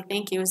Curley.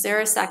 Thank you. Is there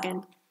a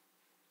second?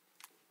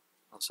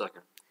 I'll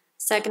second.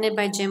 Seconded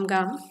by Jim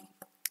Gum.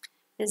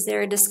 Is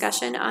there a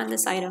discussion on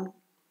this item?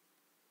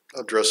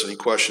 I'll address any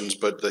questions,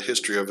 but the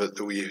history of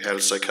it, we had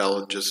a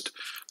psychologist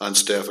on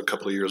staff a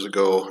couple of years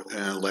ago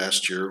and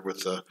last year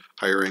with the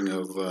hiring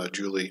of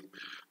Julie,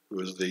 who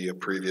was the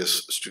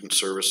previous student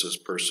services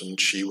person.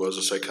 She was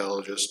a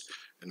psychologist,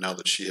 and now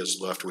that she has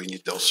left, we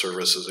need those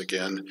services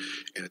again.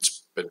 And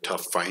it's been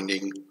tough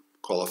finding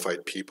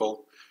qualified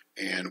people,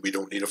 and we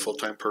don't need a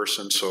full-time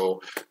person.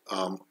 So,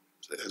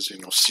 as you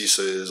know,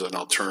 CISA is an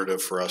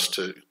alternative for us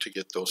to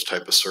get those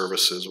type of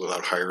services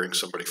without hiring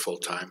somebody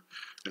full-time.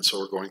 And so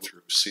we're going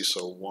through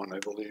CISA 1, I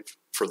believe,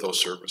 for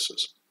those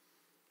services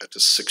at the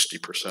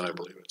 60%, I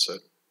believe it said.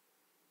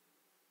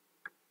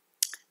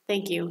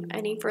 Thank you.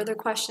 Any further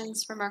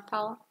questions for Mark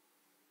Powell?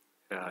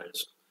 Yeah, I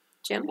just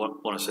Jim?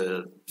 want to say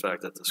the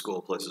fact that the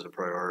school places a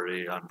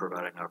priority on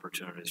providing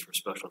opportunities for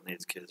special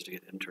needs kids to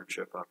get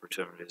internship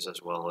opportunities,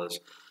 as well as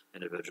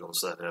individuals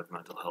that have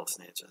mental health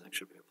needs, I think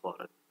should be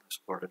applauded and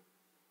supported.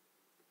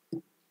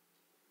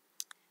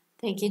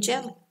 Thank you,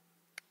 Jim.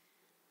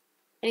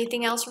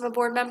 Anything else from a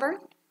board member?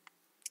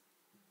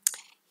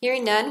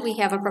 Hearing none, we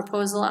have a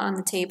proposal on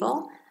the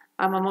table.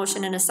 A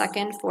motion and a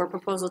second for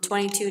proposal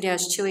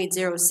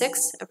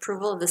 22-2806,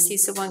 approval of the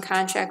CISA 1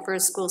 contract for a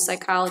school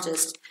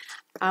psychologist.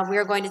 We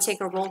are going to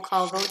take a roll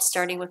call vote,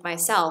 starting with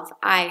myself.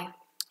 Aye.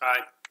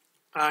 Aye.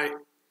 Aye.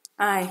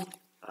 Aye.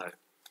 Aye.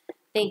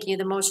 Thank you.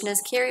 The motion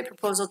is carried.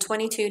 Proposal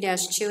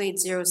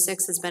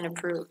 22-2806 has been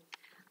approved.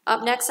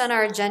 Up next on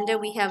our agenda,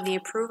 we have the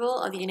approval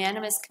of the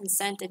unanimous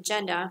consent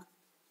agenda.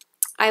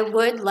 I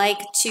would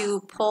like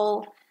to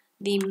pull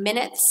the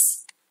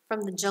minutes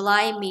from the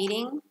July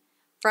meeting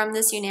from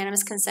this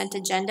unanimous consent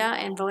agenda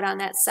and vote on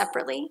that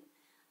separately.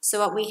 So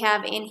what we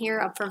have in here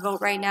up for vote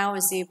right now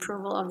is the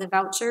approval of the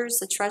vouchers,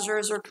 the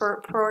treasurer's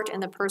report,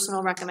 and the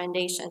personal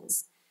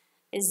recommendations.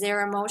 Is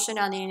there a motion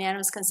on the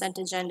unanimous consent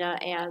agenda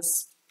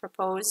as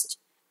proposed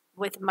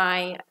with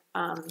my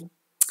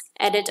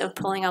edit of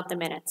pulling out the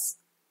minutes?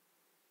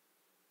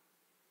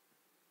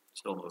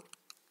 So moved.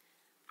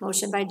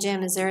 Motion by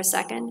Jim. Is there a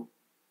second?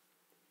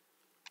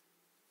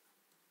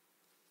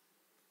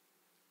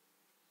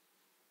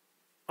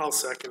 I'll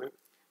second it.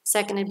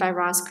 Seconded by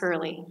Ross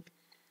Curley.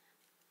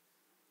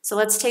 So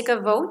let's take a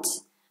vote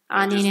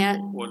on the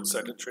unanimous. 1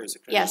 second, Tracy.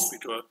 Can Yes. I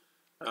speak to it?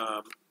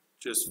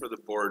 Just for the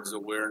board's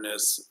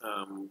awareness,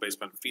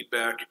 based on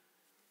feedback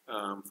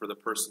for the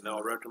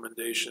personnel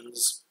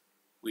recommendations,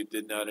 we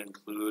did not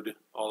include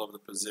all of the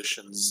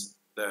positions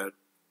that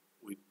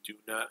we do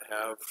not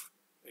have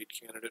a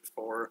candidate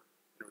for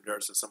in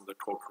regards to some of the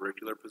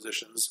co-curricular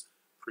positions.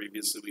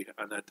 Previously,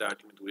 on that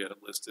document, we had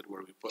it listed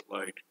where we put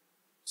like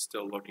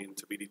still looking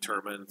to be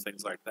determined,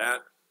 things like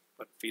that.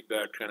 But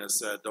feedback kind of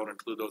said don't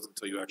include those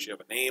until you actually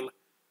have a name.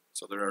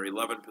 So there are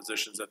 11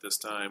 positions at this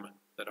time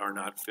that are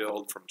not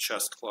filled, from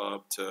chess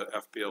club to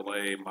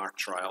FBLA, mock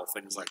trial,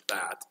 things like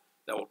that,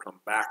 that will come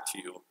back to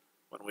you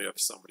when we have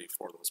somebody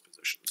for those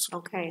positions.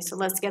 Okay, so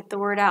let's get the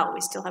word out.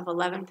 We still have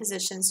 11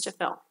 positions to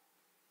fill.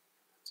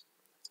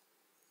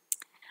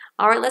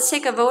 All right, let's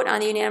take a vote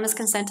on the unanimous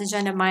consent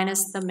agenda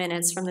minus the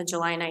minutes from the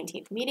July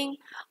 19th meeting.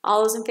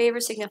 All those in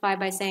favor signify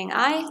by saying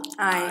aye.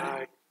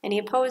 Aye. Any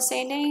opposed,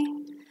 say nay.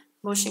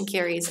 Motion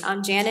carries.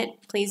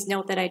 Janet, please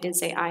note that I did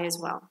say aye as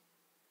well.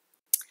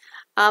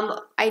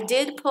 I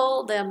did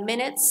pull the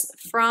minutes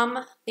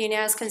from the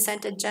unanimous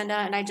consent agenda,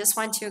 and I just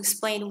want to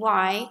explain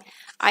why.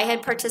 I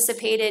had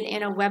participated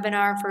in a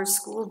webinar for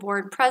school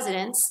board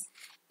presidents,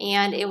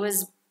 and it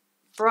was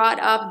brought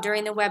up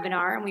during the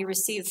webinar, and we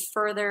received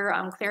further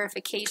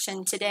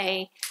clarification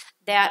today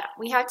that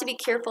we have to be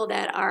careful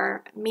that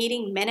our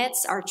meeting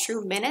minutes are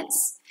true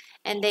minutes,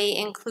 and they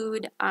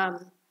include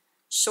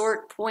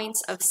short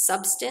points of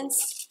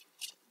substance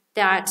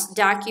that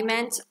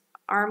document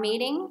our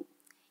meeting,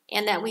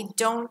 and that we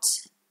don't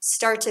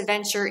start to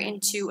venture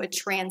into a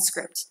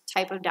transcript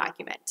type of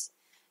document.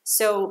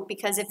 So,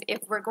 because if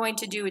we're going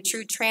to do a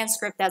true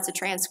transcript, that's a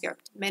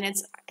transcript.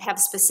 Minutes have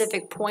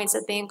specific points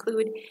that they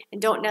include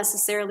and don't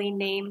necessarily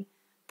name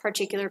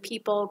particular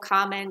people,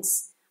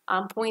 comments,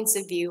 points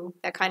of view,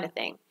 that kind of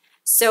thing.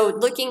 So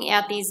looking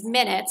at these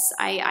minutes,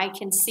 I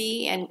can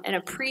see and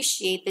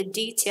appreciate the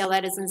detail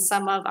that is in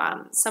some of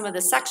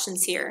the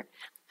sections here.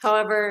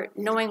 However,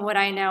 knowing what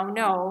I now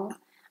know,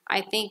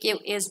 I think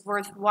it is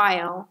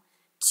worthwhile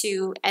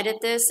to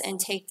edit this and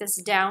take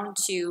this down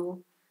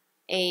to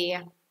a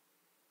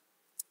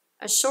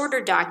shorter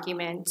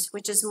document,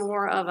 which is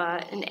more of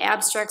an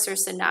abstract or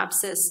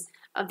synopsis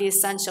of the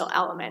essential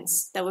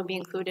elements that would be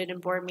included in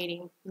board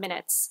meeting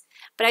minutes.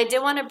 But I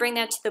did want to bring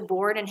that to the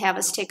board and have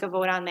us take a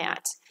vote on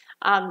that.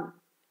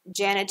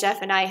 Janet,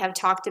 Jeff, and I have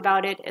talked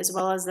about it, as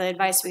well as the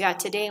advice we got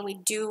today, and we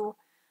do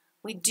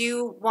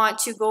want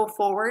to go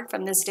forward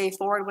from this day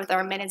forward with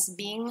our minutes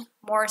being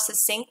more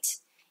succinct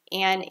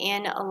and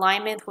in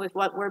alignment with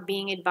what we're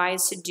being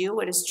advised to do,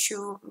 what is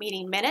true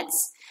meeting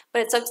minutes.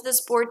 But it's up to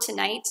this board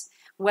tonight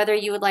whether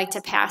you would like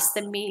to pass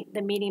the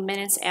meeting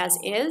minutes as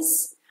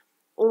is,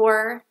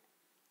 or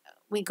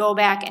we go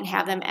back and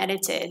have them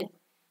edited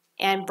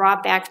and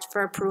brought back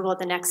for approval at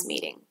the next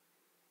meeting.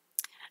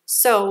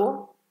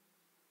 So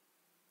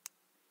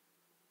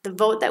the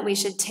vote that we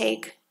should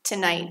take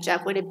tonight,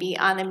 Jeff, would it be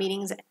on the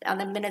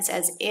minutes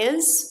as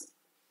is?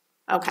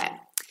 Okay,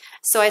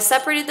 so I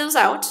separated those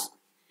out,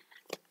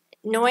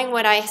 knowing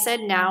what I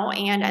said now,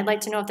 and I'd like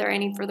to know if there are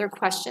any further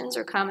questions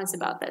or comments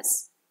about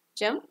this.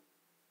 Jim?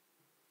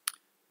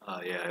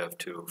 Yeah, I have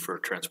two for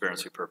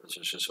transparency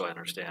purposes, just so I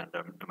understand.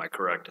 Am I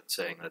correct in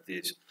saying that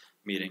these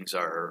meetings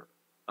are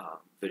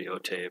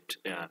videotaped,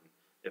 and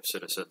if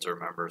citizens or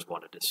members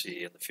wanted to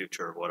see in the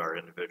future what our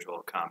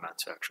individual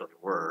comments actually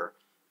were,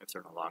 if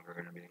they're no longer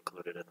going to be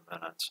included in the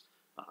minutes,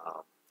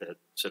 that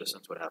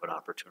citizens would have an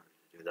opportunity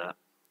to do that?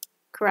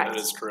 Correct. That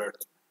is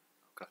correct.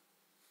 Okay.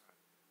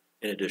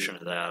 In addition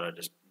to that, I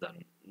just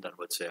then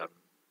would say,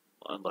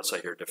 unless I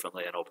hear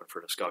differently and open for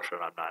discussion,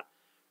 I'm not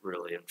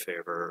really in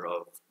favor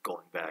of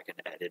going back and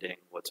editing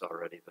what's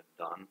already been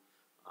done.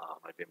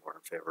 I'd be more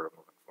in favor of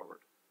moving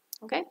forward.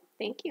 Okay,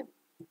 thank you.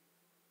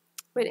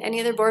 Would any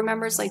other board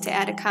members like to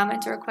add a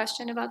comment or a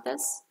question about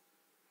this?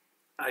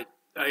 I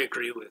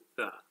agree with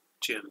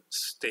Jim's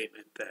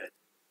statement that,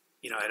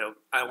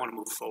 I want to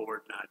move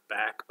forward, not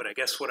back. But I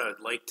guess what I would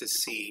like to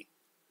see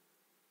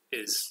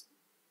is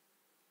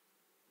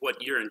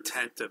what your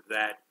intent of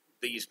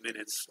these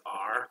minutes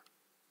are,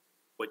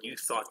 what you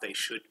thought they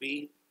should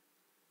be.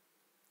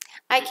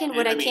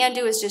 What I can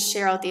do is just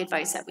share out the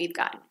advice that we've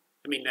gotten.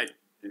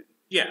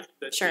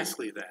 That's sure.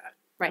 basically that.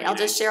 Right, I'll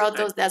just share out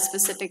that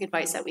specific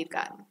advice that we've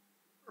gotten.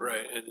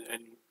 Right,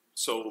 and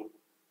so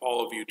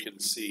all of you can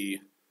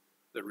see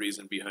the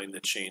reason behind the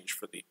change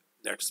for the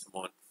next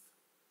month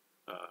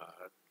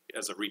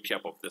as a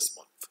recap of this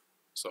month.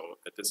 So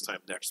at this time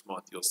next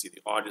month, you'll see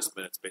the August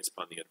minutes based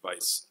upon the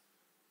advice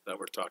that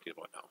we're talking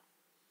about now.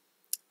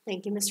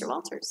 Thank you, Mr.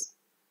 Walters.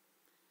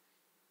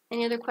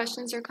 Any other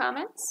questions or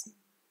comments?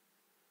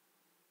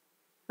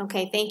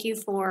 Okay, thank you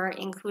for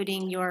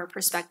including your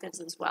perspectives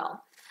as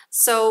well.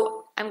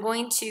 So I'm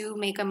going to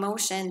make a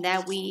motion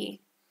that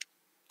we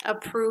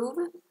approve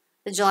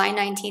the July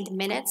 19th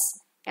minutes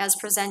as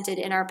presented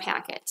in our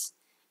packet.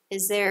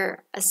 Is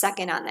there a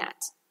second on that?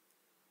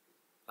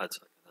 I'd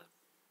second that.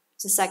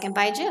 It's a second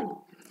by Jim.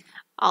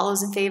 All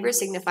those in favor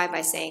signify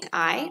by saying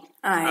aye.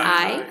 Aye.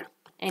 Aye.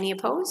 Any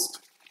opposed?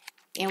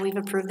 And we've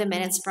approved the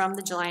minutes from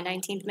the July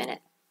 19th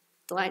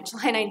July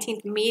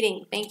 19th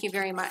meeting. Thank you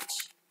very much.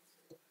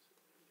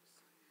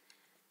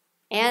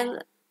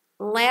 And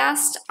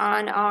next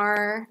on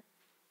our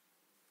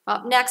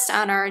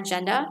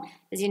agenda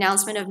is the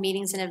announcement of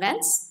meetings and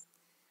events.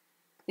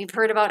 We've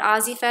heard about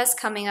Ozzy Fest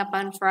coming up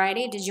on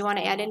Friday. Did you want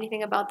to add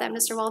anything about that,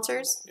 Mr.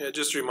 Walters? Yeah,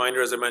 just a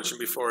reminder, as I mentioned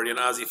before, again,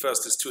 Ozzy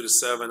Fest is 2 to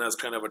 7. That's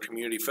kind of a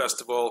community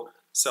festival,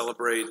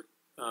 celebrate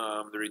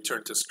the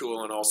return to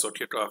school, and also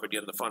kick off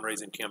again the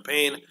fundraising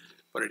campaign.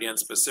 But again,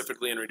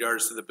 specifically in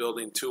regards to the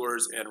building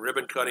tours and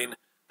ribbon cutting,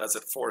 that's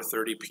at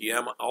 4:30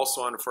 p.m.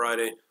 also on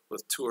Friday,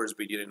 with tours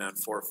beginning at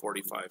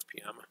 4:45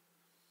 p.m.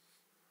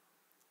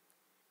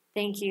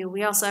 Thank you.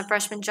 We also have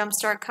Freshman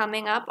Jumpstart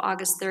coming up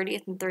August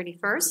 30th and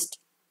 31st.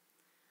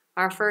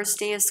 Our first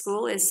day of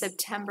school is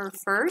September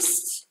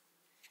 1st.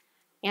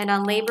 And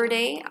on Labor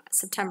Day,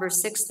 September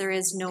 6th, there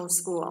is no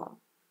school.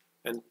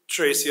 And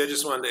Tracy, I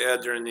just wanted to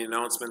add during the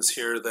announcements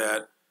here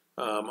that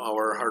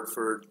our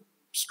Hartford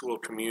school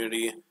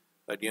community,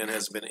 again,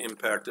 has been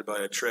impacted by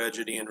a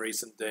tragedy in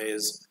recent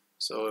days.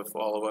 So if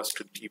all of us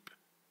could keep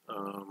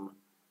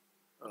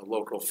a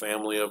local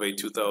family of a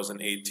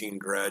 2018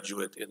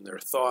 graduate in their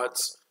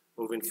thoughts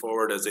moving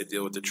forward as they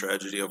deal with the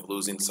tragedy of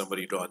losing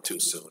somebody gone too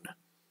soon.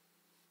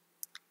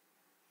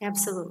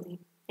 Absolutely.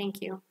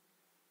 Thank you.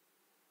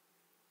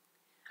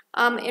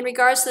 In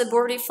regards to the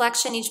board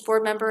reflection, each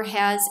board member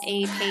has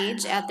a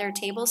page at their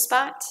table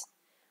spot.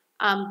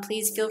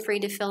 Please feel free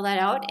to fill that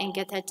out and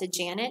get that to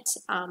Janet,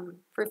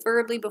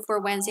 preferably before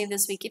Wednesday of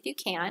this week if you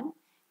can.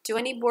 Do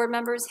any board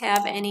members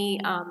have any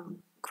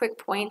quick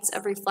points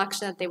of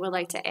reflection that they would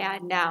like to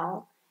add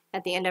now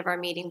at the end of our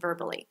meeting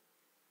verbally?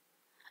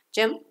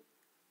 Jim?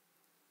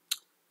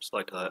 Just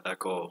like to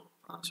echo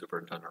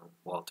Superintendent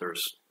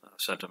Walters'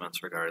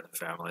 sentiments regarding the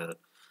family that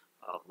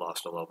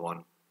lost a loved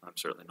one. I'm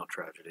certainly no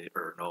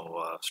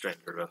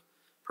stranger to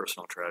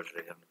personal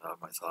tragedy, and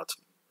my thoughts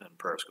and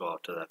prayers go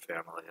out to that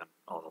family and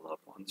all the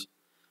loved ones.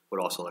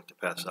 Would also like to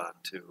pass on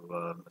to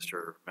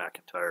Mr.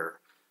 McIntyre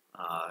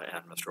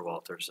and Mr.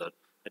 Walters that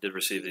I did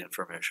receive the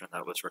information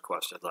that was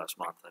requested last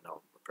month. I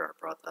know the parent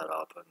brought that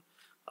up, and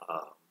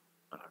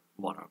I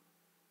want to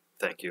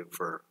thank you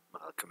for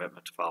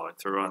commitment to following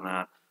through on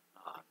that.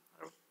 I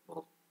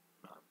will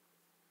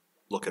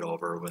look it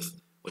over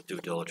with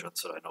due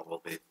diligence, and I know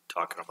we'll be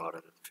talking about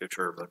it in the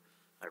future, but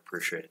I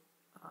appreciate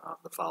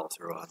the follow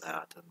through on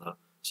that and the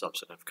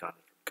substantive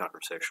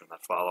conversation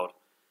that followed.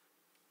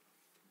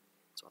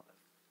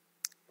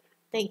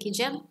 Thank you,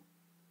 Jim.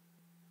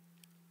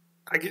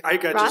 I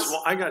got Ross? just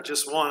one. I got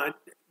just one.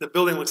 The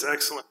building looks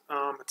excellent.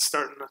 It's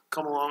starting to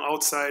come along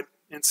outside,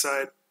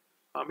 inside,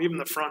 even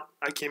the front.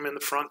 I came in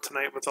the front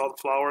tonight with all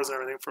the flowers and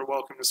everything for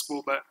welcome to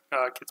school,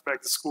 kids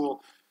back to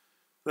school.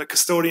 The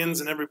custodians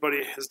and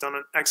everybody has done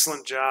an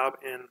excellent job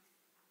in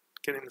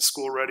getting the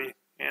school ready,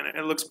 and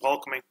it looks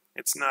welcoming.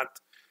 It's not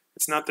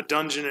the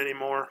dungeon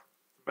anymore.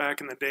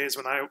 Back in the days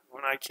when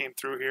I came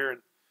through here,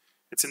 and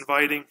it's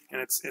inviting, and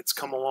it's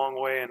come a long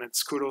way, and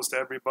it's kudos to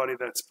everybody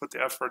that's put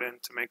the effort in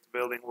to make the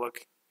building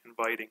look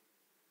inviting.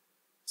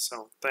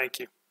 So thank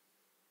you.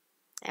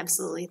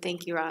 Absolutely.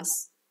 Thank you,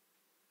 Ross.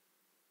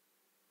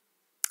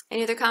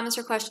 Any other comments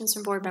or questions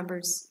from board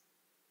members?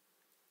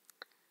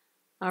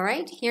 All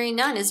right, hearing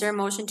none, is there a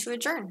motion to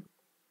adjourn?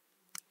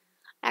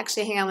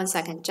 Actually, hang on one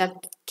second. Jeff,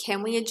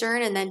 can we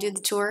adjourn and then do the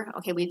tour?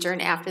 Okay, we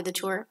adjourn after the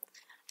tour.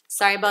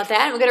 Sorry about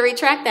that. We're going to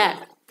retract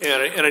that.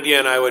 And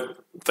again, I would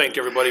thank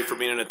everybody for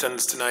being in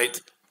attendance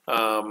tonight.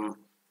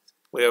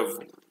 We have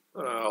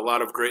a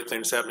lot of great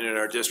things happening in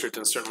our district,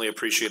 and certainly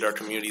appreciate our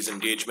community's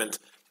engagement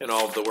in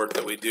all of the work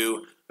that we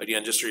do.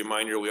 Again, just a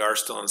reminder, we are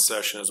still in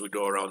session as we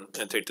go around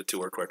and take the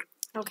tour quick.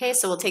 Okay,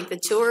 so we'll take the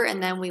tour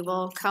and then we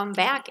will come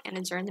back and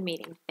adjourn the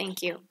meeting.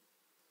 Thank you.